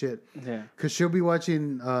this is shit." Yeah. Because she'll be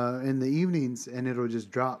watching in the evenings and it'll just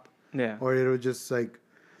drop. Yeah. Or it'll just like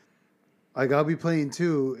I'll be playing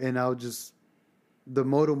too, and the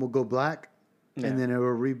modem will go black, Yeah. and then it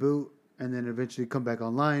will reboot, and then eventually come back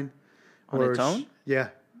online. On its own? Yeah.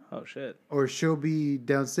 Oh shit. Or she'll be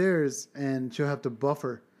downstairs and she'll have to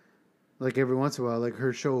buffer, like every once in a while, like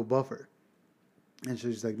her show will buffer, and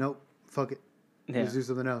she's just like, nope, fuck it, Yeah. let's do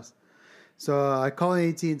something else. So I call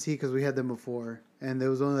AT&T because we had them before, and there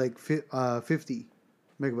was only like 50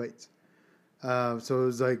 megabytes. So it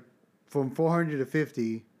was like from 400 to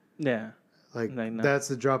 50. Yeah. Like Like, no. that's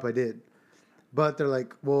the drop I did. But they're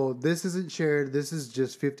like, well, this isn't shared. This is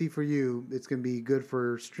just 50 for you. It's going to be good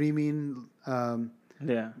for streaming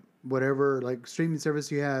Yeah. whatever like streaming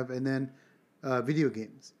service you have, and then video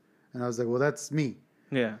games. And I was like, well, that's me.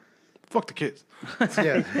 Yeah. Fuck the kids.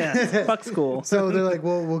 Yeah. Yeah. Fuck school. So they're like,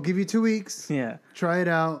 well, we'll give you 2 weeks. Yeah. Try it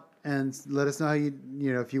out and let us know how you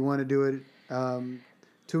know, if you want to do it.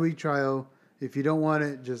 2-week trial. If you don't want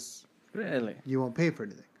it, just Really? you won't pay for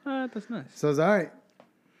anything. That's nice. So I was all right.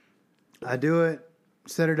 I do it,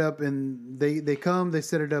 set it up, and they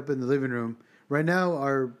set it up in the living room. Right now,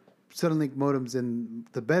 our Suddenlink modem's in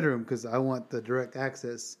the bedroom because I want the direct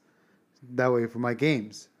access. That way for my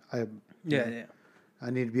games. Yeah. I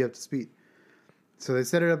need to be up to speed. So they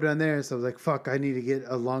set it up down there. So I was like, fuck, I need to get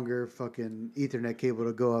a longer fucking Ethernet cable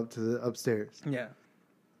to go up to the upstairs. Yeah.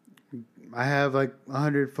 I have like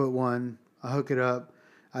 100-foot one. I hook it up.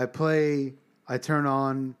 I turn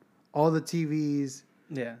on all the TVs.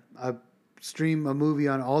 Yeah. I stream a movie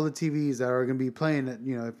on all the TVs that are going to be playing it,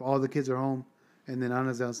 you know, if all the kids are home, and then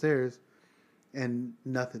Anna's downstairs, and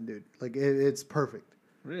nothing, dude. Like, it's perfect.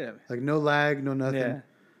 Really? Like, no lag, no nothing. Yeah.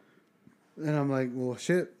 And I'm like, well,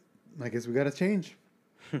 shit, I guess we got to change.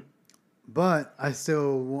 But I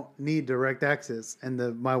still need direct access,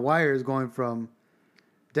 and my wire is going from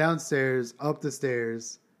downstairs, up the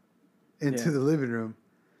stairs, into the living room,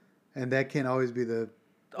 and that can't always be the...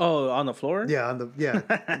 Oh, on the floor? Yeah,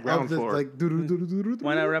 Ground floor. Like,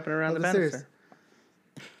 Why not wrap it around the banister?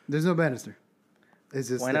 There's no banister. It's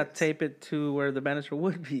just Why not tape it to where the banister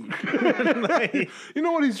would be? You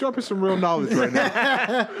know what? He's dropping some real knowledge right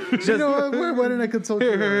now. You know what? Why didn't I consult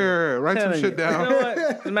you? Here. Write some shit down. You know what?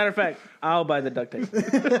 As a matter of fact, I'll buy the duct tape.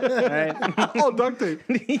 All right? Oh, duct tape.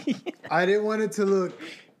 I didn't want it to look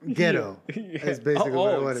ghetto. That's basically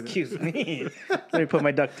what I wanted. Excuse me. Let me put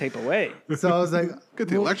my duct tape away. So I was like, Get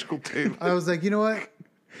the electrical tape. I was like, you know what?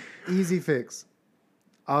 Easy fix.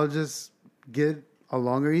 I'll just get a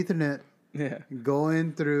longer Ethernet, Yeah. go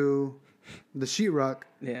in through the sheetrock,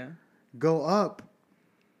 Yeah. go up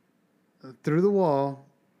through the wall.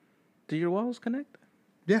 Do your walls connect?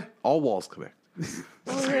 Yeah. All walls connect.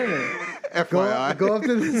 Oh, really? FYI. Go up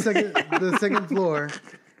to the second floor,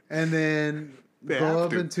 and then They go have up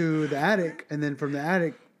to. into the attic, and then from the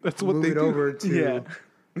attic, That's what move they it do. over to Yeah.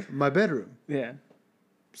 my bedroom. Yeah.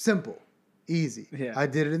 Simple, easy. Yeah. I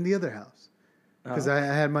did it in the other house because I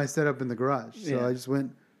had my setup in the garage. So Yeah. I just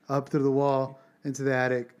went up through the wall into the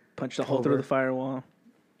attic. Punch the hole Over. through the firewall.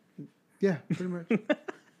 Yeah, pretty much.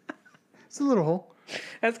 It's a little hole.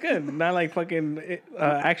 That's good. Not like fucking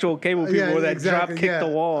actual cable people that drop kick the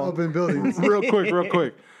wall. Open buildings. real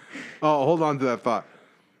quick. Oh, hold on to that thought.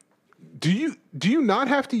 Do you not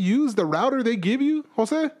have to use the router they give you,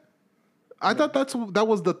 Jose? I thought that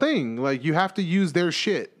was the thing. Like, you have to use their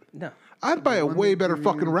shit. No. I'd buy a way better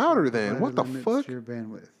fucking router then. What the fuck? Your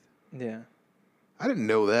bandwidth. Yeah. I didn't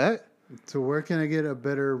know that. So where can I get a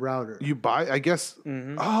better router? You buy, I guess.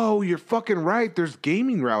 Mm-hmm. Oh, you're fucking right. There's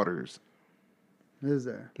gaming routers. Is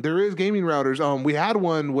there? There is gaming routers. We had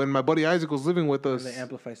one when my buddy Isaac was living with us. They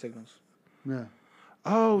amplify signals. Yeah.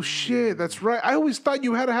 Oh shit, that's right. I always thought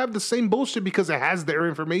you had to have the same bullshit because it has their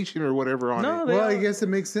information or whatever on No, it. they Well, I are. guess it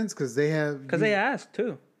makes sense because they have. Because they asked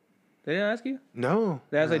too. They didn't ask you? No.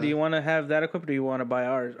 They asked, like, do you want to have that equipped or do you want to buy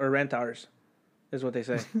ours or rent ours? Is what they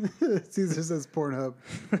say. Caesar says Pornhub.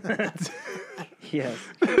 Yes.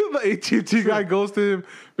 The AT&T guy goes to him,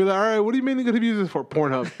 be like, all right, what do you mean you're going to use this for?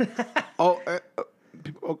 Pornhub.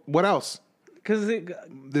 What else? Because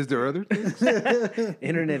Is there other things?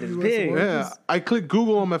 internet is big. Yeah, I click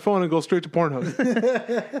Google on my phone and go straight to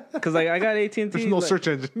Pornhub. Because like I got AT&T. There's no search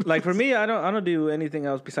engine. Like for me, I don't do anything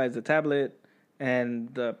else besides the tablet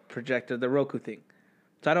and the projector, the Roku thing.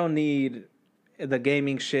 So I don't need the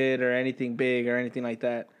gaming shit or anything big or anything like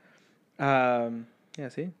that. Yeah,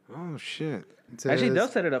 see? Oh, shit. Actually, they'll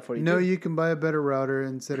set it up for you. No, too. you can buy a better router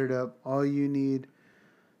and set it up. All you need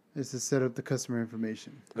is to set up the customer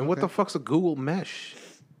information. And what the fuck's a Google Mesh?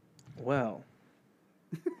 Well.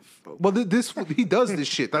 Well, he does this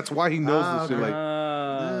shit. That's why he knows this shit.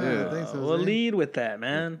 Like, Thanks, Jose. We'll lead with that,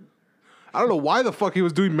 man. I don't know why the fuck he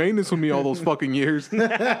was doing maintenance with me all those fucking years. Could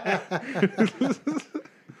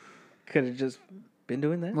have just been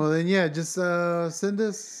doing that. Well, then, yeah, just send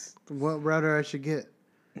us what router I should get.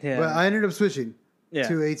 Yeah. But I ended up switching Yeah.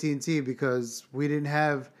 to AT&T because we didn't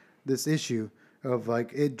have this issue of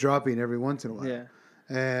like it dropping every once in a while. Yeah.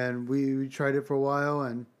 And we tried it for a while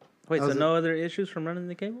and Wait, I so was no other issues from running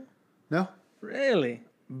the cable? no. Really?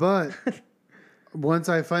 But once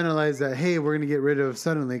I finalized that, hey, we're going to get rid of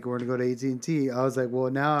Suddenlink, we're going to go to AT&T, I was like, well,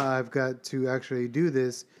 now I've got to actually do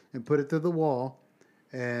this and put it through the wall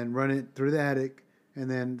and run it through the attic and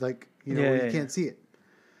then like, you know, where you can't see it.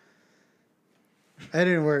 It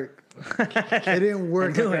didn't work. It didn't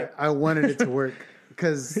work I knew like it. I wanted it to work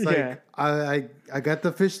because like I got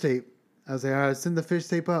the fish tape. I was like, all right, send the fish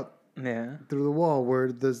tape up through the wall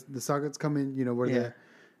where the sockets come in. You know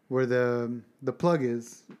where the plug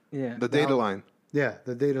is. Yeah, the data line. Yeah,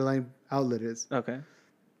 the data line outlet is. Okay.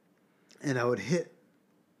 And I would hit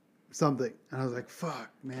something, and I was like, "Fuck,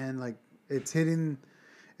 man! Like it's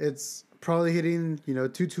probably hitting 2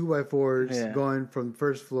 2x4s going from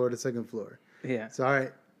first floor to second floor." Yeah. So all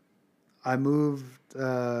right, I moved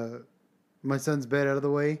my son's bed out of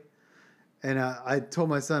the way, and I told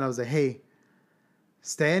my son, I was like, "Hey,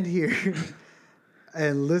 stand here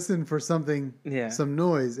and listen for something, some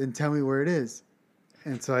noise, and tell me where it is."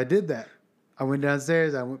 And so I did that. I went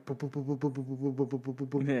downstairs. I went boop, boop, boop, boop, boop, boop, boop, boop, boop, boop,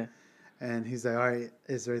 boop. Yeah. And he's like, all right,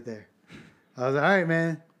 it's right there. I was like, all right,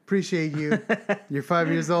 man, appreciate you. You're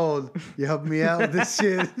 5 years old. You helping me out with this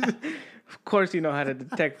shit. Of course you know how to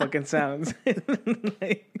detect fucking sounds.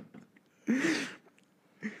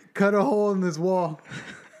 Cut a hole in this wall.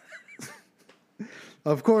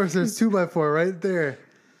 Of course, there's 2x4 right there.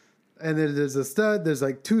 And then there's a stud. There's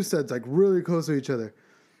like 2 studs like really close to each other.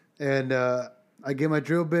 And I get my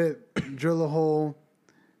drill bit, drill a hole,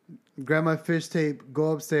 grab my fish tape,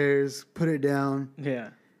 go upstairs, put it down. Yeah.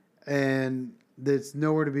 And there's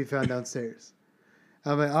nowhere to be found downstairs.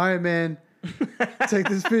 I'm like, all right, man, take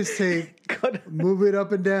this fish tape, move it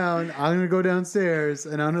up and down. I'm going to go downstairs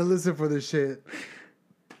and I'm going to listen for this shit.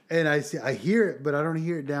 And I hear it, but I don't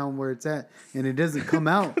hear it down where it's at. And it doesn't come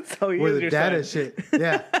out where the data shit.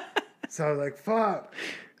 Yeah. So I was like, fuck.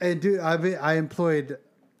 And dude, I employed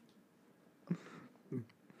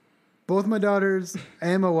both my daughters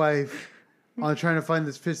and my wife on trying to find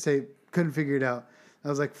this fish tape. Couldn't figure it out. I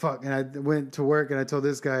was like, fuck. And I went to work and I told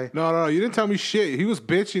this guy. No, you didn't tell me shit. He was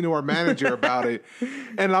bitching to our manager about it.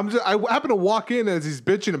 And I happened to walk in as he's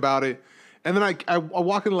bitching about it. And then I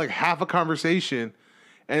walk in like half a conversation.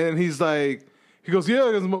 And then he goes, yeah,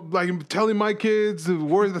 like I'm telling my kids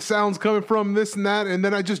where the sound's coming from, this and that. And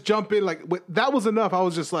then I just jump in. Like, that was enough. I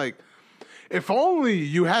was just like, if only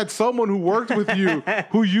you had someone who worked with you,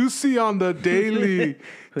 who you see on the daily,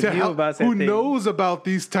 who knows about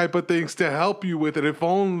these type of things to help you with it. If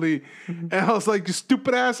only. And I was like, you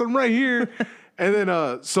stupid ass, I'm right here. And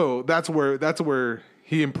then, so that's where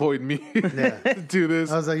he employed me to do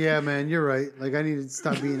this. I was like, yeah, man, you're right. Like, I need to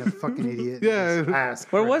stop being a fucking idiot. Yeah.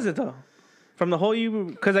 Where was it though? From the whole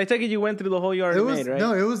because I take it you went through the whole yard and made, right?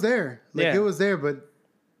 No, it was there. Like, it was there, but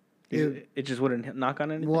it just wouldn't knock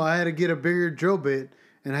on anything? Well, I had to get a bigger drill bit,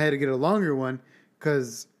 and I had to get a longer one,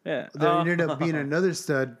 because there ended up being another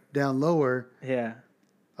stud down lower. Yeah.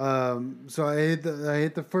 So I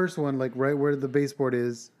hit the first one, like right where the baseboard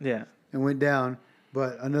is. Yeah. And went down.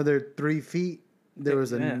 But another 3 feet, there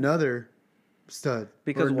was another stud.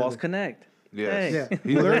 Because walls connect. Yes. Hey. Yeah.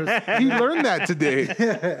 He learned that today.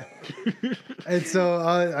 Yeah. And so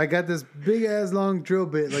I got this big ass long drill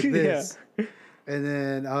bit like this. Yeah. And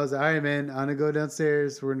then I was like, all right, man, I'm gonna go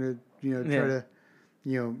downstairs. We're gonna, try to,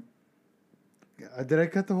 did I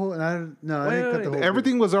cut the hole? And I didn't cut the hole.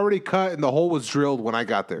 Everything was already cut and the hole was drilled when I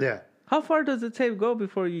got there. Yeah. How far does the tape go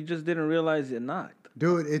before you just didn't realize it knocked?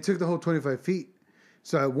 Dude, it took the whole 25 feet.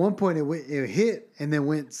 So at one point it hit and then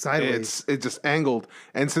went sideways. It just angled,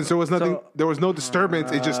 and since there was nothing, there was no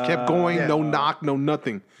disturbance. It just kept going. Yeah. No knock, no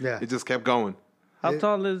nothing. Yeah, it just kept going. How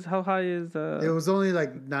high is? It was only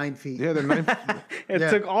like 9 feet. Yeah, they're 9 feet. It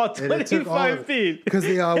took all 25 feet. Because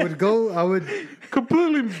I would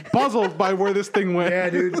completely puzzled by where this thing went. Yeah,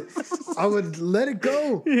 dude. I would let it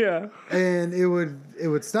go. Yeah, and it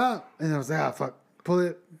would stop, and I was like, fuck, pull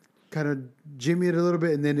it, kind of jimmy it a little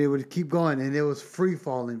bit, and then it would keep going, and it was free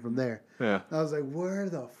falling from there. Yeah, I was like, where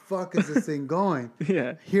the fuck is this thing going?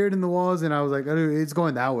 Yeah, hear it in the walls, and I was like, it's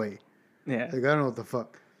going that way. Yeah, like I don't know what the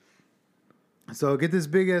fuck. So get this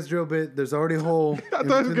big ass drill bit. There's already a hole. I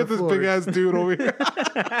thought you get this big ass dude over here.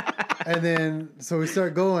 And then so we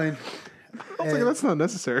start going. I was like, that's not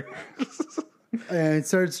necessary. And it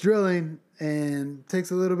starts drilling, and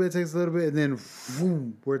takes a little bit, and then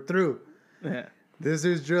boom, we're through. Yeah. This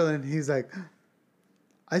dude's drilling. He's like,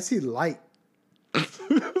 I see light.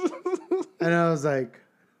 And I was like,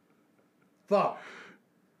 fuck.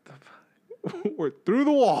 We're through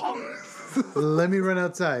the wall. Let me run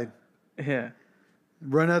outside. Yeah.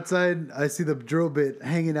 Run outside. I see the drill bit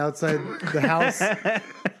hanging outside the house.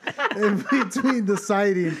 In between the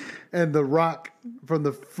siding and the rock from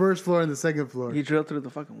the first floor and the second floor. You drilled through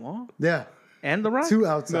the fucking wall? Yeah. And the rock? 2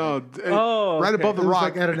 outside. No, right above the rock.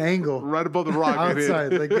 Like at an angle. Right above the rock.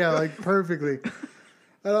 Outside. Like perfectly.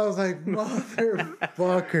 And I was like,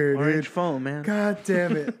 motherfucker, Orange dude. foam, man. God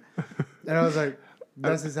damn it. And I was like,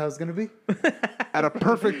 That's just how it's gonna be. At a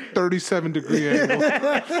perfect 37-degree angle.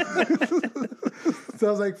 So I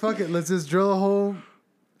was like, fuck it, let's just drill a hole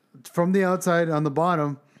from the outside on the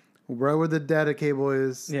bottom, right where the data cable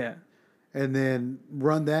is. Yeah. And then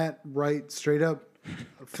run that right straight up,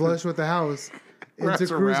 flush with the house Wraps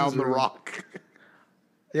into around Cruz's the room. rock.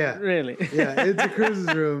 Yeah, Really? yeah, into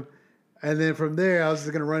Cruz's room, and then from there I was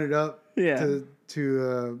just gonna run it up Yeah.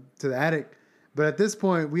 to the attic. But at this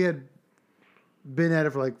point, we had been at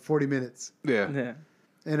it for like 40 minutes, Yeah. Yeah.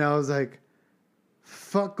 and I was like,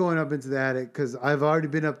 "Fuck going up into the attic," because I've already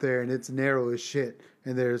been up there and it's narrow as shit,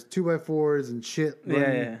 and there's 2x4s and shit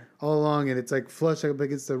running all along, and it's like flush up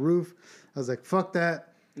against the roof. I was like, "Fuck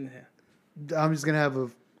that." Yeah. I'm just gonna have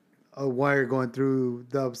a wire going through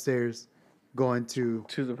the upstairs, going to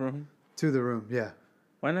To the room. the room. Yeah,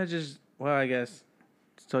 Why not just? Well, I guess.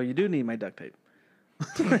 So you do need my duct tape.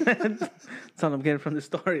 That's all I'm getting from the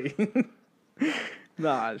story.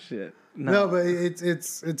 Nah, shit. no, but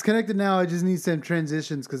it's connected now. I just need some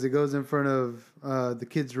transitions because it goes in front of the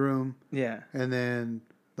kids' room, Yeah. and then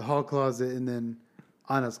the hall closet, and then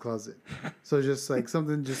Anna's closet. So just like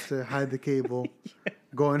something just to hide the cable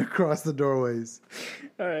going across the doorways.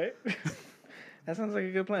 All right. That sounds like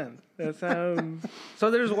a good plan. That sounds. So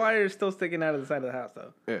there's wires still sticking out of the side of the house,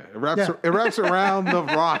 though. Yeah. It wraps around the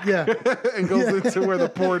rock. Yeah. And goes into where the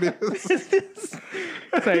port is.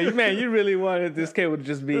 It's like, man, you really wanted this cable to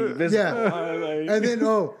just be visible. Yeah. Like- And then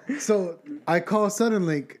so I call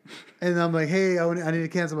Suddenlink, and I'm like, "Hey, I need to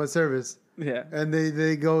cancel my service." yeah. And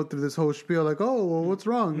they go through this whole spiel like, "Oh, well, what's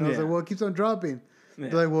wrong?" And I was Yeah. like, "Well, it keeps on dropping." Yeah.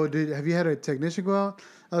 They're like, "Well, have you had a technician go out?"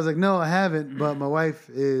 I was like, "No, I haven't, but my wife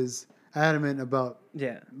is adamant about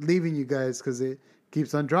Yeah. leaving you guys because it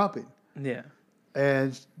keeps on dropping." Yeah.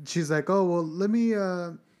 And she's like, "Oh, well, let me.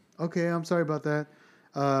 Okay, I'm sorry about that.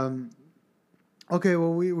 Okay,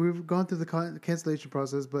 well, we've gone through the cancellation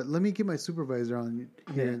process, but let me get my supervisor on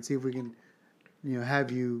here Yeah. and see if we can,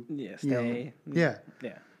 have you. Yeah. you know, Stay. yeah."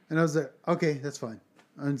 Yeah. And I was like, "Okay, that's fine."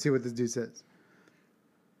 And see what this dude says.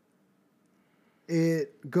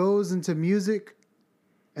 It goes into music,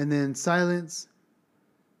 and then silence,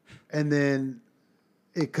 and then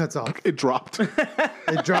it cuts off. It dropped.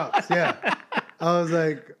 It drops. Yeah, I was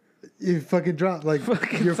like, "You fucking dropped! Like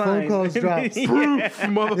Fucking your phone sign. calls drops." Proof,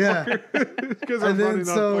 motherfucker. Because And then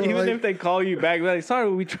so Even like, if they call you back, they're like,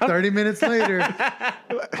 sorry, we dropped. 30 minutes later,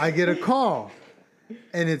 I get a call,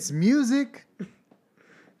 and it's music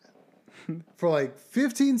for like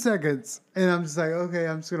 15 seconds, and I'm just like, "Okay,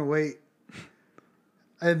 I'm just gonna wait."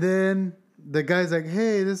 And then the guy's like,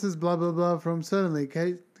 "Hey, this is blah blah blah from Suddenly,"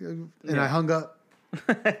 okay? And I hung up.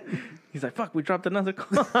 He's like, fuck, we dropped another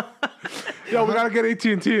call. Yo, we gotta get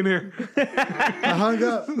AT&T in here. I hung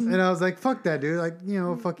up, and I was like, "Fuck that, dude! Like,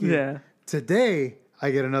 fuck you." Yeah. Today,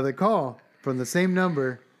 I get another call from the same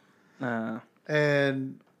number, Uh,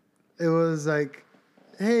 and it was like,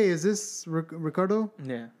 "Hey, is this Ricardo?"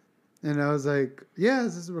 yeah. And I was like, "Yeah,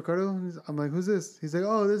 is this Ricardo?" And I'm like, "Who's this?" He's like,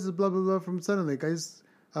 "Oh, this is blah blah blah from Suddenlink. I just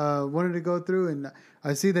wanted to go through, and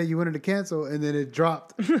I see that you wanted to cancel, and then it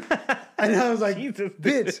dropped." And I was like, Jesus,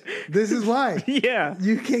 "Bitch, this is why Yeah.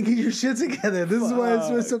 you can't get your shit together. This is why it's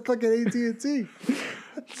supposed to fucking AT&T."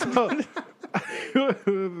 This Suddenly,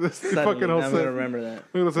 fucking whole I'm gonna set. remember that.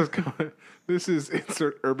 Look at this comment. This is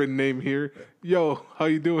insert urban name here. Yo, how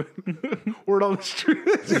you doing? Word on the street.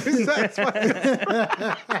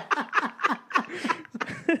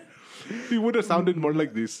 He would have sounded more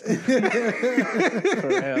like this. For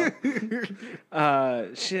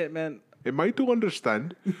real. Shit, man. Am I to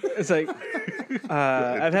understand? It's like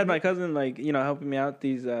I've had my cousin helping me out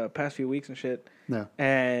these past few weeks and shit. No.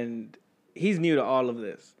 And he's new to all of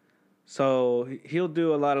this, so he'll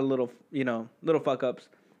do a lot of little fuck ups,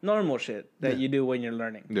 normal shit that you do when you're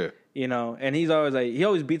learning. Yeah. And he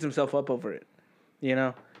always beats himself up over it,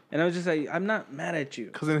 And I was just like, I'm not mad at you.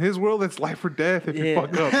 Because in his world, it's life or death if you Yeah.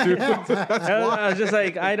 fuck up, dude. That's I why. was just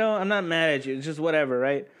like, I'm not mad at you. It's just whatever,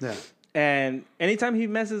 right? Yeah. And anytime he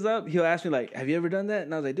messes up, he'll ask me like, have you ever done that?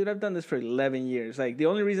 And I was like, dude, I've done this for 11 years. Like, the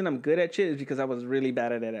only reason I'm good at shit is because I was really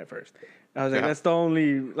bad at it at first. I was like, that's the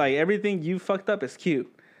only, everything you fucked up is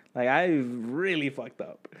cute. Like, I really fucked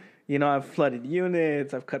up. I've flooded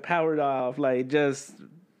units, I've cut power off, just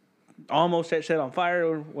almost set shit on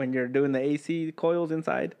fire when you're doing the AC coils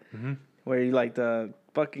inside, where the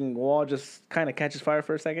fucking wall just kind of catches fire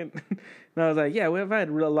for a second. And I was like, yeah, we've had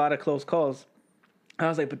a lot of close calls. I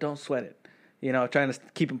was like, but don't sweat it. Trying to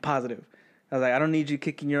keep them positive. I was like, I don't need you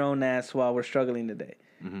kicking your own ass while we're struggling today.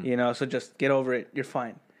 So just get over it. You're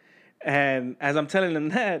fine. And as I'm telling them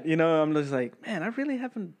that, I'm just like, man, I really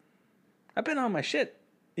haven't, I've been on my shit.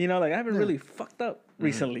 I haven't really fucked up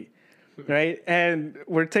recently. right? And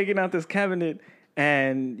we're taking out this cabinet,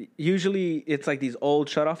 and usually it's like these old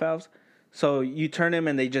shutoff valves. So you turn them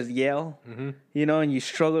and they just yell, you know, and you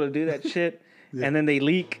struggle to do that shit. And then they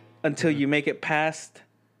leak until you make it past,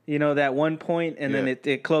 you know, that one point, and then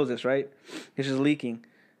it closes, right? It's just leaking.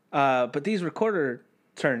 But these recorder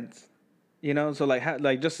turns, you know, so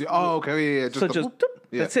like just... Oh, okay, yeah. Just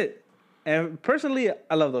that's it. And personally,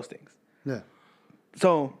 I love those things. Yeah.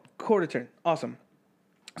 So, quarter turn. Awesome.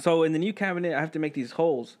 So, in the new cabinet, I have to make these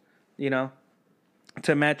holes, you know,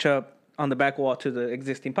 to match up on the back wall to the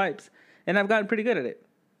existing pipes. And I've gotten pretty good at it.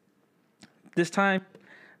 This time,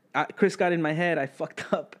 Chris got in my head. I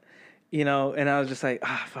fucked up, you know, and I was just like,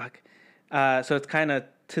 fuck. So it's kind of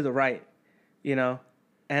to the right, you know.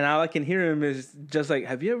 And all I can hear him is just like,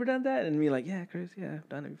 have you ever done that? And me like, yeah, Chris, yeah, I've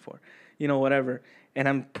done it before. You know, whatever. And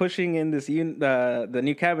I'm pushing in this the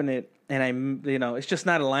new cabinet, and I'm, you know, it's just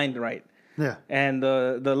not aligned right. Yeah. And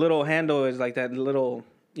the little handle is like that little,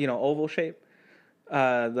 you know, oval shape.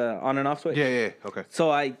 The on and off switch. Yeah, okay. So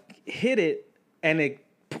I hit it, and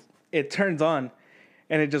it turns on,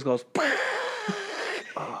 and it just goes.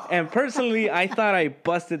 And personally, I thought I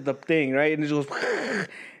busted the thing, right? And it just goes,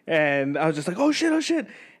 and I was just like, oh shit.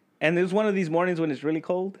 And it was one of these mornings when it's really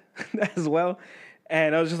cold as well.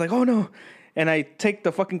 And I was just like, oh no. And I take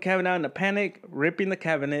the fucking cabinet out in a panic, ripping the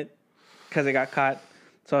cabinet because it got caught.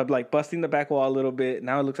 So I'm like busting the back wall a little bit.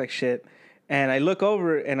 Now it looks like shit. And I look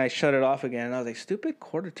over and I shut it off again. And I was like, stupid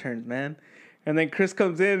quarter turns, man. And then Chris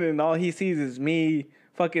comes in and all he sees is me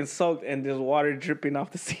fucking soaked and there's water dripping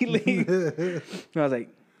off the ceiling. And I was like,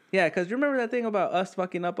 yeah, because you remember that thing about us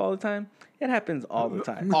fucking up all the time? It happens all the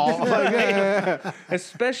time. Yeah.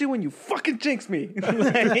 Especially when you fucking jinx me.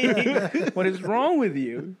 Like, what is wrong with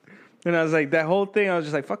you? And I was like, that whole thing, I was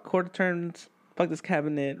just like, fuck quarter turns, fuck this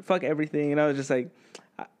cabinet, fuck everything. And I was just like,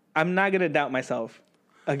 I'm not going to doubt myself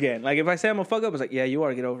again. Like, if I say I'm a fuck up, it's like, yeah, you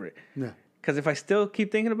are, get over it. Yeah. Because if I still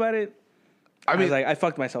keep thinking about it, I mean, I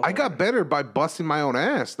fucked myself. I got better by busting my own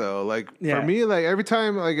ass, though. Like, for me, like, every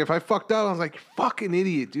time, like, if I fucked up, I was like, fucking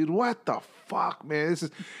idiot, dude. What the fuck, man? This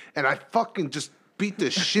is... And I fucking just beat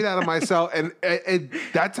the shit out of myself. And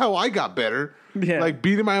that's how I got better. Yeah. Like,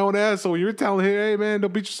 beating my own ass. So when you're telling him, hey, man,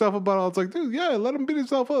 don't beat yourself up about it, I was like, dude, yeah, let him beat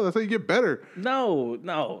himself up. That's how you get better. No.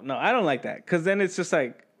 I don't like that. Because then it's just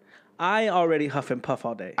like, I already huff and puff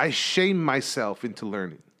all day. I shame myself into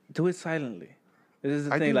learning. Do it silently. This is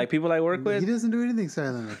the thing. Like, people I work with. He doesn't do anything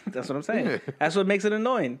silently. That's what I'm saying. That's what makes it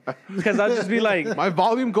annoying. Because I'll just be like. My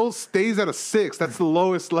volume goal stays at a 6. That's the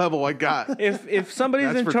lowest level I got. If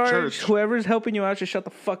somebody's in charge, whoever's helping you out, just shut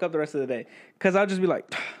the fuck up the rest of the day. Because I'll just be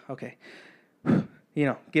like, okay. You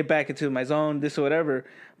know, get back into my zone, this or whatever.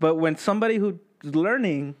 But when somebody who's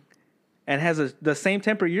learning and has the same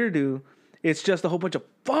temper you do, it's just a whole bunch of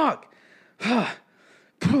fuck.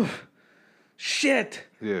 Shit.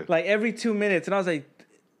 Yeah. Like every 2 minutes. And I was like,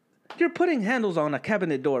 you're putting handles on a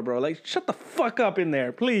cabinet door, bro. Like, shut the fuck up in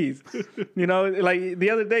there, please. You know, like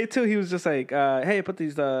the other day too, he was just like, hey, put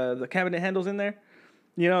these the cabinet handles in there.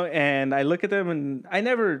 You know, and I look at them and I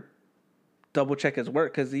never double check his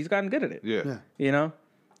work because he's gotten good at it. Yeah. You know?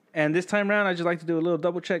 And this time around, I just like to do a little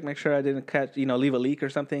double check, make sure I didn't leave a leak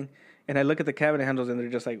or something. And I look at the cabinet handles and they're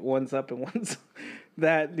just like one's up and one's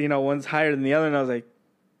that, you know, one's higher than the other. And I was like,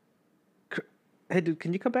 hey, dude,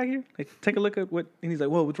 can you come back here? Like, take a look at what... And he's like,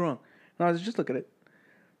 whoa, what's wrong? And I was just look at it.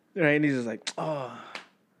 Right? And he's just like, oh,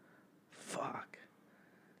 fuck.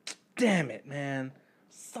 Damn it, man.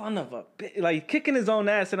 Son of a bitch. Like, kicking his own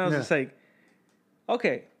ass. And I was just like,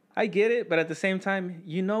 okay, I get it. But at the same time,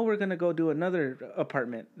 you know we're going to go do another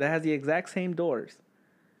apartment that has the exact same doors.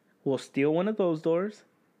 We'll steal one of those doors.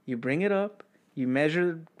 You bring it up. You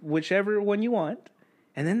measure whichever one you want.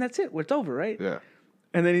 And then that's it. It's over, right? Yeah.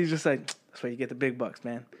 And then he's just like... That's why you get the big bucks,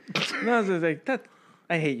 man. And I was just like,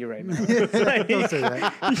 I hate you right now. Like, don't say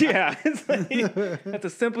that. Yeah. It's like, that's a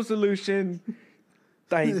simple solution.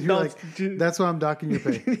 That's why I'm docking your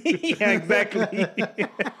pay. Yeah, exactly.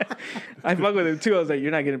 I fuck with him too. I was like,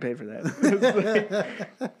 you're not getting paid for that.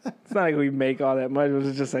 It's not like we make all that much. It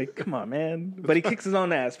was just like, come on, man. But he kicks his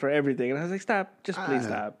own ass for everything. And I was like, stop. Just please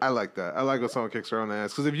stop. I like that. I like when someone kicks their own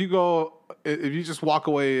ass. Because if you just walk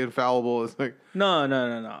away infallible, it's like... No.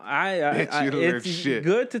 It's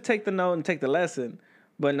good to take the note and take the lesson,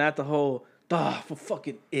 but not the whole, for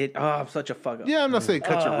fucking it. Oh, I'm such a fuck up. Yeah, I'm not saying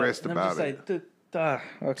cut your wrist about it. Like,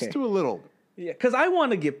 okay. Just do a little. Yeah, because I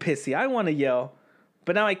want to get pissy. I want to yell,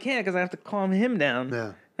 but now I can't because I have to calm him down.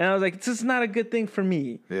 Yeah. And I was like, this is not a good thing for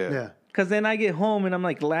me. Yeah. Because then I get home and I'm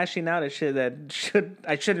like lashing out at shit that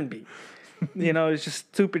I shouldn't be. You know, it's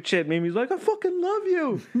just stupid shit. Mimi's like, I fucking love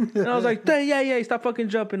you. And I was like, yeah, stop fucking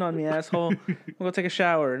jumping on me, asshole. We'll go take a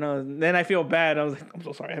shower. No, then I feel bad. I was like, I'm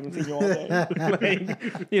so sorry. I haven't seen you all day.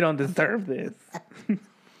 Like, you don't deserve this.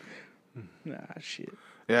 Nah, shit.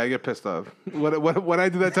 Yeah, I get pissed off. When I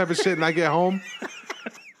do that type of shit and I get home,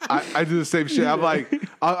 I do the same shit. I'm like,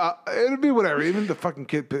 it'll be whatever. Even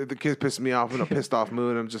the kids piss me off in a pissed off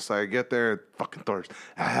mood. I'm just like, get there, fucking thirst.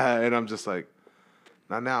 And I'm just like,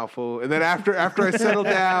 not now, fool. And then after I settle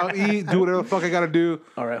down, eat, do whatever the fuck I gotta do.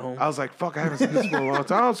 All right, home. I was like, fuck, I haven't seen this for a long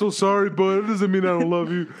time. I'm so sorry, but it doesn't mean I don't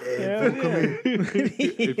love you. Hey, fool, come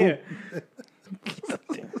here. Yeah.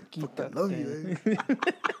 I love you.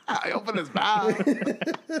 I open his mouth.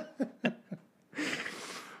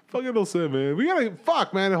 Fucking Jose, man. We gotta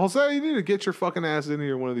man. Jose, you need to get your fucking ass in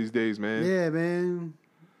here one of these days, man. Yeah, man.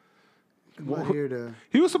 Come out here to.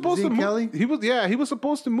 He was supposed to move. Kelly? He was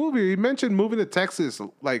supposed to move here. He mentioned moving to Texas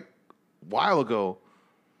like a while ago,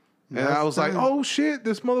 and I was like, oh shit,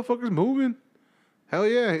 this motherfucker's moving. Hell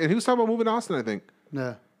yeah! And he was talking about moving to Austin, I think.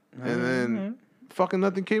 Yeah. And then fucking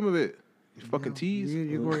nothing came of it. You fucking tease. You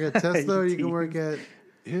can work at Tesla, or you can work at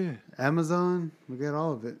Yeah. Amazon. We got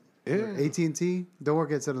all of it. Yeah. AT&T. Don't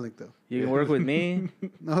work at Centrelink though. You can work with me.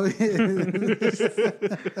 Oh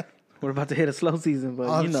yeah. We're about to hit a slow season, but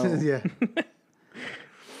Options, yeah.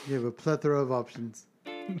 You have a plethora of options.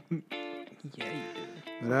 Yeah, you do.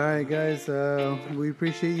 But all right, guys. We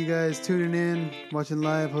appreciate you guys tuning in, watching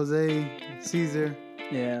live. Jose, Caesar.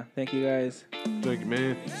 Yeah, thank you guys. Thank you,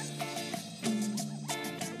 man.